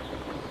money.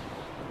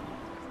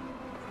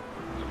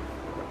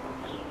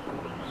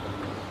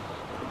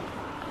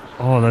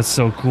 Oh, that's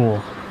so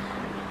cool.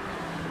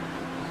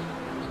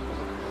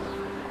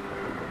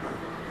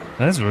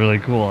 That's really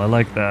cool. I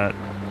like that.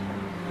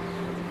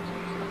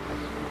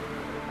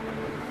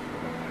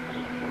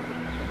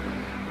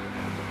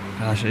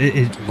 Gosh,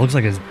 it looks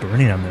like it's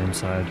burning on the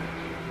inside.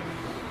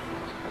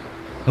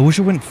 I wish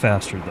it went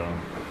faster, though.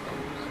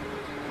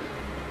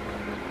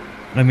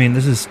 I mean,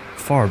 this is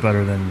far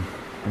better than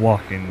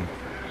walking.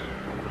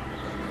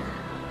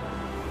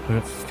 But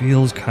it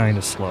feels kind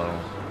of slow.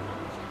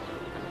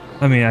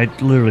 I mean, I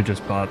literally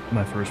just bought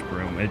my first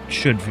broom. It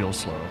should feel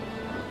slow.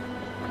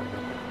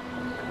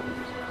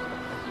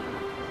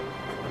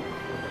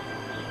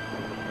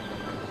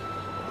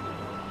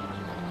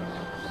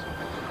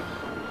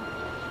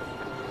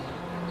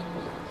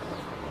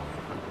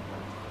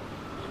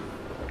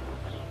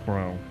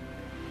 Bro.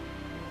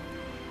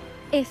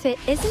 If it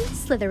isn't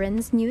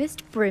Slytherin's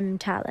newest broom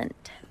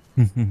talent.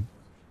 Yeah,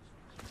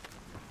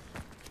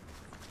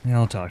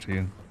 I'll talk to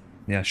you.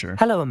 Yeah, sure.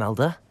 Hello,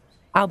 Imelda.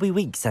 Albie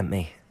Weeks sent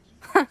me.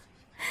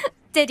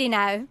 Did he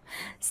now?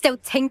 Still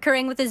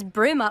tinkering with his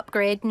broom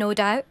upgrade, no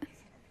doubt.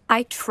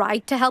 I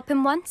tried to help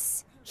him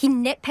once. He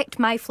nitpicked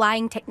my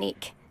flying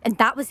technique, and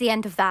that was the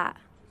end of that.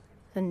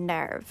 The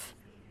nerve.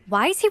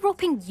 Why is he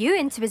roping you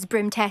into his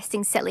broom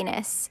testing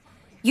silliness?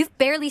 You've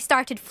barely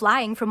started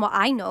flying from what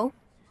I know.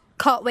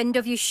 Caught wind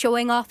of you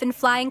showing off in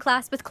flying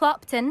class with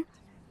Clopton.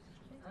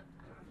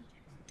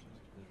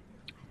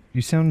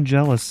 You sound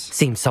jealous.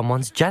 Seems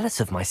someone's jealous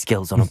of my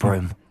skills on a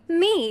broom.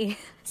 Me?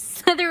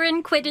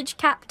 Slytherin Quidditch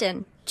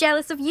captain.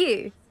 Jealous of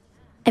you?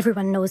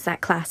 Everyone knows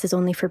that class is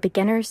only for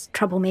beginners,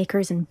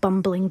 troublemakers, and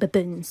bumbling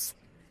baboons.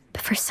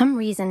 But for some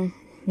reason,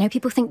 now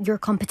people think you're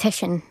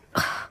competition.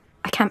 Ugh,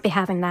 I can't be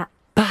having that.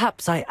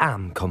 Perhaps I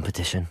am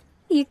competition.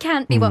 You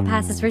can't be what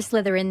passes for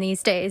Slytherin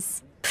these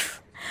days. Pfft,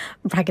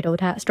 ragged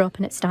old hat's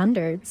dropping its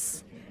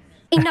standards.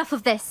 Enough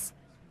of this.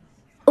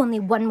 Only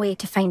one way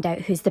to find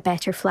out who's the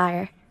better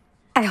flyer.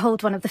 I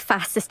hold one of the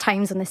fastest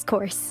times on this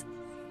course.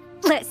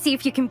 Let's see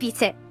if you can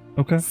beat it.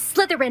 Okay.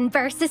 Slytherin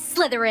versus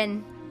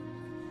Slytherin.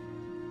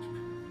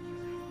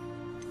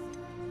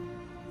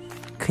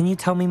 Can you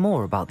tell me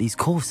more about these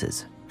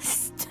courses?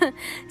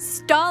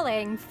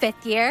 Stalling,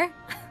 5th year.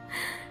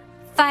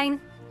 Fine,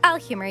 I'll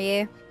humour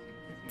you.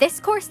 This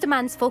course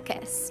demands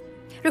focus.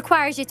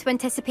 Requires you to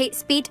anticipate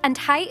speed and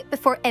height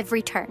before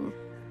every turn.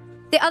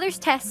 The others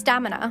test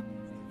stamina.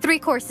 3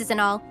 courses in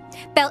all,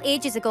 built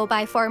ages ago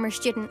by former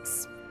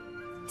students.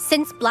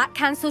 Since Black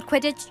cancelled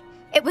Quidditch,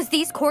 it was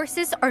these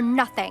courses or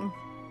nothing.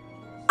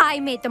 I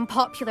made them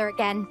popular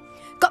again.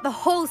 Got the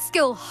whole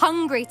school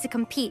hungry to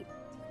compete.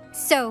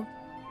 So,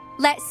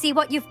 let's see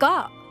what you've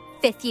got,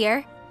 5th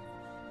year.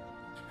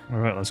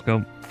 Alright, let's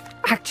go.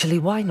 Actually,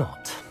 why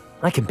not?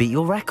 I can beat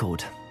your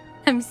record.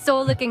 I'm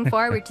so looking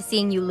forward to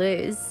seeing you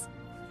lose.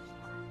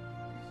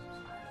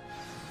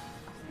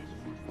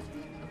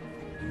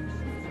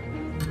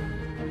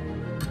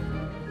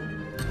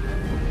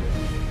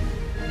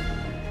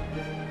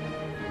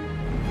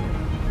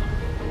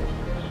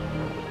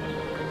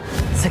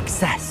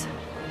 Success.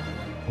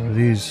 What are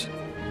these?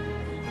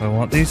 Do I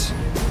want these?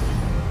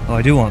 Oh,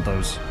 I do want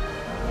those.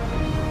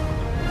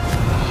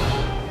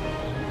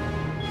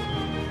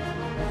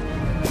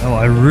 Oh,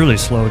 I really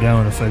slow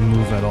down if I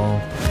move at all.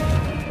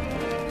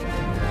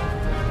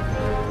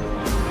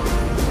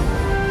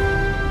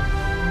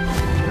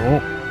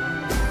 Oh.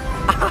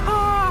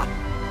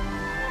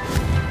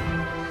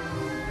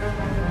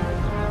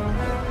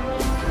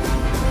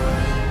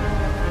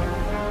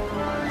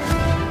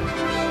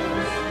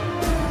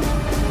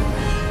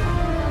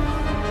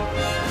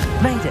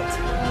 Made it. I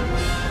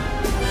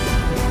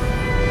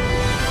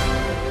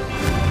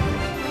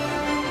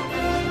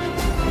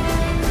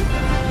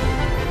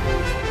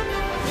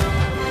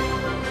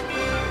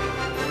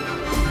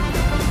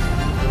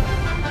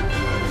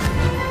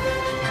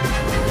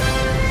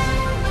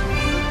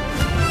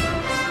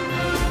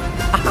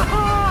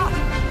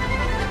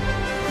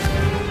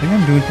think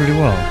I'm doing pretty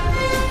well.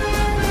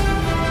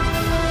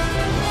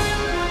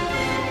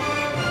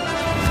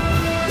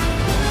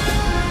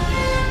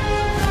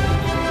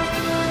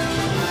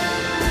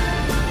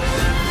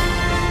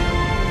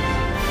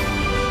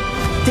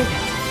 Did it.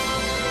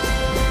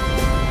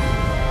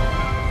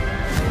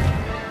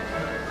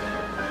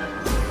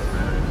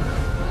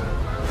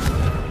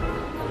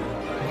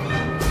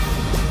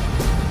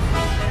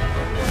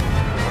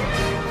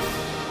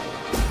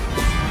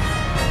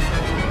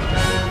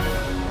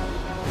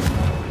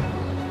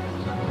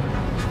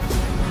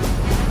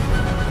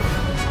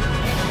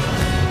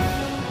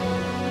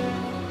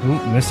 Ooh,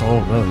 miss all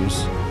of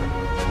those.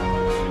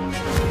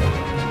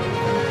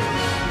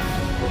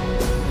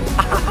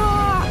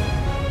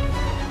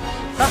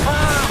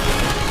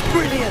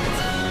 Brilliant.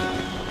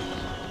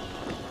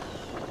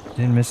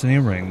 Didn't miss any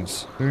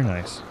rings. Very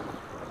nice.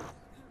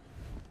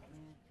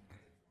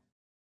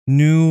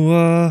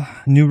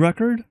 New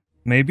record?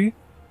 Maybe?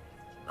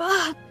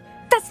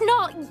 That's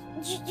not...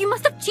 You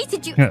must have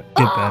cheated, you... Yeah,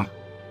 get bent.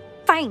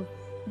 Fine.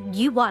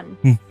 You won.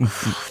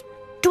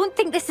 Don't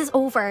think this is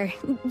over.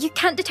 You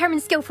can't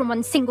determine skill from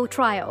one single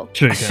trial.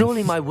 Sure you can.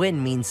 Surely my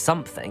win means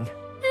something.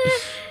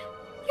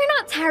 You're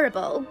not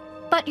terrible,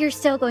 but you're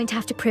still going to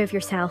have to prove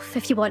yourself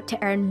if you want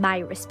to earn my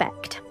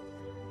respect.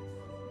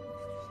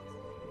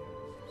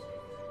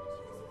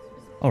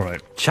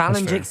 Alright.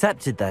 Challenge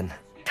accepted then.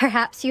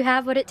 Perhaps you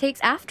have what it takes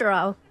after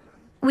all.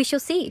 We shall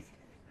see.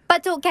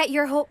 But don't get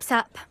your hopes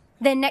up.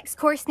 The next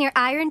course near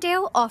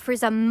Irondale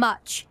offers a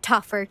much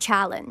tougher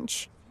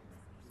challenge.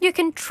 You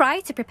can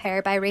try to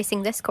prepare by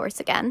racing this course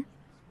again.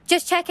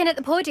 Just check in at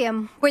the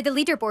podium, where the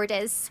leaderboard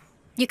is.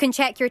 You can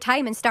check your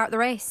time and start the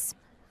race.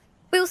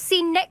 We'll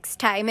see next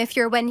time if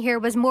your win here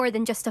was more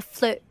than just a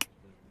fluke.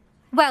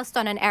 Whilst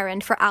on an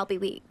errand for Albie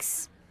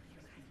Weeks.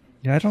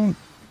 Yeah, I don't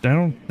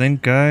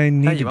think I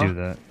need to do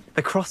that.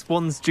 The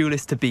Crosswands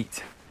duelist to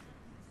beat.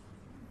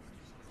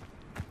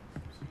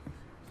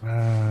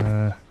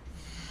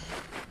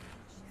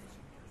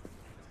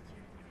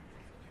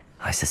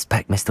 I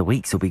suspect Mr.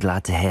 Weeks will be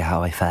glad to hear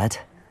how I fared.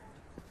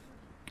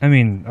 I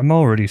mean, I'm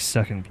already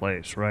second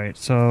place, right?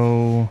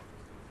 So...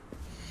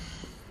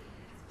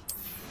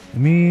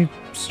 Let me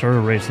start a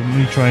race. Let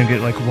me try and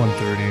get like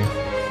 130.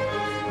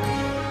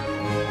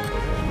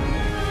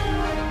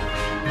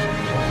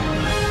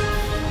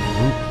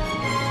 Oop.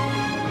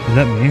 Is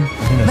that me? I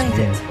think that's Made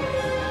me. it.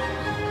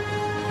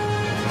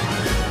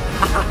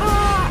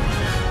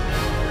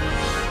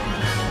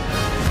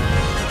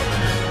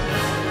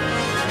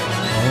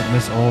 Don't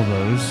miss all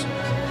those.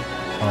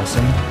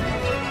 Awesome.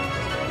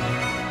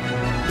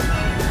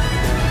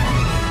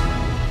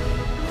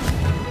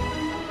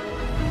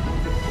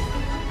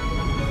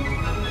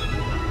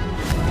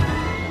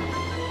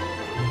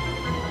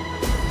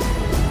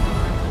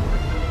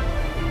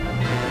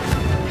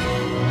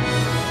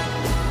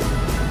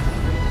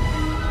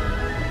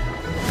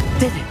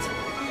 Did it.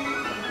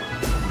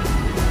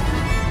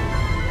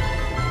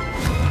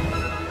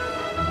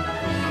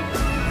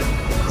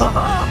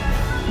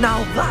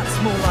 Now that's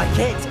more like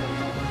it.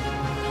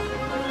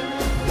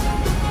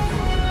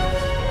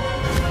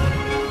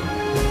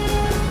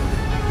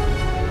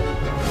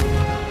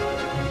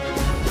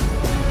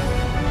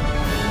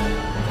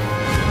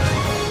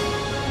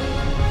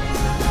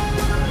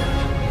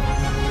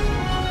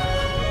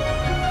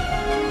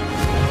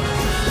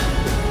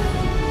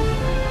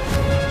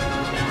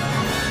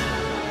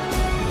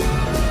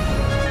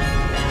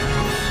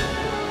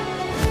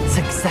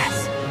 Success.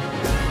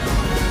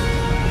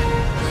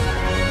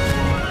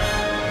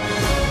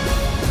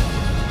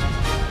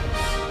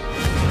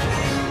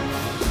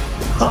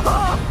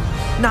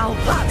 Now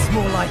that's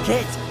more like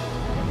it.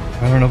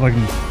 I don't know if I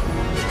can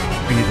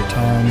beat the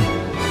time.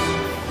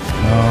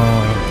 No,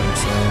 I don't think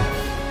so.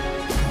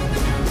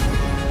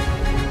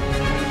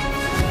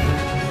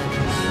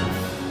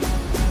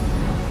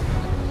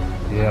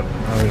 Yep, I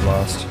already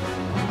lost.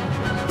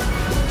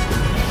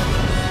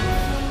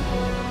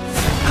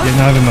 Didn't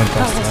have him my best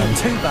That time. wasn't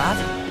too bad.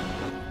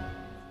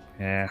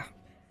 Yeah.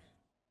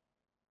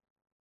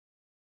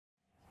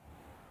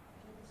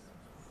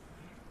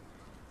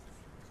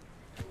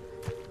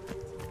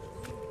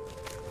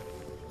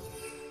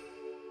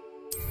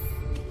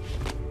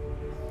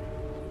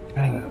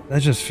 That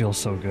just feels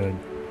so good.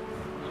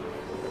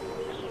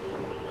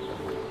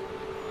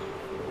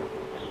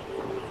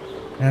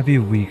 Abby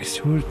Weeks.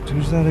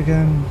 Who's that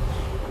again?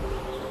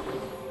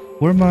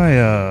 What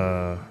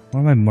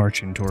am I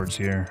marching towards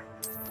here?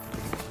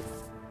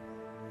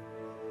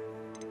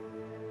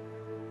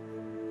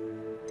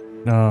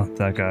 Oh,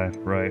 that guy,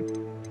 right.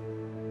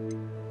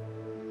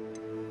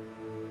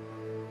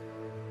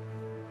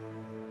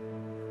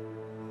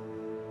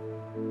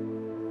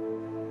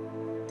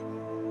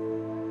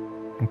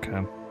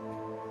 Okay.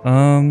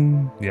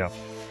 Yeah.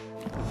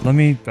 Let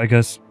me, I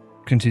guess,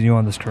 continue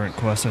on this current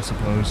quest, I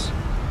suppose.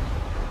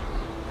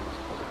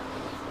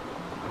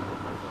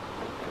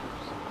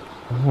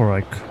 Or I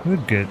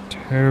could get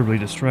terribly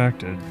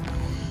distracted.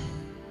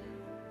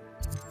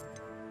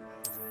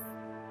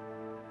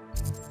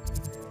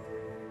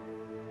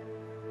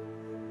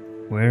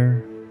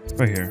 Where?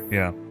 Right here,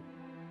 yeah.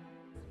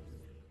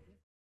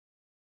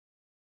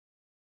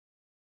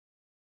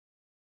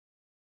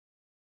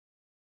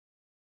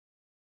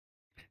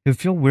 It would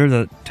feel weird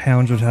that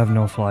towns would have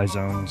no fly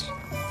zones.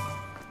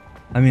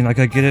 I mean, like,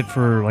 I get it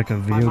for, like, a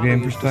video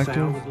game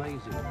perspective.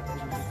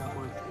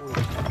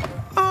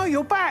 Oh,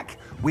 you're back!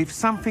 With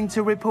something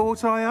to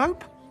report, I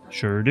hope?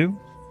 Sure do.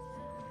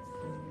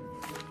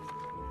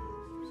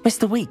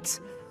 Mr. Weeks,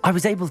 I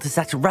was able to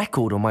set a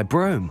record on my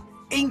broom.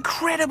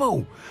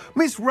 Incredible!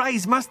 Miss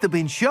Reyes must have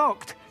been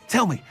shocked.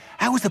 Tell me,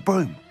 how was the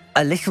broom?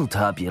 A little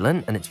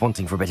turbulent, and it's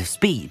wanting for a bit of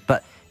speed,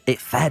 but it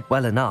fared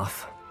well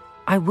enough.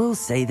 I will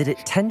say that it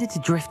tended to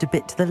drift a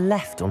bit to the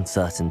left on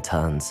certain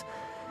turns.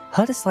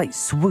 Heard a slight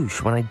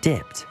swoosh when I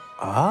dipped.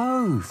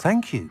 Oh,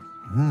 thank you.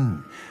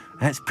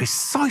 That's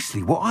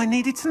precisely what I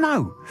needed to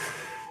know.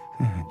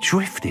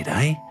 Drifted,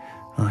 eh?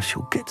 I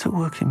shall get to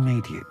work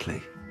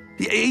immediately.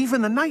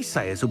 Even the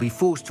naysayers will be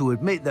forced to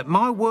admit that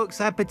my work's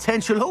had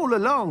potential all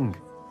along.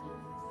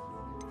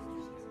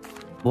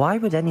 Why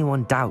would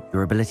anyone doubt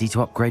your ability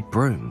to upgrade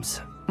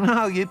brooms?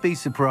 No, you'd be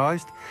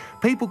surprised.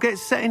 People get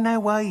set in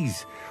their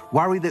ways,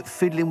 worry that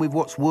fiddling with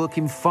what's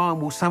working fine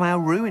will somehow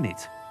ruin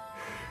it.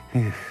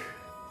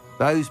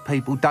 Those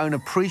people don't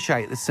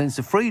appreciate the sense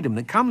of freedom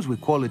that comes with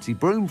quality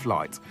broom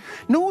flight,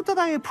 nor do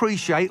they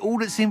appreciate all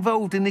that's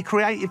involved in the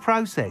creative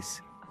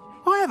process.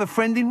 I have a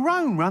friend in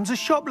Rome runs a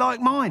shop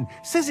like mine,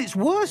 says it's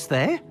worse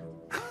there.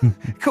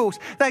 Of course,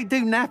 they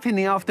do nap in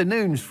the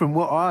afternoons from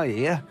what I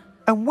hear.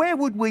 And where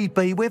would we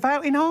be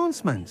without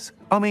enhancements?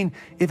 I mean,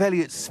 if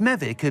Elliot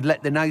Smethwick had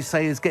let the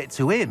naysayers get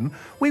to him,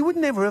 we would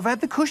never have had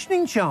the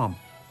cushioning charm.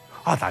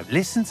 I don't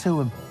listen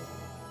to him.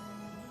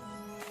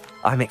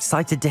 I'm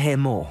excited to hear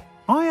more.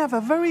 I have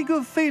a very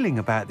good feeling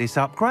about this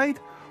upgrade.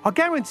 I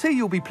guarantee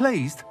you'll be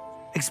pleased.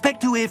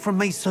 Expect to hear from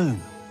me soon.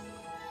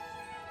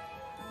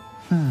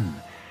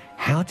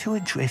 How to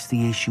address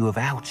the issue of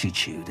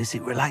altitude as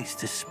it relates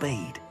to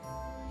speed?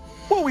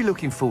 What are we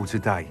looking for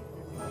today?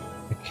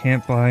 I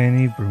can't buy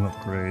any broom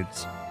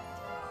upgrades.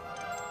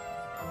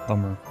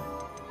 Bummer.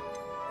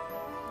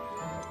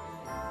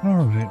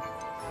 Alright.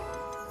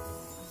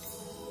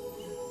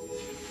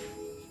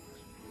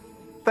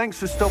 Thanks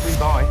for stopping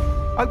by.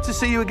 Hope to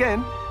see you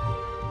again.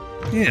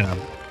 Yeah.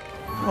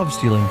 Love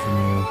stealing from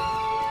you.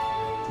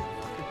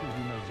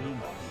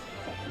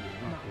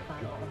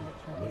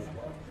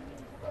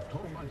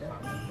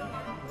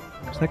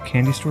 Is that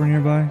candy store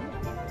nearby?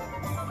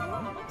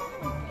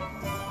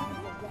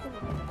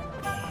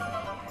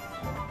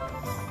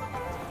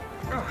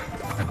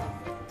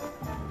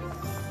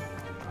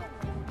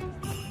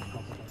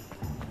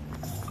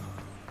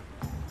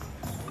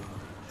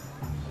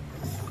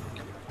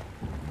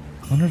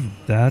 I wonder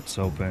if that's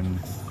open.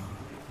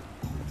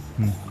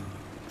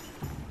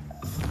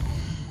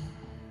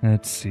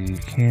 Let's see.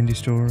 Candy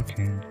store,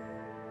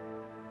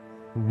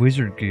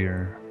 wizard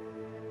gear.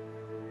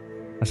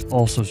 That's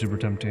also super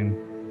tempting.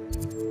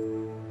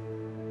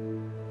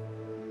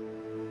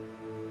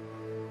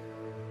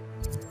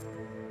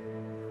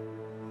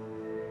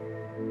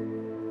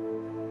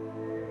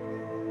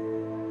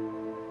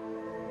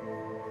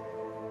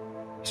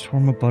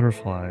 Swarm of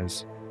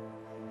butterflies.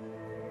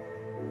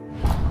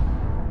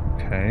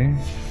 Okay.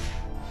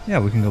 Yeah,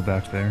 we can go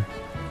back there.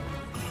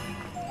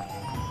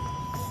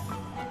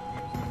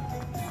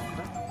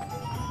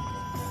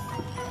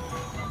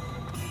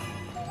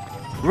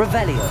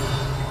 Revelio.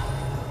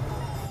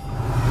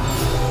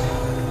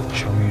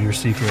 Show me your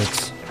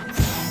secrets.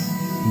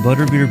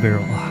 Butterbeer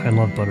barrel. Oh, I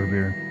love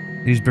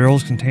butterbeer. These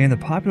barrels contain the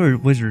popular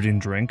wizarding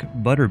drink,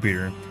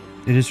 butterbeer.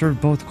 It is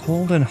served both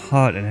cold and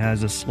hot and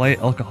has a slight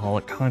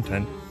alcoholic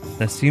content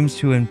that seems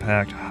to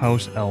impact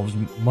house elves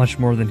much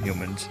more than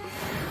humans.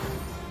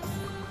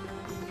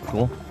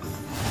 Cool.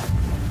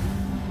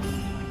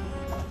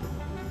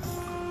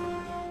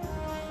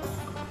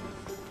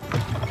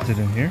 Is it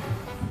in here?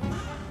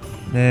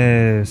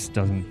 This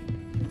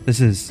doesn't.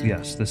 This is,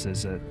 yes, this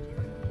is it.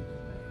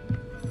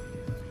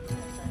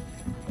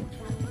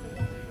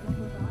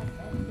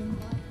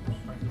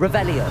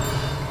 Revelio.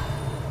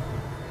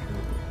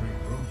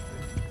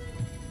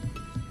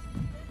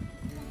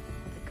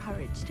 The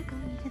courage to go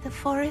into the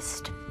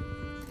forest.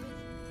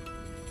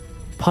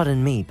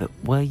 Pardon me, but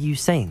were you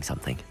saying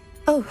something?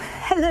 Oh,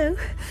 hello.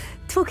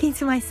 Talking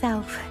to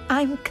myself.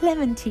 I'm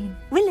Clementine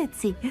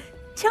Willardsey.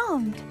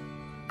 Charmed.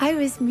 I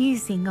was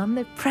musing on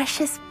the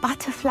precious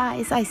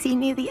butterflies I see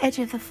near the edge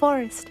of the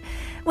forest.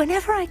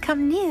 Whenever I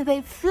come near,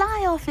 they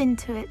fly off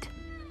into it.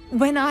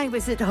 When I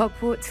was at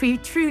Hogwarts, we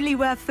truly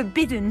were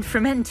forbidden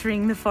from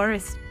entering the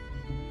forest.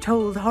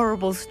 Told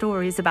horrible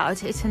stories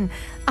about it, and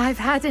I've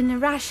had an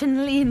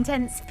irrationally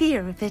intense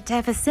fear of it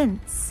ever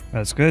since.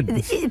 That's good.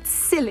 It's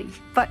silly,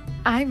 but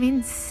I'm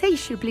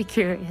insatiably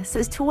curious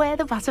as to where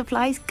the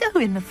butterflies go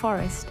in the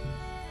forest.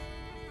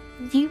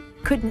 You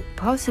couldn't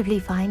possibly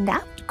find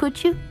out,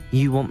 could you?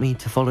 You want me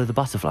to follow the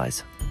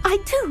butterflies?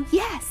 I do,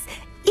 yes,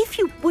 if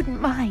you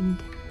wouldn't mind.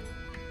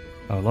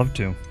 I'd love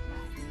to.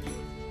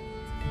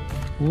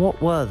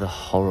 What were the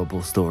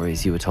horrible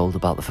stories you were told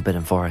about the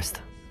Forbidden Forest?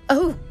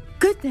 Oh,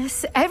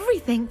 goodness,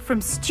 everything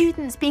from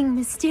students being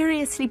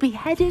mysteriously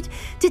beheaded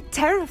to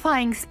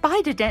terrifying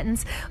spider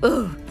dens.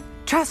 Oh,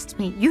 trust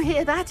me, you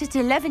hear that at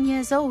 11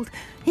 years old.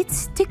 It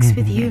sticks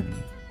with you.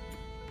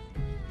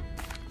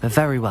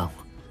 Very well.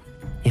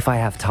 If I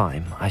have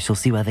time, I shall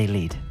see where they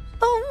lead.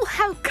 Oh,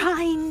 how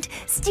kind.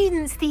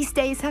 Students these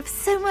days have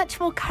so much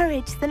more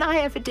courage than I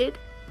ever did.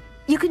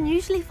 You can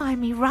usually find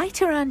me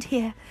right around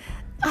here.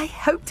 I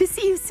hope to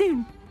see you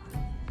soon.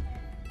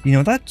 You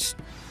know, that's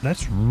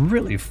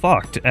really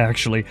fucked,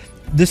 actually.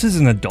 This is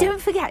an adult.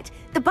 Don't forget,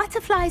 the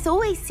butterflies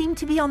always seem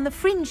to be on the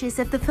fringes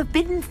of the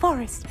Forbidden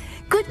Forest.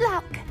 Good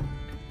luck.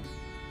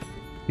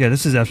 Yeah,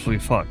 this is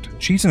absolutely fucked.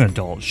 She's an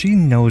adult. She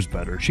knows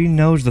better. She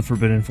knows the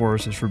Forbidden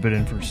Forest is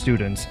forbidden for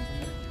students.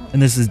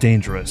 And this is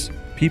dangerous.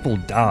 People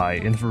die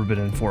in the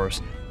Forbidden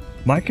Forest.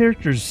 My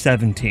character's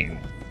 17.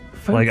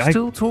 Folks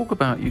still talk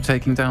about you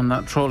taking down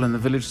that troll in the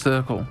village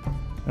circle.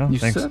 Oh, you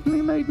thanks.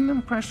 certainly made an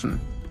impression.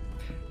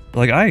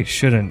 Like, I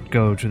shouldn't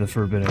go to the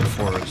Forbidden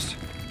Forest.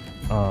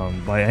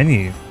 By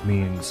any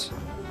means.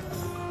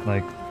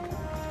 Like,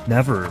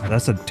 never.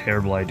 That's a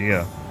terrible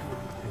idea.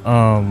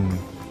 So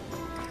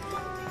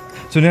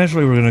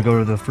naturally we're gonna go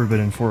to the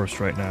Forbidden Forest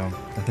right now.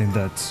 I think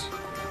that's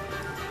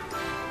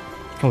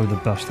probably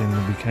the best thing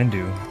that we can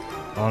do,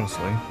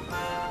 honestly.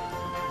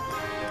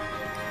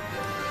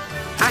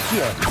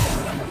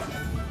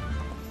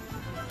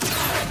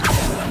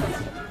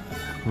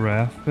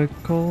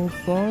 Graphical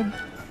bug?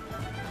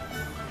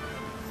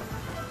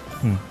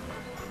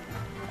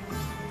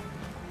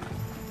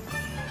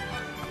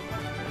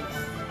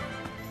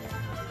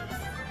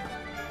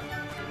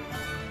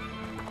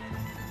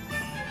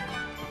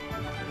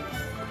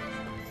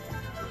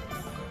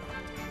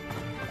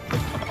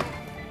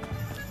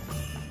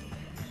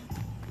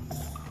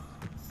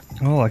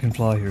 Oh, I can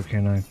fly here,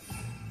 can't I?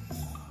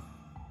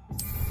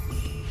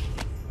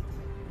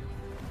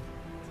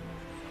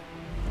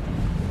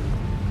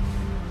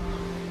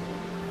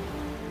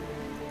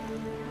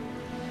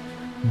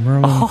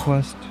 Merlin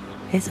quest.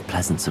 Here's a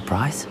pleasant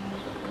surprise.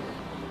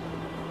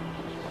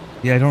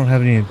 Yeah, I don't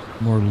have any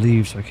more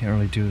leaves, so I can't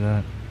really do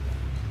that.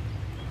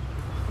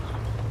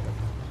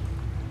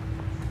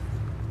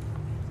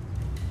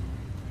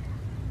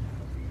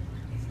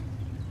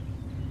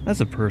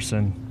 That's a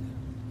person.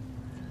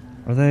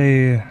 Are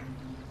they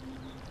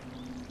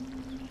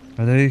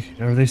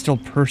still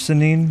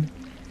personing?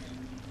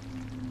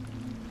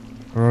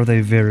 Or are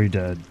they very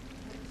dead?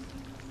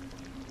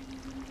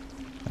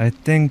 I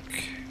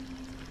think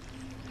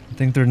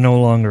they're no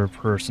longer a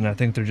person. I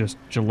think they're just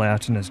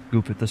gelatinous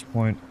goop at this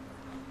point.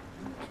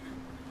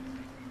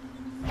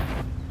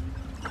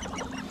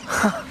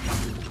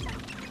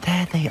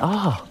 There they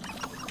are.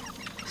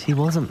 She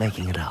wasn't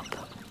making it up.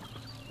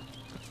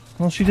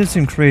 Well, she did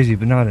seem crazy,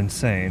 but not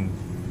insane.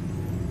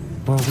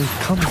 Well, we've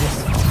come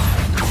this far.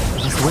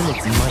 Miss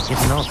Willardsey might get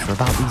an answer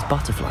about these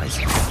butterflies.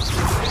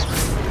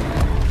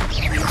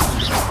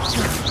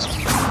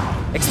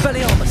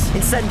 Expelliarmus,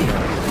 Incendio,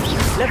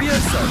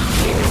 Levioso,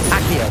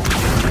 Accio.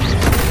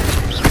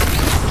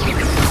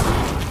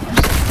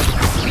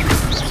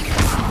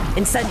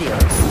 Incendio,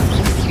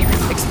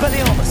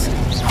 Expelliarmus,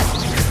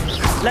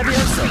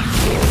 Levioso.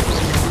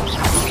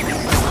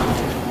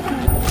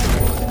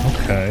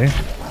 Okay.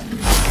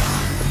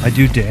 I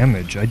do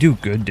damage. I do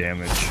good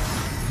damage.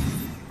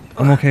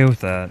 I'm okay with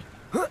that.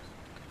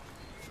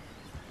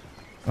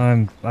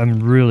 I'm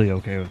really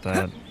okay with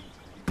that.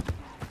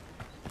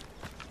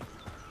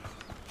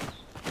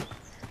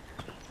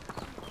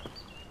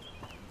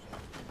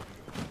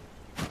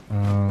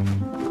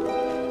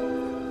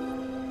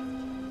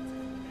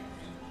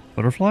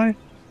 Butterfly?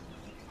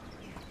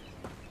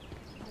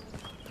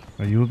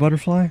 Are you a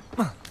butterfly?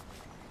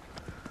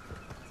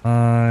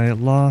 I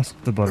lost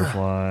the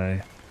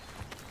butterfly.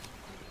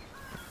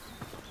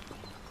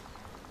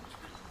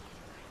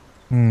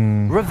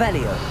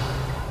 Revelio.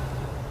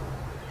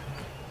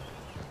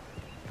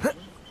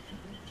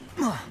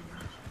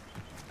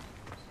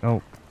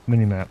 Oh,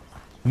 minimap.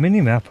 The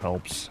minimap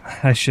helps.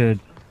 I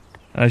should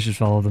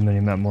follow the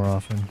minimap more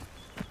often.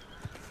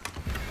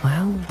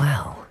 Well,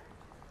 well.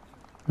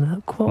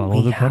 Look what Follow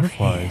we the have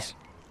butterflies. here.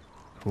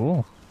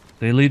 Cool.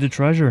 They lead to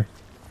treasure.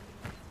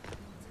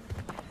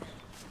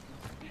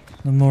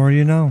 The more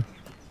you know.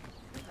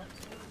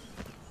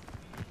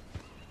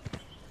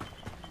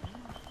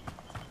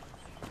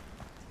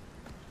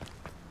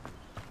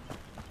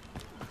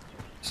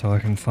 So I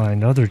can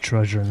find other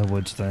treasure in the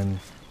woods then.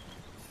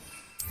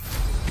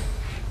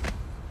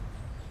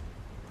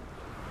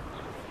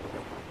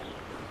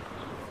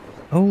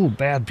 Oh,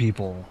 bad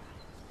people.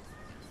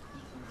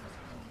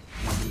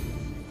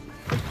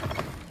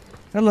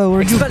 Hello,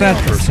 are you a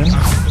bad person?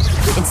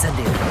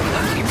 Incendio.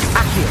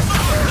 Accio.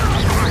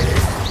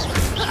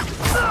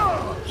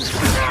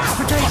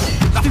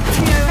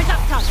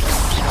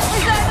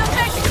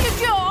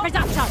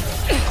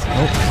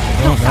 Oh,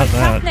 no, not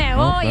that.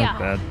 Now, Oh, yeah. not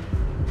bad.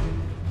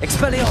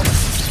 Expelliarmus.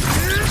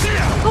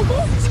 Oh,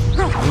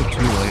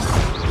 too late.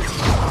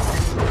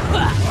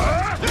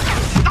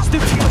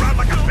 Stupid around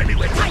like a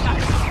bellywitch.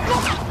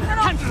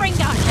 Can't bring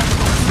down.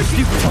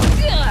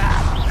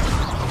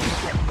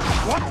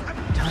 What?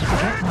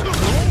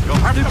 You'll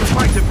have to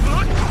fight him.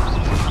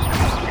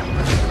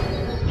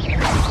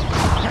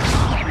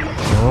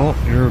 Oh,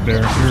 you're a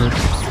bear. You're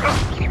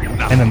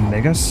an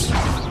Amegas?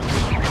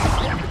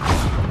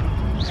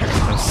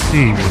 I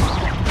see.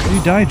 You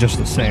die just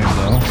the same,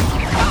 though.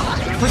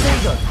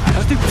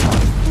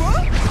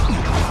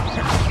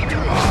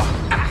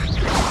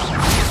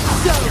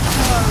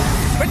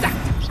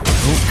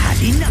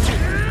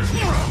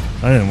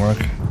 That didn't work.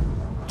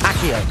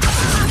 Accio.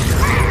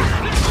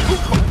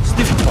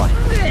 Stupid boy.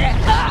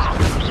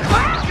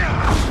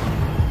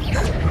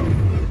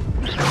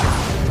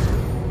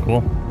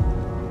 Cool.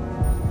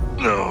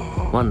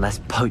 One less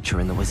poacher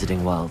in the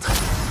wizarding world.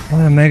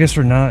 Well, Amegas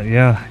or not,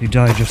 yeah, you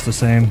die just the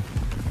same.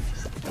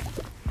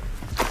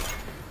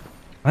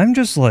 I'm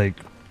just like...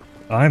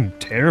 I'm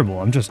terrible.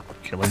 I'm just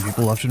killing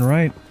people left and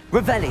right.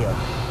 Revelio.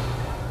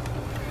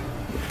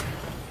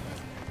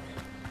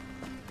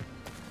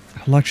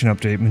 Collection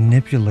update.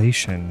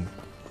 Manipulation.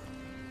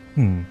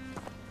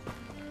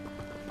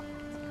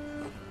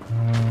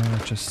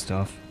 Just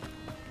stuff.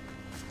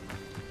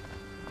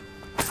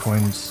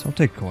 Coins. I'll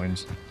take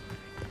coins.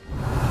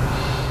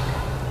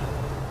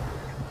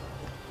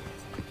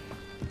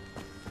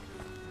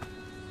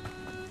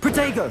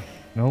 Protego.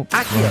 Nope.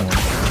 Accio.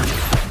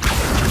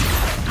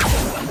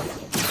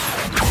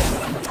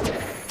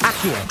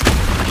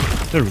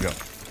 Accio. There we go.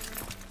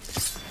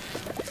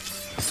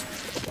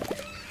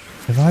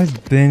 Have I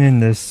been in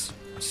this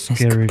scary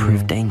This could prove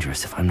room?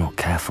 dangerous if I'm not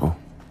careful.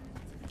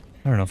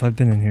 I don't know if I've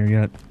been in here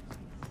yet.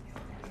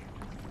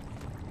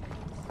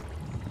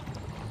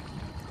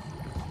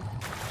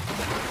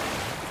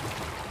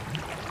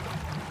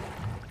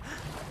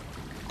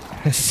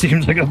 It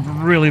seems like a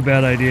really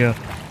bad idea.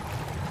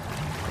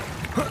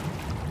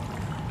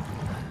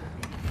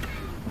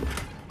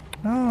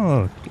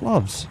 Oh,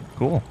 gloves.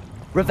 Cool.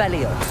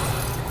 Revelio.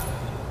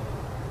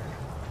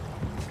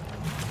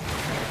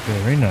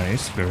 Very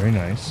nice, very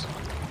nice.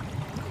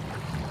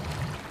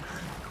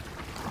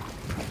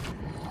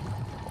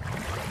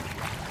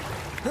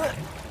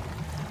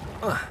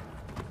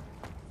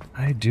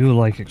 I do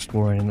like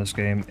exploring in this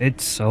game.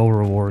 It's so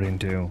rewarding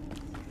too.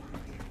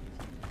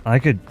 I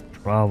could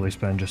probably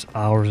spend just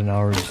hours and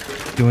hours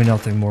doing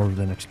nothing more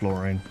than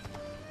exploring.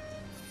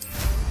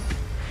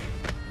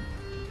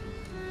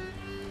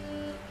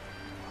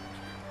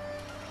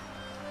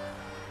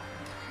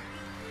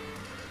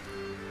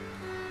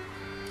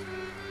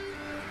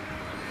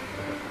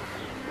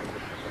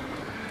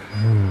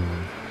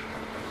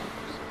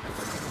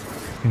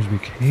 Seems to be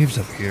caves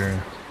up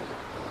here.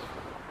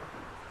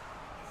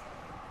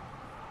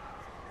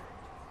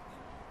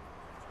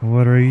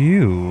 What are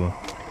you?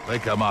 They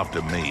come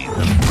after me,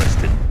 the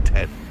rest in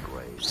 10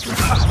 graves.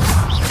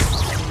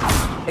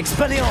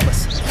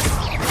 Expelliarmus.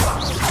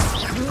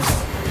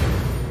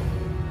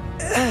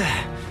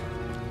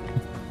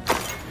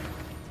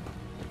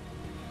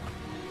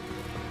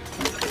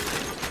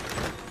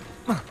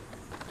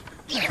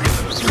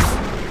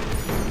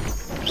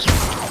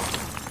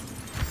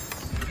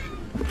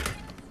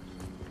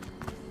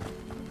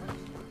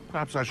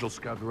 Perhaps I shall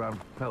scout around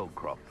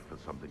Fellcroft for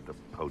something to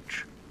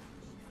poach.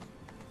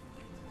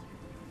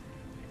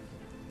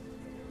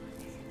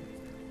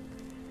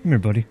 Come here,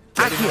 buddy.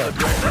 Accio.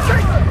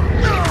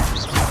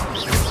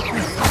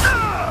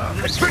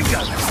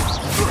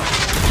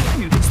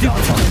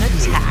 Stupid one.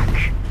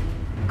 Attack.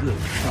 Good.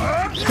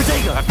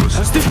 Protego.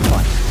 Stupid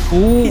one.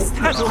 Ooh. Is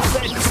that all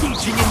they're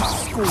teaching in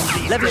school?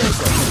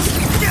 Leviosa.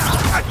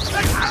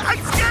 I'm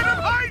scared of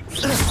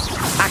heights!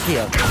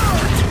 Accio.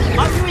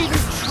 Are you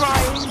even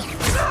trying?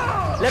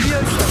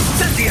 Leviosa.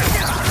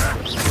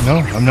 No,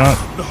 I'm not.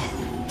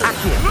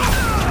 Accio.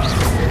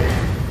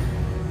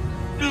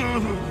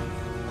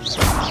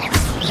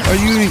 Are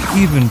you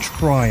even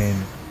trying?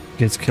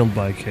 Gets killed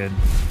by a kid.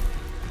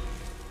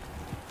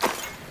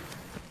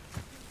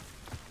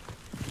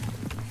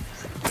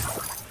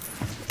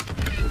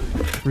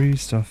 Free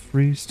stuff,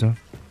 free stuff.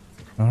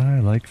 I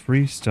like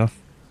free stuff.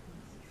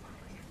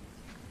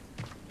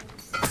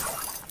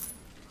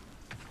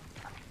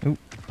 Oh.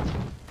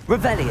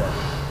 Revelio.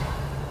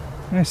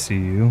 I see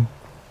you.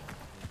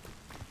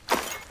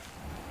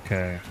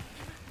 Okay.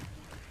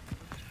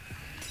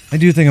 I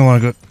do think I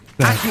want to go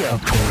back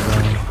up there,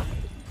 though.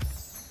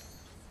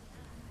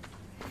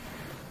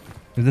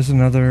 Is this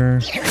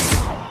another...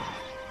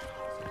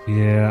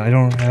 Yeah, I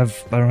don't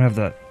have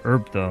that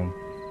herb though.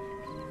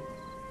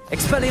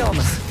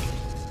 Expelliarmus!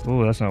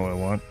 Oh, that's not what I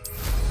want.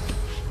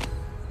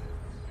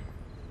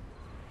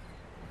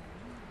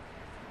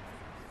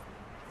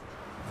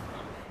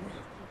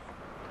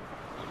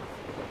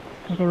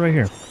 I'll go right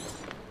here.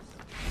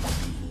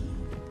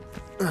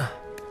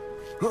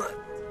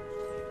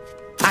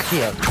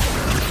 Accio!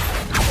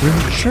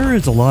 There sure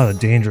is a lot of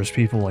dangerous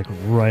people like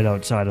right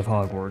outside of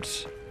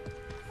Hogwarts.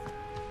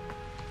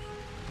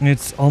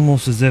 It's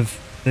almost as if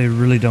they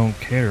really don't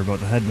care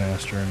about the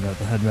headmaster and that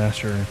the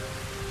headmaster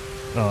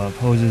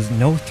poses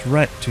no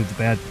threat to the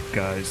bad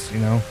guys, you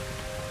know?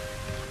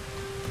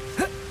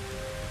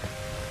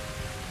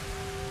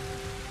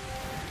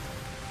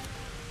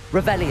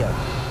 Revelio!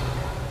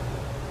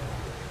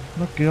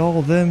 Look at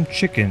all them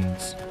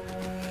chickens.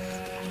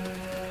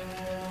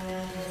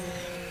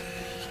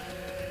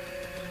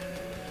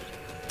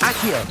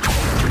 Accio!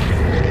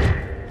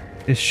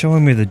 It's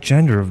showing me the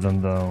gender of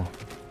them, though.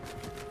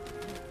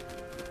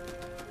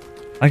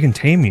 I can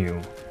tame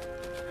you.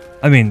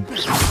 I mean,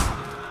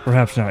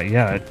 perhaps not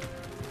yet.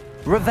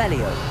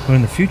 Revelio! But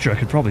in the future, I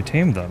could probably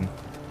tame them.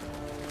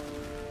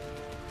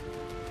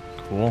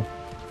 Cool.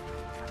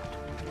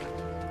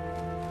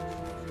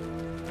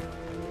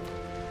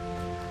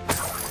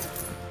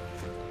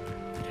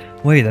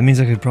 Wait, that means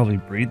I could probably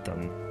breed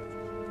them.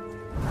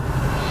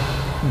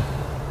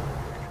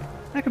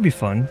 That could be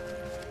fun.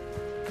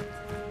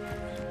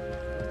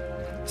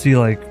 See,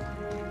 like,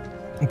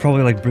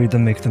 probably like breed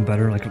them, make them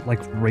better, like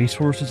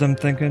racehorses. I'm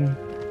thinking.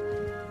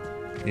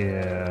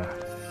 Yeah.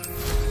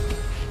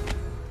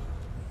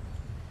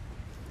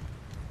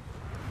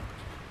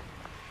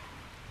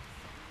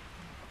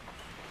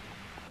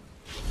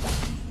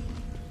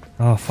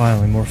 Oh,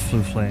 finally, more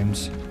flu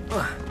flames.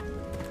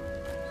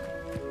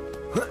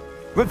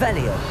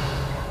 Revelio!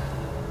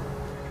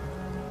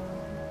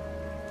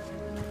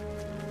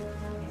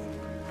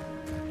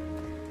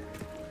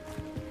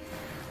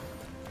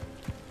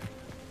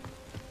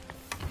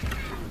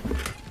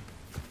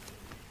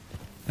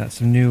 Got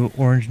some new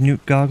orange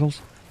newt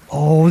goggles.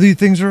 Oh, these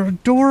things are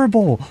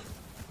adorable.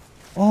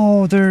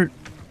 Oh, they're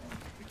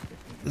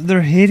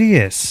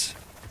hideous.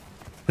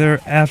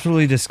 They're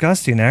absolutely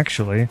disgusting,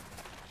 actually.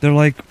 They're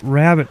like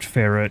rabbit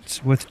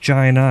ferrets with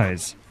giant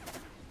eyes.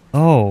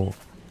 Oh.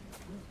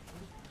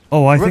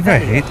 Oh, I think I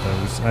hate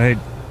those. I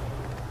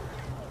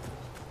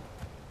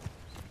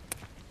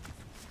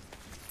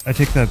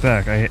take that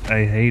back. I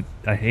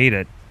hate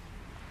it.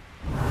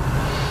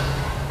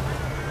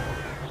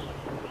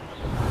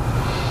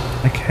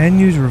 I can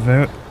use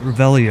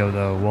Revelio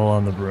though while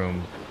on the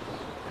broom.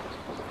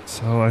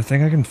 So I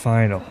think I can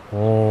find a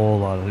whole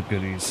lot of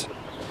goodies.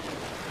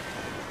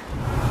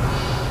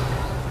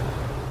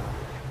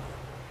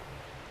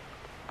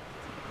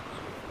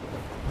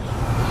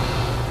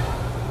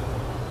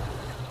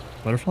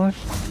 Butterfly?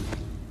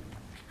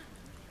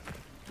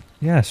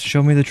 Yes,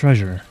 show me the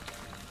treasure.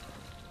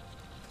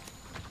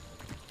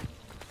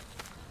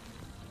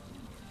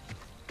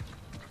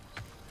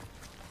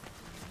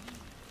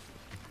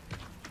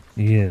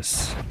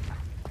 Yes.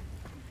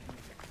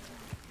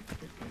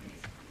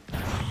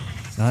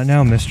 Not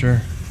now,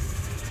 mister.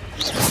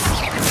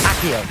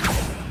 Accio!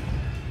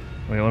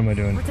 Wait, what am I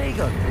doing?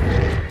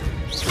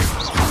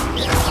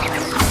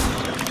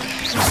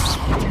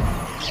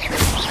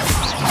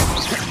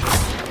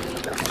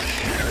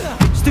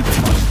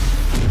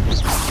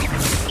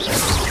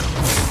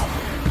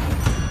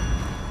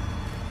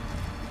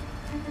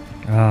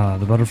 Ah,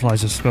 the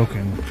butterflies have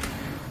spoken.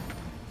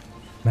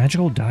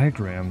 Magical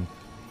diagram.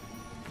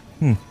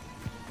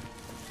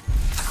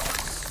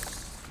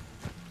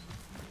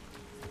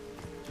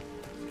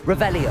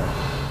 Revelio!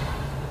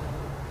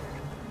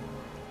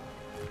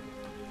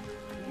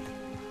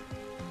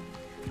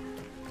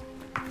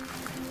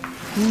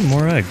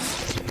 More eggs.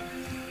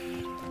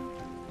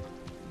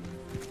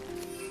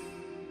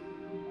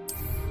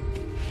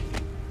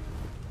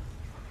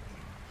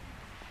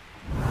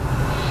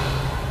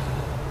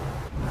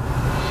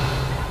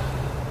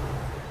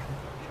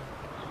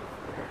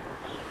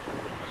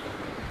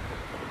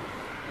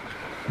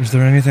 Is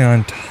there anything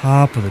on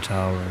top of the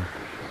tower?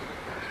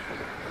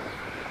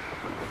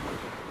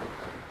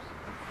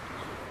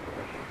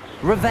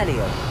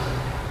 Revelio!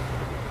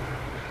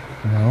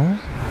 No?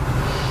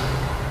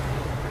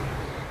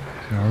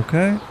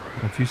 Okay,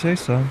 if you say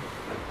so.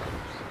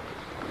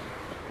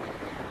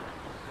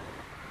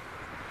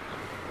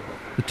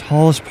 The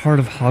tallest part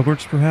of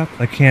Hogwarts, perhaps?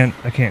 I can't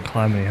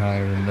climb any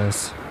higher than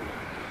this.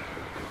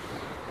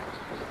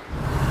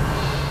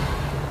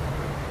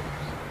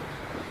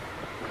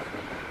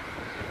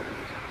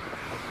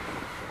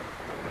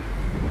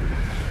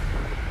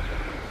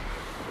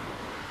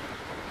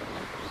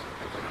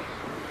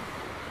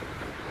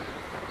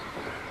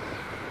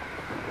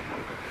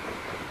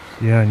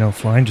 Yeah, I know,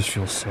 flying just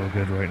feels so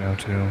good right now,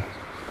 too.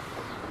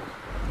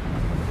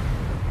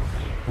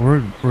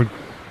 We're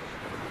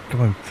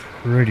going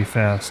pretty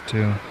fast,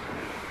 too.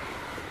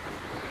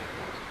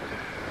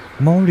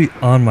 I'm already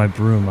on my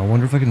broom. I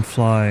wonder if I can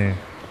fly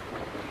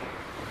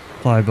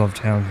above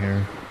town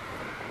here.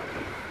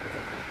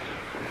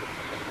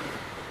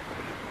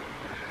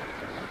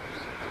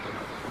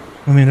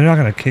 I mean, they're not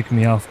gonna kick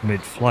me off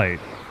mid-flight,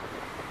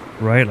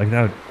 right? Like,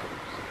 that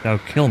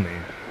would kill me.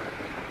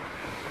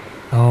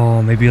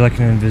 Oh, maybe like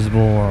an invisible,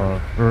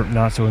 or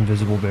not so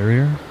invisible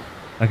barrier?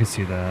 I could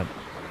see that.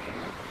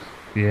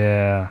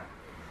 Yeah.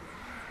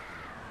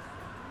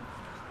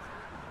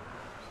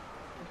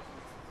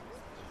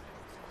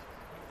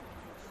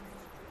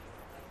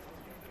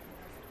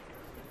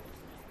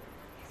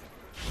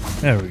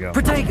 There we go.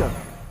 Protego!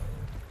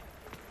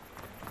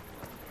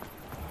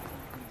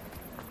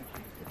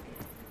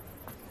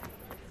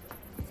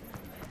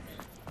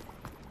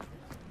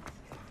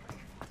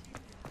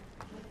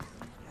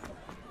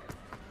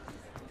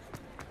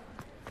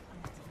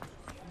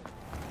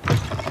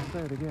 Say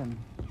it again.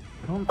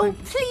 Oh,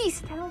 please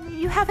tell me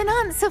you have an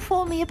answer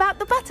for me about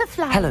the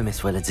butterfly. Hello,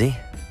 Miss Willardsey.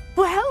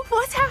 Well,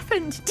 what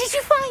happened? Did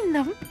you find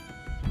them?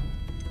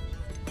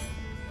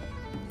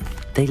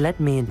 They led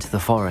me into the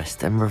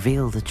forest and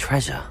revealed a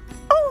treasure.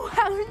 Oh,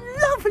 how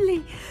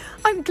lovely!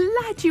 I'm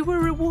glad you were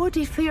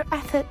rewarded for your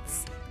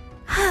efforts.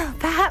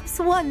 Perhaps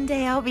one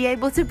day I'll be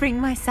able to bring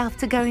myself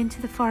to go into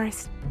the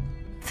forest.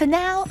 For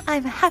now,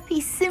 I'm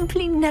happy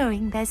simply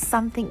knowing there's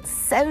something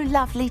so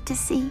lovely to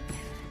see,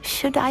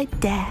 should I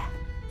dare.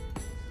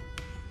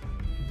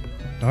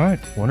 Alright,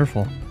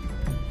 wonderful.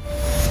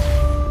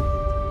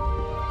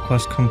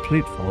 Quest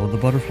complete, follow the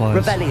butterflies.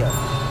 Rebellion.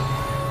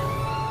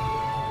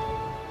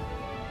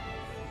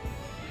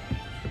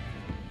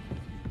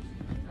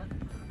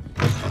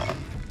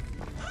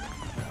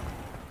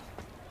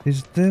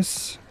 Is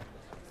this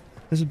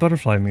is a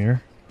butterfly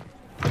mirror?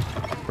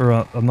 Or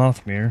a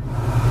moth mirror?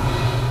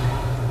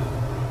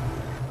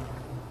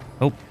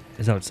 Oh,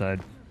 it's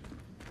outside.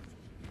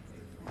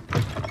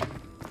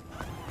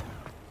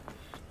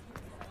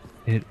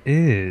 It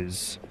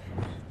is.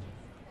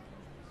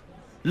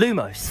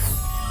 Lumos.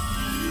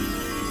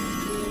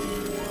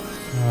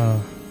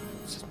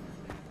 It's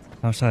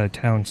outside of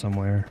town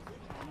somewhere.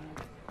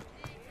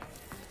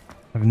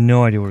 I have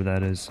no idea where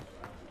that is.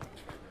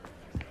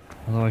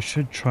 Although I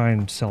should try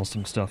and sell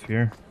some stuff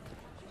here.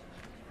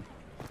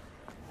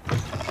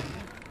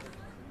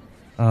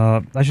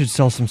 I should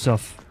sell some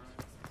stuff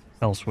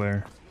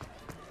elsewhere.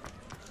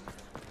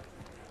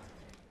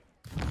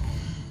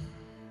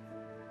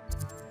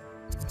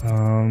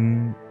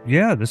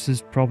 Yeah, this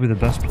is probably the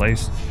best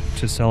place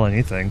to sell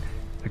anything.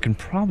 I can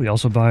probably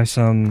also buy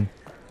some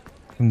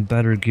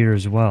better gear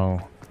as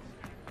well.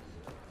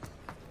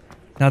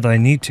 Not that I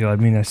need to, I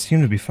mean, I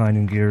seem to be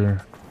finding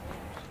gear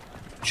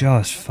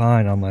just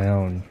fine on my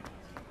own.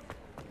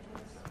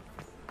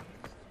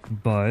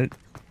 But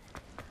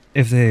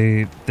if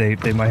they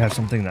might have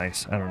something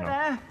nice, I don't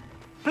know.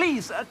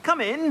 Please, come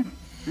in.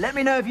 Let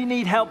me know if you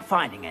need help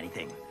finding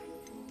anything.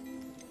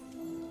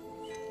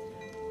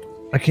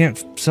 I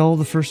can't sell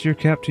the first year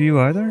cap to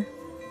you either?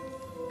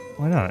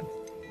 Why not?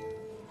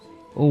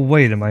 Oh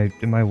wait, am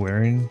I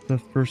wearing the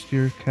first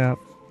year cap?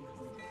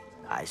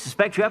 I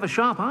suspect you have a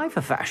sharp eye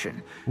for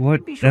fashion.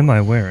 What am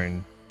I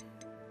wearing?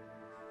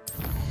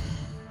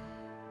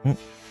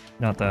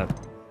 Not that.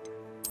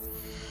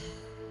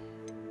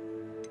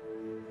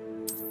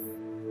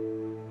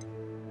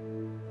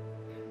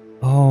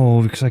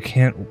 Oh, because I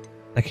can't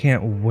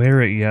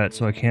wear it yet,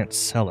 so I can't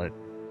sell it.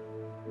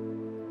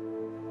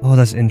 Oh,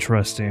 that's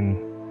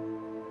interesting.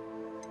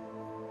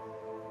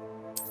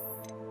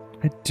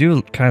 I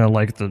do kind of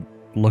like the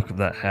look of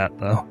that hat,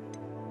 though.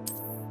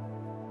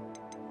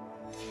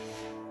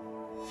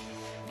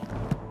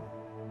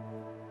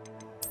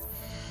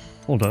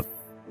 Hold up.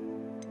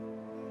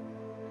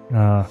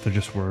 They're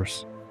just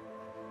worse.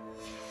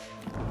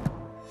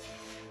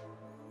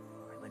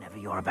 Whenever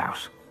you're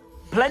about.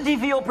 Plenty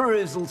for your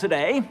perusal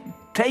today.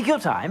 Take your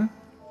time.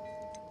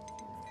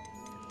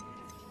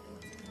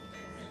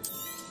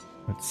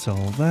 Let's sell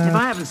that. If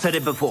I haven't said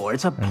it before,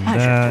 it's a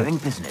pleasure doing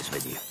business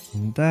with you.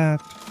 And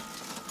that.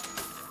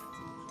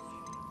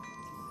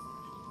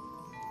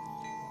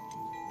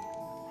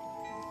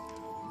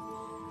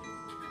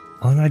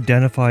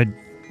 Unidentified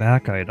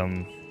back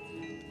item.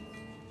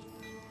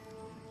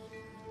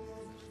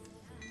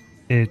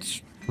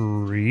 It's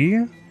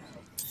free?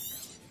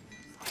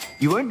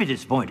 You won't be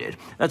disappointed.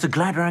 That's a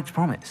Gladrax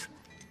promise.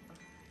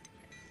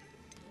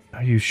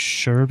 Are you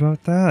sure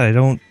about that? I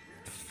don't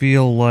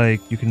feel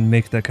like you can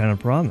make that kind of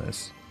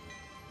promise.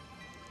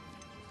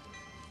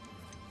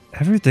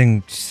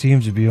 Everything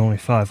seems to be only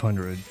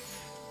 500.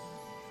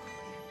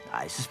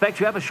 I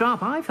suspect you have a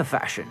sharp eye for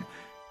fashion.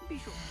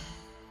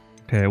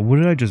 Okay, what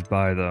did I just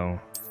buy though?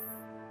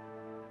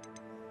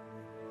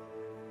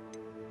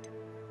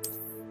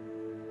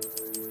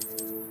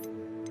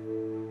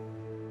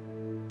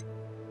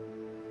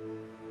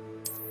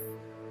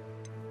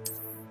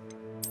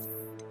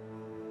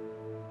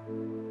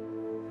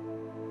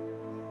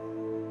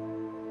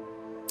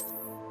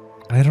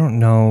 I don't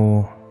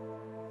know.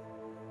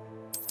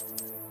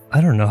 I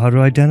don't know how to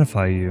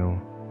identify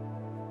you.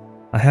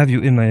 I have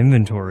you in my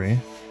inventory,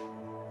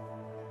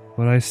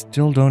 but I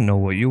still don't know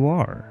what you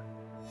are.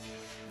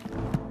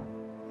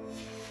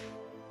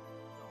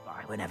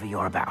 Whenever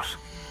you're about.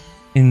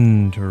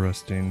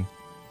 Interesting.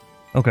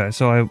 Okay,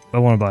 so I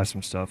want to buy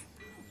some stuff.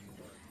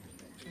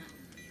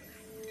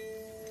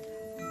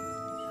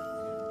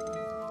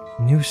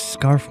 New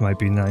scarf might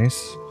be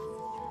nice.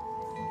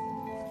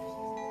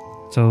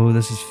 So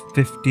this is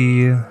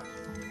 50.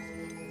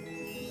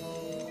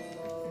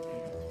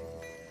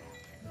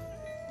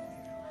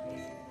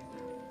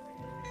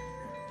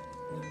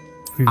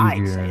 Preview I'd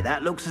gear. say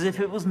that looks as if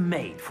it was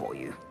made for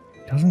you.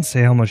 Doesn't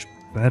say how much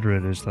better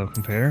it is though,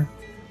 compare.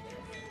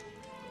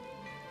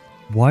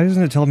 Why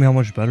doesn't it tell me how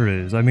much better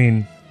it is? I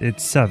mean,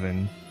 it's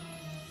 7.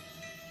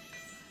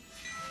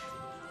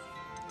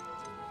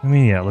 I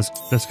mean, yeah,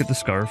 let's get the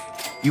scarf.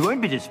 You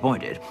won't be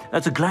disappointed.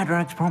 That's a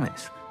Gladrag's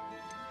promise.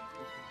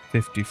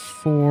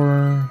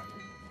 54.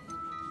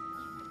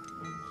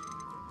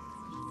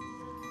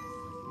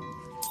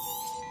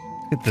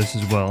 Get this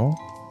as well.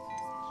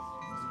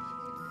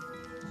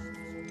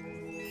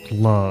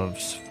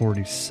 Gloves,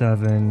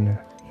 47.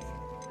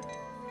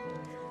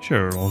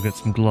 Sure, I'll get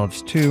some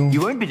gloves too.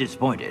 You won't be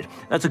disappointed.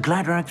 That's a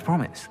Gladrag's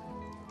promise.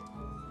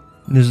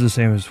 This is the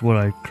same as what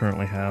I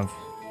currently have.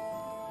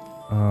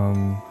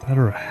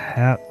 Better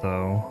hat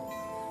though.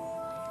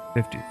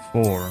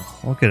 54.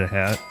 I'll get a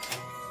hat.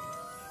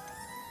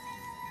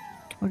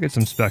 I'll get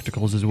some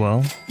spectacles as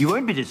well. You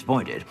won't be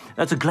disappointed.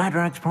 That's a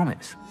Gladrag's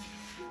promise.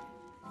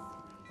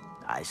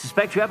 I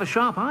suspect you have a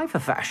sharp eye for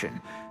fashion.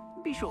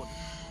 Be sure.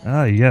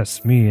 Ah,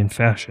 yes, me and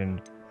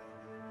fashion.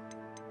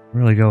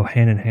 Really go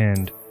hand in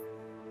hand.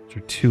 These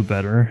are 2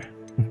 better.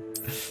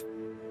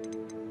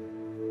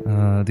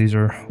 These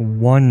are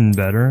 1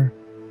 better.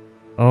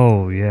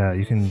 Oh yeah,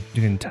 you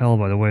can tell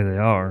by the way they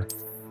are.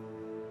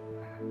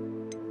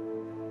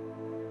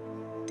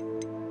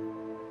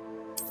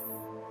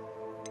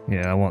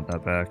 Yeah, I want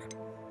that back.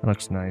 That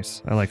looks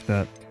nice. I like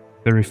that.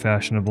 Very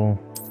fashionable.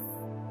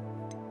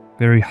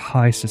 Very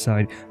high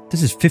society.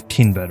 This is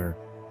 15 better.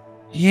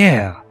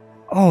 Yeah!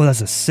 Oh,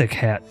 that's a sick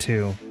hat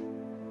too.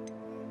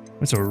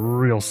 That's a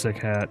real sick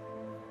hat.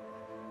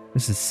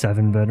 This is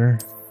 7 better.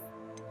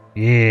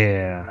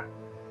 Yeah.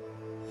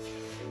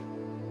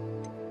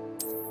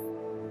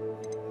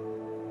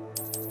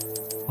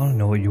 I don't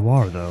know what you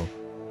are though.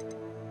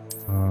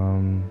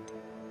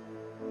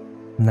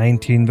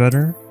 19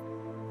 better?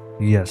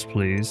 Yes,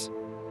 please.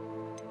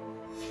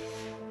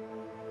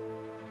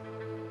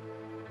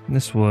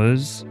 This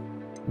was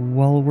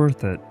well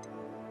worth it.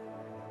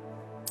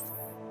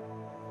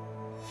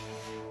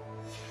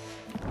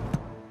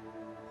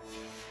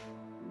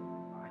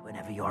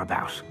 Whenever you're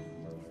about.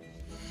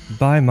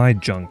 Buy my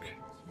junk.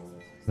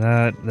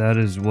 That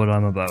is what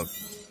I'm about.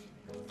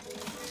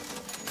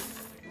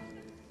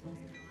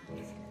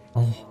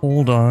 I'll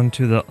hold on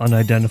to the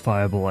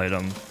unidentifiable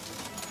item.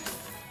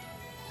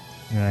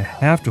 And I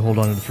have to hold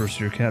on to the first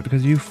year cat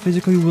because you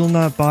physically will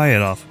not buy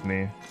it off of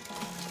me.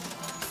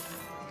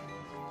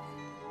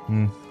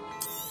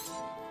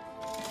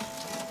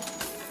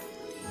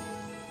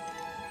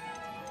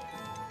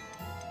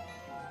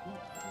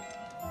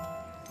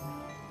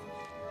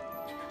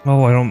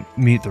 Oh, I don't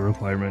meet the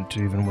requirement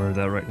to even wear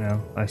that right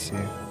now. I see.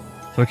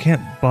 So I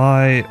can't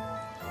buy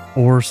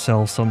or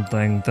sell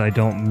something that I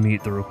don't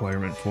meet the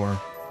requirement for.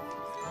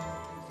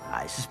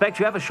 I suspect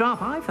you have a sharp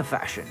eye for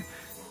fashion.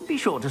 Be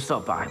sure to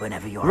stop by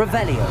whenever you're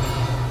Revelio.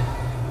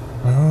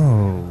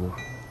 Oh.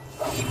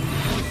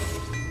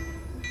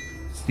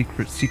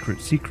 Secret,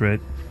 secret, secret.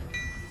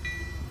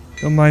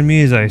 Don't mind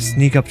me as I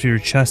sneak up to your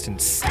chest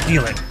and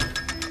steal it.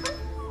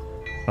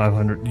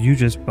 500. You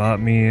just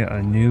bought me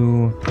a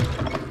new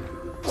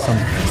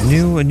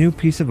something. A new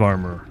piece of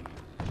armor.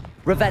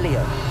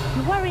 Revelio.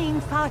 You're worrying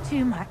far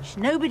too much.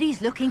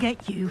 Nobody's looking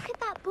at you. Look at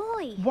that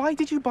boy. Why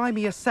did you buy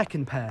me a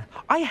second pair?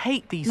 I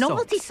hate these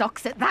Novelty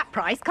socks. socks at that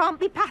price can't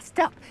be passed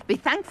up. Be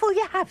thankful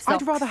you have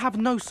socks. I'd rather have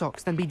no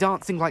socks than be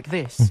dancing like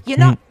this. You're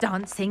not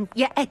dancing,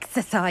 you're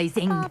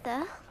exercising.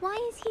 Father,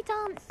 why is he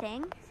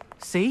dancing?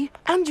 See?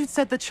 And you'd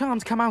said the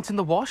charms come out in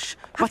the wash,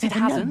 but it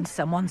I've never known hasn't.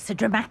 someone so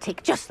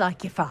dramatic, just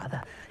like your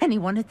father.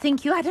 Anyone would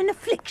think you had an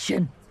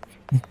affliction.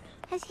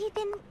 Has he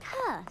been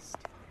cursed?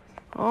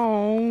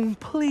 Oh,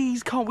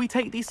 please, can't we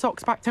take these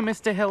socks back to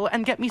Mr. Hill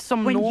and get me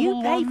some When normal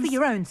you pay ones? for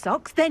your own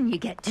socks, then you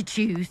get to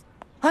choose.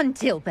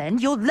 Until then,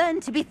 you'll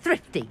learn to be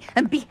thrifty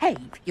and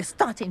behave. You're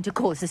starting to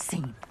cause a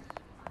scene.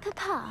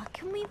 Papa,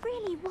 can we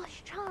really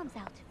wash charms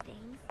out of these?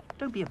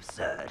 Don't be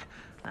absurd.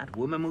 That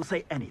woman will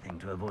say anything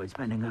to avoid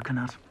spending her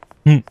canut.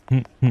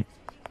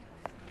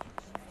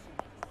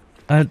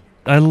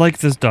 I like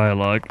this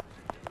dialogue.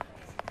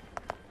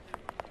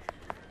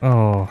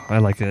 Oh, I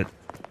like it.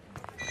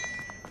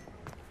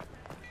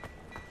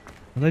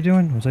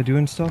 Was I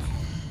doing stuff?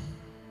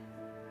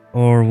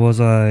 Or was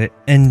I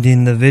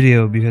ending the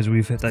video because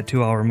we've hit that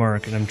 2-hour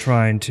mark and I'm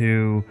trying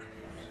to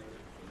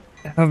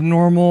have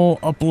normal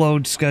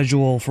upload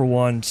schedule for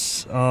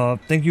once.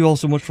 Thank you all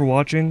so much for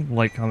watching.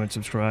 Like, comment,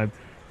 subscribe.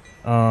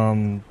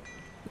 I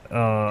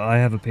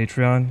have a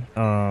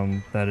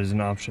Patreon. That is an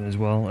option as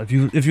well. If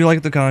you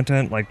like the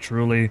content, like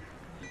truly,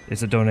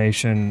 it's a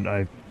donation.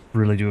 I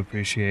really do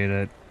appreciate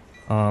it.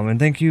 And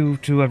thank you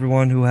to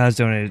everyone who has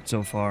donated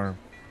so far.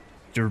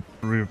 You're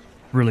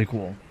really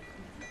cool.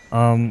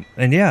 And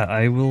yeah,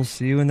 I will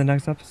see you in the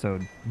next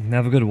episode.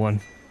 Have a good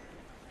one.